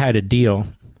 that they had a deal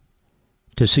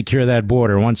to secure that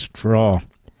border once and for all.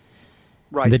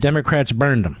 Right. The Democrats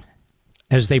burned them,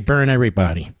 as they burn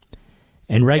everybody.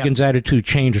 And Reagan's attitude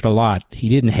changed a lot. He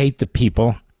didn't hate the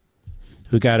people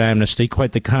who got amnesty,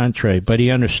 quite the contrary, but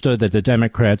he understood that the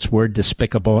Democrats were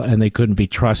despicable and they couldn't be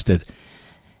trusted.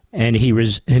 And he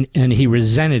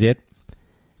resented it,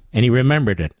 and he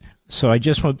remembered it. So I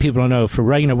just want people to know, for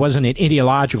Reagan, it wasn't an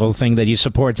ideological thing that he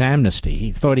supports amnesty.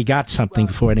 He thought he got something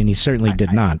for it, and he certainly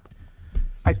did not.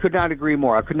 I could not agree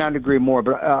more. But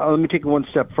let me take it one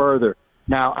step further.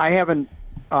 Now,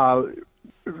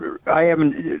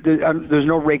 there's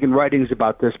no Reagan writings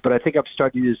about this, but I think I've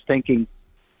studied his thinking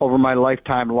over my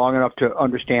lifetime long enough to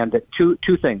understand that two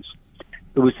things.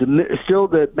 It was still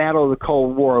the battle of the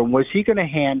Cold War, and was he going to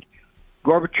hand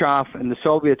Gorbachev and the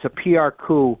Soviets a PR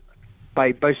coup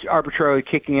by arbitrarily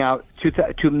kicking out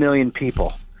 2 million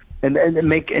people and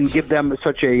give them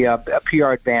such a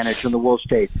PR advantage in the world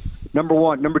stage? Number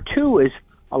one. Number two is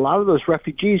a lot of those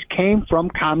refugees came from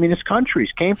communist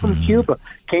countries, came from Cuba,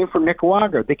 came from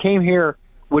Nicaragua. They came here,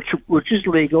 which is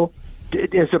legal,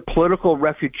 as a political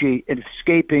refugee and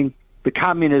escaping the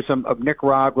communism of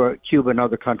Nicaragua, Cuba, and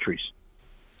other countries.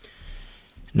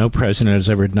 No president has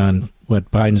ever done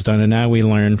what Biden's done. And now we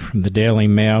learn from the Daily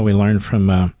Mail, we learn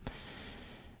from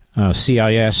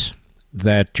CIS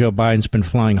that Joe Biden's been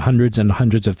flying hundreds and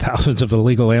hundreds of thousands of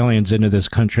illegal aliens into this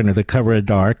country under the cover of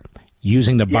dark,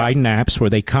 using the Biden apps where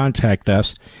they contact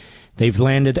us. They've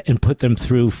landed and put them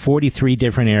through 43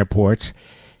 different airports.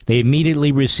 They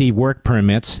immediately receive work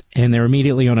permits, and they're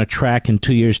immediately on a track in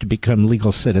 2 years to become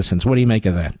legal citizens. What do you make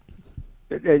of that?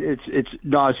 It's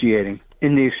nauseating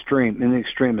in the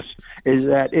extremist. Is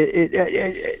that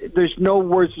there's no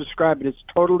words to describe it. It's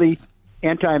totally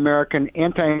anti-American,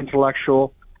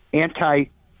 anti-intellectual,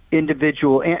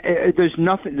 anti-individual. There's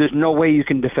no way you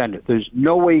can defend it. There's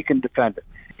no way you can defend it.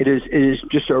 It is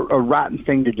just a rotten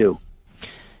thing to do.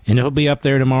 And he'll be up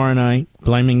there tomorrow night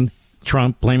blaming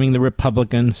Trump, blaming the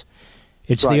Republicans.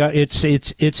 It's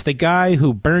it's the guy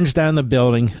who burns down the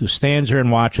building, who stands there and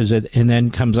watches it, and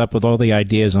then comes up with all the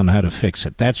ideas on how to fix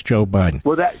it. That's Joe Biden.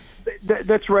 Well,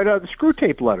 that's right out of the Screw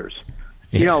Tape letters.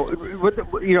 Yeah.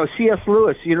 C.S.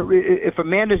 Lewis. If a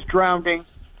man is drowning,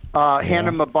 hand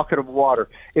him a bucket of water.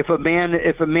 If a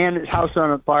man's house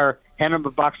on fire, hand him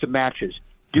a box of matches.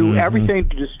 Do everything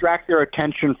to distract their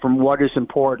attention from what is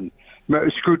important.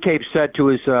 Screw Tape said to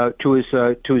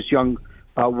his young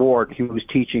ward he was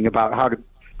teaching about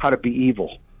how to be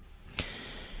evil.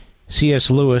 C.S.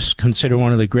 Lewis, considered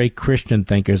one of the great Christian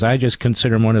thinkers. I just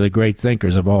consider him one of the great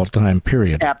thinkers of all time,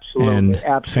 period. Absolutely.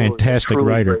 Fantastic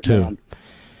writer, too. Man.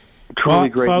 Truly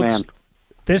great folks, man.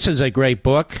 This is a great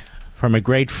book from a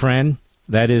great friend.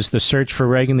 That is The Search for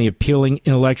Reagan, the Appealing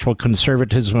Intellectual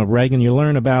Conservatism of Reagan. You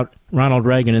learn about Ronald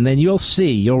Reagan, and then you'll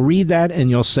read that, and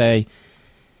you'll say,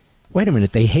 wait a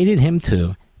minute, they hated him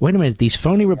too. Wait a minute, these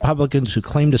phony Republicans who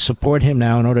claim to support him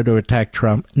now in order to attack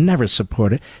Trump never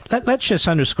supported. Let's just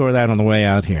underscore that on the way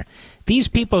out here. These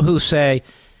people who say,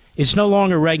 It's no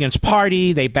longer Reagan's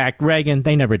party. They backed Reagan.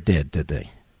 They never did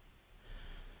they?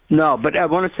 No, but I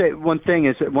want to say one thing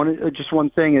is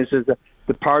that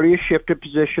the party has shifted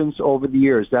positions over the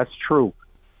years. That's true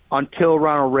until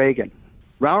Ronald Reagan.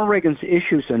 Ronald Reagan's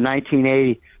issues in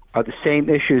 1980 are the same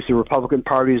issues the Republican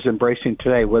Party is embracing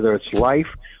today, whether it's life,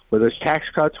 whether it's tax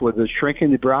cuts, whether it's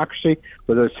shrinking the bureaucracy,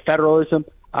 whether it's federalism.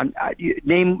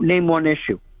 Name one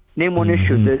issue. Name one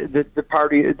issue. The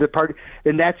party,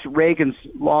 and that's Reagan's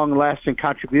long-lasting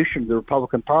contribution to the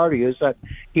Republican Party is that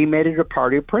he made it a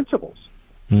party of principles.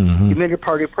 He made it a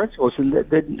party of principles, and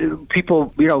the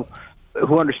people,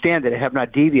 who understand it have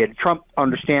not deviated. Trump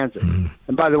understands it.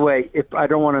 And by the way, if I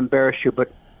don't want to embarrass you,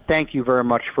 but thank you very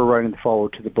much for writing the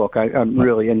foreword to the book. I'm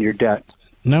really in your debt.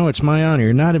 No, it's my honor.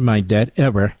 You're not in my debt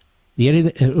ever.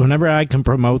 Whenever I can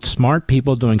promote smart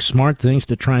people doing smart things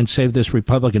to try and save this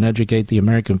republic and educate the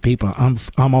American people,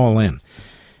 I'm all in.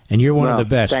 And you're one of the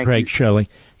best, Craig Shirley.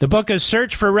 The book is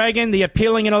Search for Reagan, The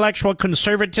Appealing Intellectual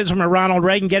Conservatism of Ronald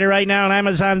Reagan. Get it right now on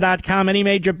Amazon.com, any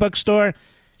major bookstore.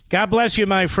 God bless you,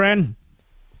 my friend.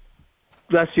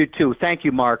 Bless you, too. Thank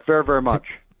you, Mark, very, very much.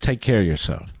 Take care of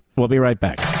yourself. We'll be right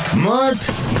back. Mark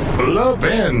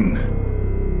Levin.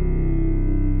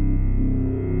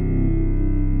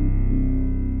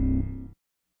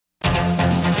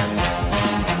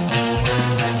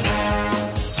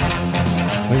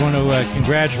 We want to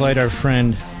congratulate our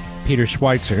friend Peter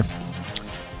Schweitzer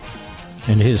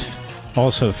and his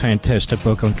also fantastic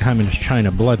book on Communist China,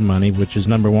 Blood Money, which is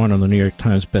 #1 on the New York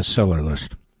Times bestseller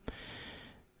list.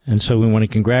 And so we want to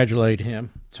congratulate him.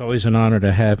 It's always an honor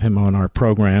to have him on our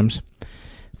programs.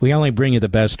 We only bring you the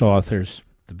best authors,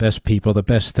 the best people, the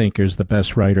best thinkers, the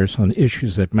best writers on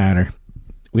issues that matter.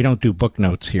 We don't do book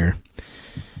notes here,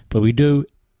 but we do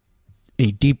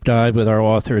a deep dive with our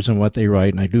authors and what they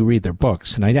write, and I do read their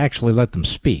books, and I actually let them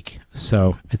speak.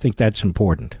 So I think that's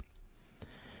important.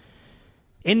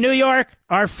 In New York,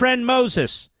 our friend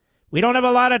Moses. We don't have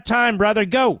a lot of time, brother.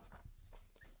 Go.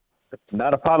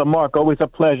 Not a problem, Mark. Always a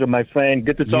pleasure, my friend.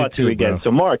 Good to talk to you again. Bro.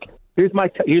 So, Mark, here's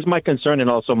my concern and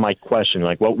also my question.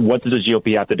 Like, what does the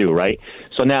GOP have to do, right?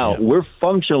 So now we're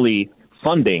functionally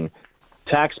funding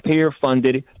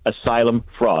taxpayer-funded asylum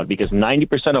fraud because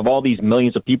 90% of all these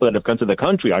millions of people that have come to the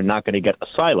country are not going to get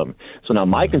asylum. So now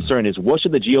my concern is, what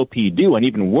should the GOP do? And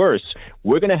even worse,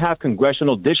 we're going to have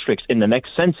congressional districts in the next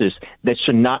census that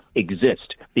should not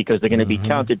exist because they're going to be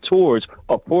counted towards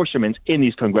apportionments in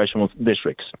these congressional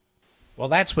districts. Well,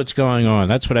 that's what's going on.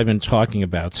 That's what I've been talking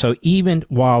about. So even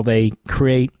while they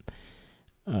create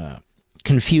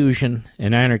confusion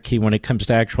and anarchy when it comes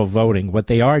to actual voting, what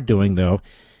they are doing, though,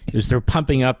 is they're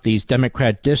pumping up these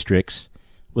Democrat districts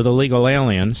with illegal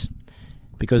aliens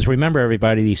because, remember,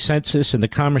 everybody, the Census and the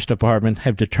Commerce Department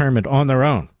have determined on their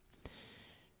own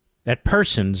that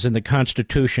persons in the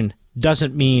Constitution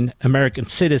doesn't mean American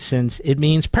citizens. It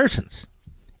means persons.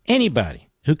 Anybody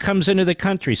who comes into the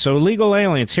country, so illegal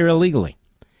aliens here illegally,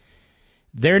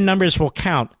 their numbers will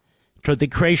count toward the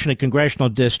creation of congressional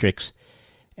districts.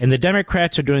 And the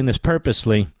Democrats are doing this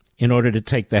purposely in order to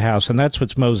take the House. And that's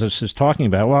what Moses is talking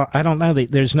about. Well, I don't know.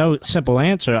 There's no simple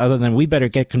answer other than we better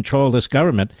get control of this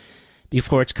government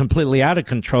before it's completely out of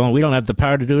control and we don't have the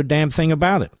power to do a damn thing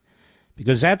about it.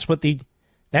 Because that's what the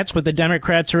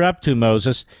Democrats are up to,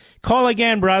 Moses. Call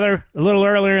again, brother, a little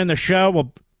earlier in the show.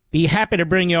 We'll be happy to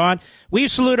bring you on. We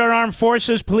salute our armed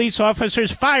forces, police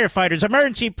officers, firefighters,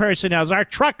 emergency personnel, our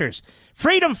truckers,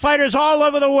 freedom fighters all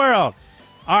over the world,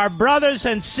 our brothers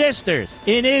and sisters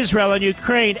in Israel and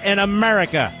Ukraine and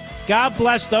America. God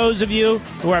bless those of you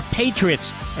who are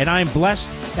patriots, and I'm blessed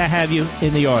to have you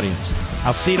in the audience.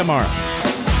 I'll see you tomorrow.